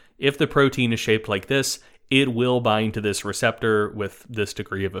B. If the protein is shaped like this, it will bind to this receptor with this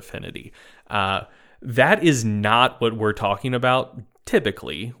degree of affinity. That is not what we're talking about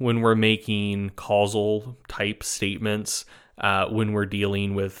typically when we're making causal type statements, when we're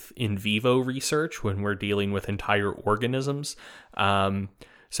dealing with in vivo research, when we're dealing with entire organisms.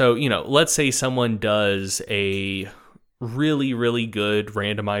 So, let's say someone does a really, really good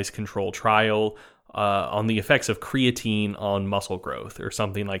randomized control trial on the effects of creatine on muscle growth or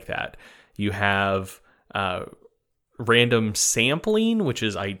something like that. You have random sampling, which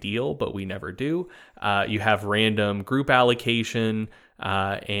is ideal, but we never do. You have random group allocation,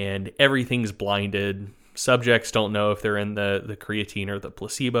 and everything's blinded. Subjects don't know if they're in the creatine or the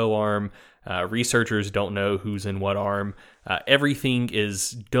placebo arm. Researchers don't know who's in what arm. Everything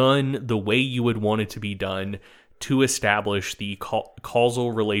is done the way you would want it to be done to establish the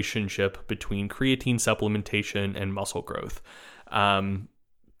causal relationship between creatine supplementation and muscle growth.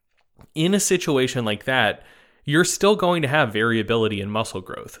 In a situation like that, you're still going to have variability in muscle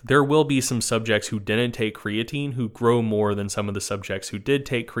growth. There will be some subjects who didn't take creatine who grow more than some of the subjects who did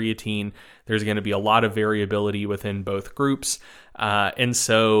take creatine. There's going to be a lot of variability within both groups. And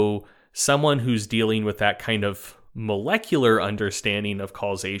so someone who's dealing with that kind of molecular understanding of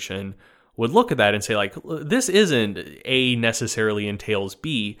causation would look at that and say, like, this isn't A necessarily entails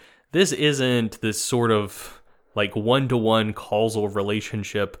B. This isn't this sort of like one-to-one causal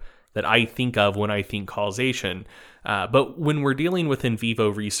relationship that I think of when I think causation. But when we're dealing with in vivo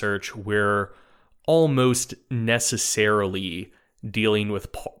research, we're almost necessarily dealing with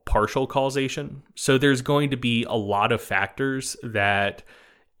partial causation. So there's going to be a lot of factors that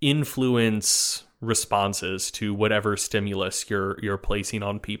influence responses to whatever stimulus you're placing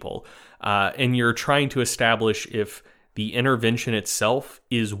on people. And you're trying to establish if the intervention itself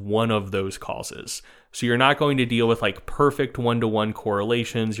is one of those causes. So you're not going to deal with like perfect one-to-one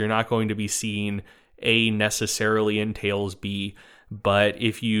correlations. You're not going to be seeing A necessarily entails B. But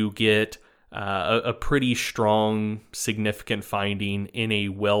if you get a pretty strong, significant finding in a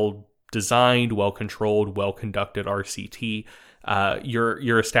well-designed, well-controlled, well-conducted RCT,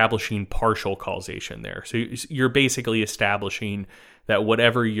 you're establishing partial causation there. So you're basically establishing that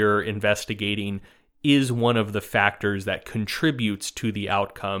whatever you're investigating is one of the factors that contributes to the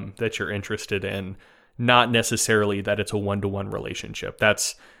outcome that you're interested in, not necessarily that it's a one-to-one relationship.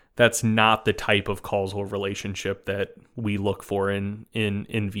 That's not the type of causal relationship that we look for in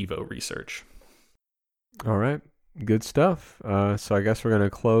vivo research. All right, good stuff. So I guess we're going to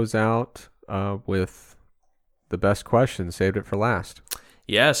close out with the best question. Saved it for last.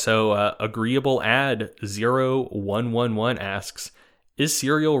 Yeah, so Agreeable Ad 0111 asks, is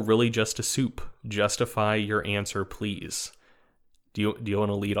cereal really just a soup? Justify your answer, please. Do you want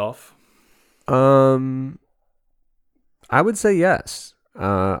to lead off? I would say yes.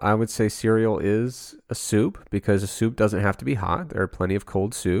 I would say cereal is a soup because a soup doesn't have to be hot. There are plenty of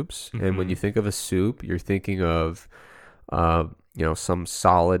cold soups. Mm-hmm. And when you think of a soup, you're thinking of, some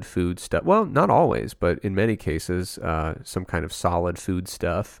solid food stuff. Well, not always, but in many cases, some kind of solid food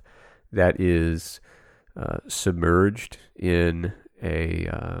stuff that is submerged in a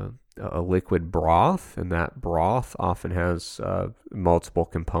liquid broth, and that broth often has multiple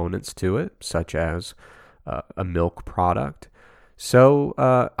components to it, such as a milk product. So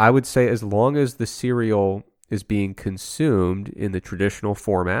I would say as long as the cereal is being consumed in the traditional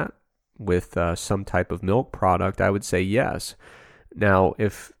format with some type of milk product, I would say yes. Now,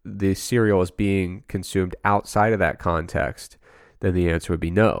 if the cereal is being consumed outside of that context, then the answer would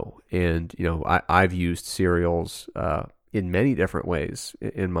be no. And, I've used cereals in many different ways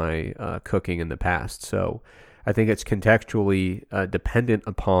in my cooking in the past. So I think it's contextually dependent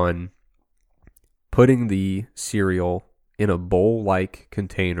upon putting the cereal in a bowl-like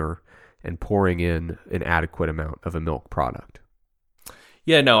container and pouring in an adequate amount of a milk product.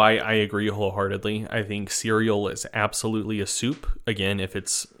 Yeah, no, I agree wholeheartedly. I think cereal is absolutely a soup. Again, if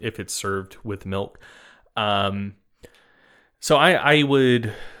it's served with milk. So I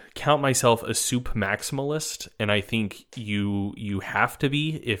would count myself a soup maximalist, and I think you have to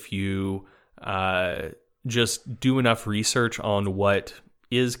be if you just do enough research on what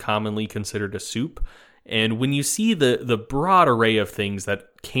is commonly considered a soup. And when you see the broad array of things that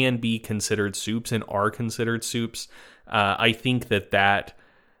can be considered soups and are considered soups, I think that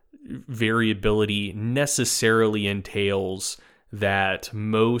variability necessarily entails that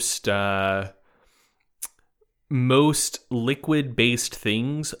most liquid-based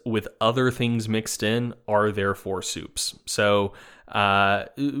things with other things mixed in are therefore soups. So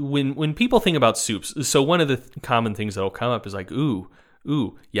when people think about soups, so one of the common things that'll come up is like, ooh,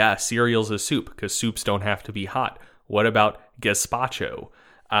 yeah, cereal's a soup because soups don't have to be hot. What about gazpacho?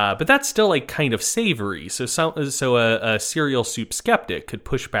 But that's still like kind of savory. So a cereal soup skeptic could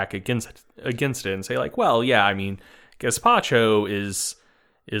push back against it and say like, well, yeah, I mean, gazpacho is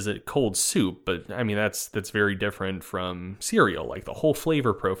a cold soup, but I mean that's very different from cereal. Like the whole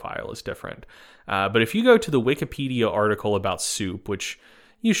flavor profile is different. But if you go to the Wikipedia article about soup, which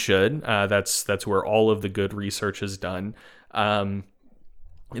you should, that's where all of the good research is done.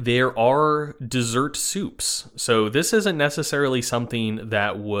 There are dessert soups. So this isn't necessarily something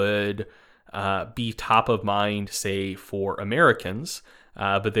that would be top of mind, say, for Americans,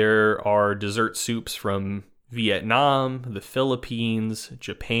 but there are dessert soups from Vietnam, the Philippines,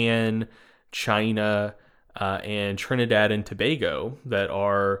 Japan, China, and Trinidad and Tobago that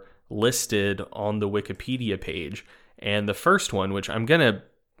are listed on the Wikipedia page. And the first one, which I'm going to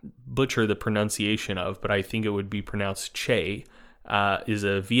butcher the pronunciation of, but I think it would be pronounced Che, is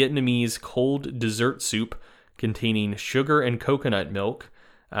a Vietnamese cold dessert soup containing sugar and coconut milk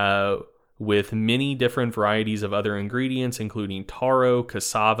with many different varieties of other ingredients, including taro,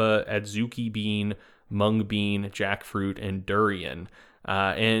 cassava, adzuki bean, mung bean, jackfruit, and durian.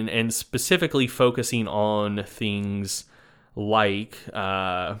 And specifically focusing on things like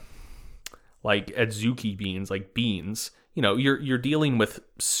adzuki beans, like beans. You know, you're dealing with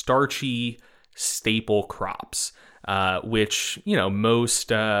starchy staple crops. Which, you know,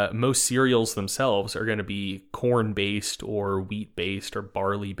 most cereals themselves are going to be corn-based or wheat-based or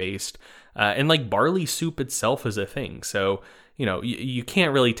barley-based. And like barley soup itself is a thing. So, you know, you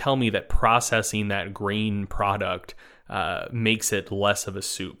can't really tell me that processing that grain product makes it less of a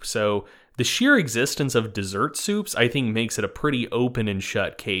soup. So the sheer existence of dessert soups, I think, makes it a pretty open and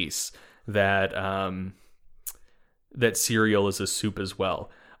shut case that that cereal is a soup as well.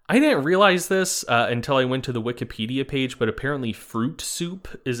 I didn't realize this until I went to the Wikipedia page, but apparently fruit soup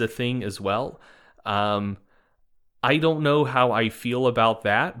is a thing as well. I don't know how I feel about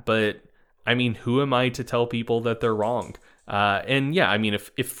that, but I mean, who am I to tell people that they're wrong? And yeah, I mean,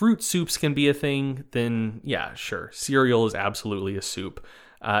 if fruit soups can be a thing, then yeah, sure. Cereal is absolutely a soup.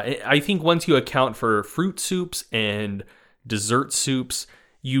 I think once you account for fruit soups and dessert soups,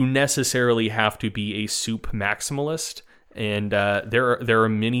 you necessarily have to be a soup maximalist. And there are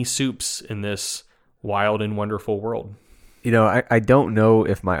many soups in this wild and wonderful world. You know, I don't know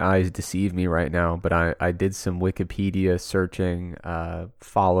if my eyes deceive me right now, but I did some Wikipedia searching,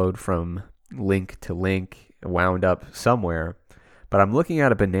 followed from link to link, wound up somewhere. But I'm looking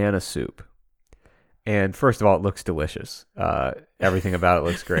at a banana soup. And first of all, it looks delicious. Everything about it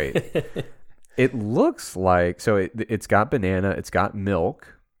looks great. It looks like, so it's got banana, it's got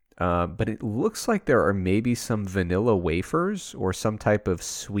milk. But it looks like there are maybe some vanilla wafers or some type of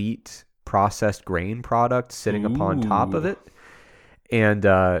sweet processed grain product sitting upon top of it. And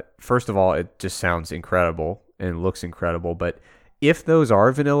first of all, it just sounds incredible and looks incredible. But if those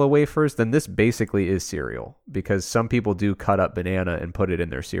are vanilla wafers, then this basically is cereal because some people do cut up banana and put it in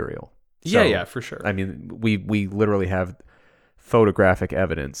their cereal. So, yeah, for sure. I mean, we literally have photographic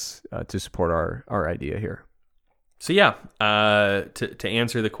evidence to support our idea here. So yeah, to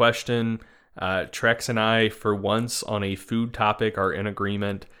answer the question, Trex and I, for once on a food topic, are in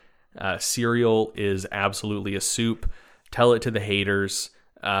agreement. Cereal is absolutely a soup. Tell it to the haters.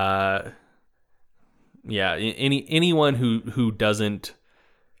 Yeah, anyone who doesn't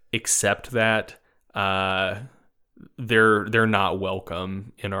accept that, they're not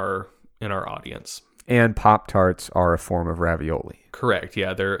welcome in our audience. And Pop-Tarts are a form of ravioli. Correct.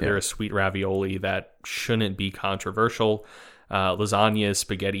 Yeah, they're a sweet ravioli that shouldn't be controversial. Lasagna is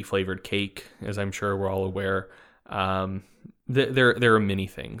spaghetti flavored cake, as I'm sure we're all aware. There are many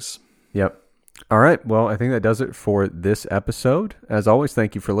things. Yep. All right. Well, I think that does it for this episode. As always,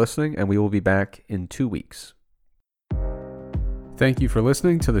 thank you for listening, and we will be back in 2 weeks. Thank you for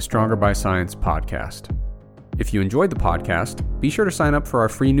listening to the Stronger by Science podcast. If you enjoyed the podcast, be sure to sign up for our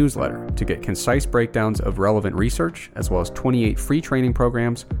free newsletter to get concise breakdowns of relevant research, as well as 28 free training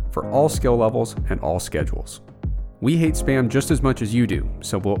programs for all skill levels and all schedules. We hate spam just as much as you do,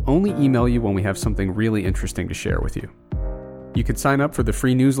 so we'll only email you when we have something really interesting to share with you. You can sign up for the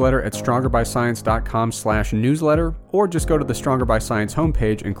free newsletter at strongerbyscience.com/newsletter, or just go to the Stronger by Science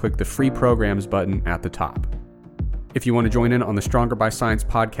homepage and click the free programs button at the top. If you want to join in on the Stronger by Science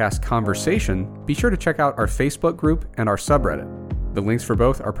podcast conversation, be sure to check out our Facebook group and our subreddit. The links for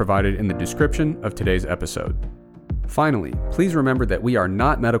both are provided in the description of today's episode. Finally, please remember that we are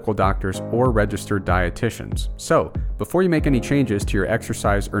not medical doctors or registered dietitians. So, before you make any changes to your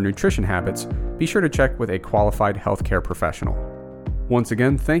exercise or nutrition habits, be sure to check with a qualified healthcare professional. Once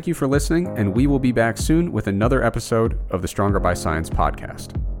again, thank you for listening, and we will be back soon with another episode of the Stronger by Science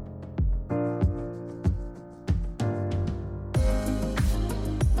podcast.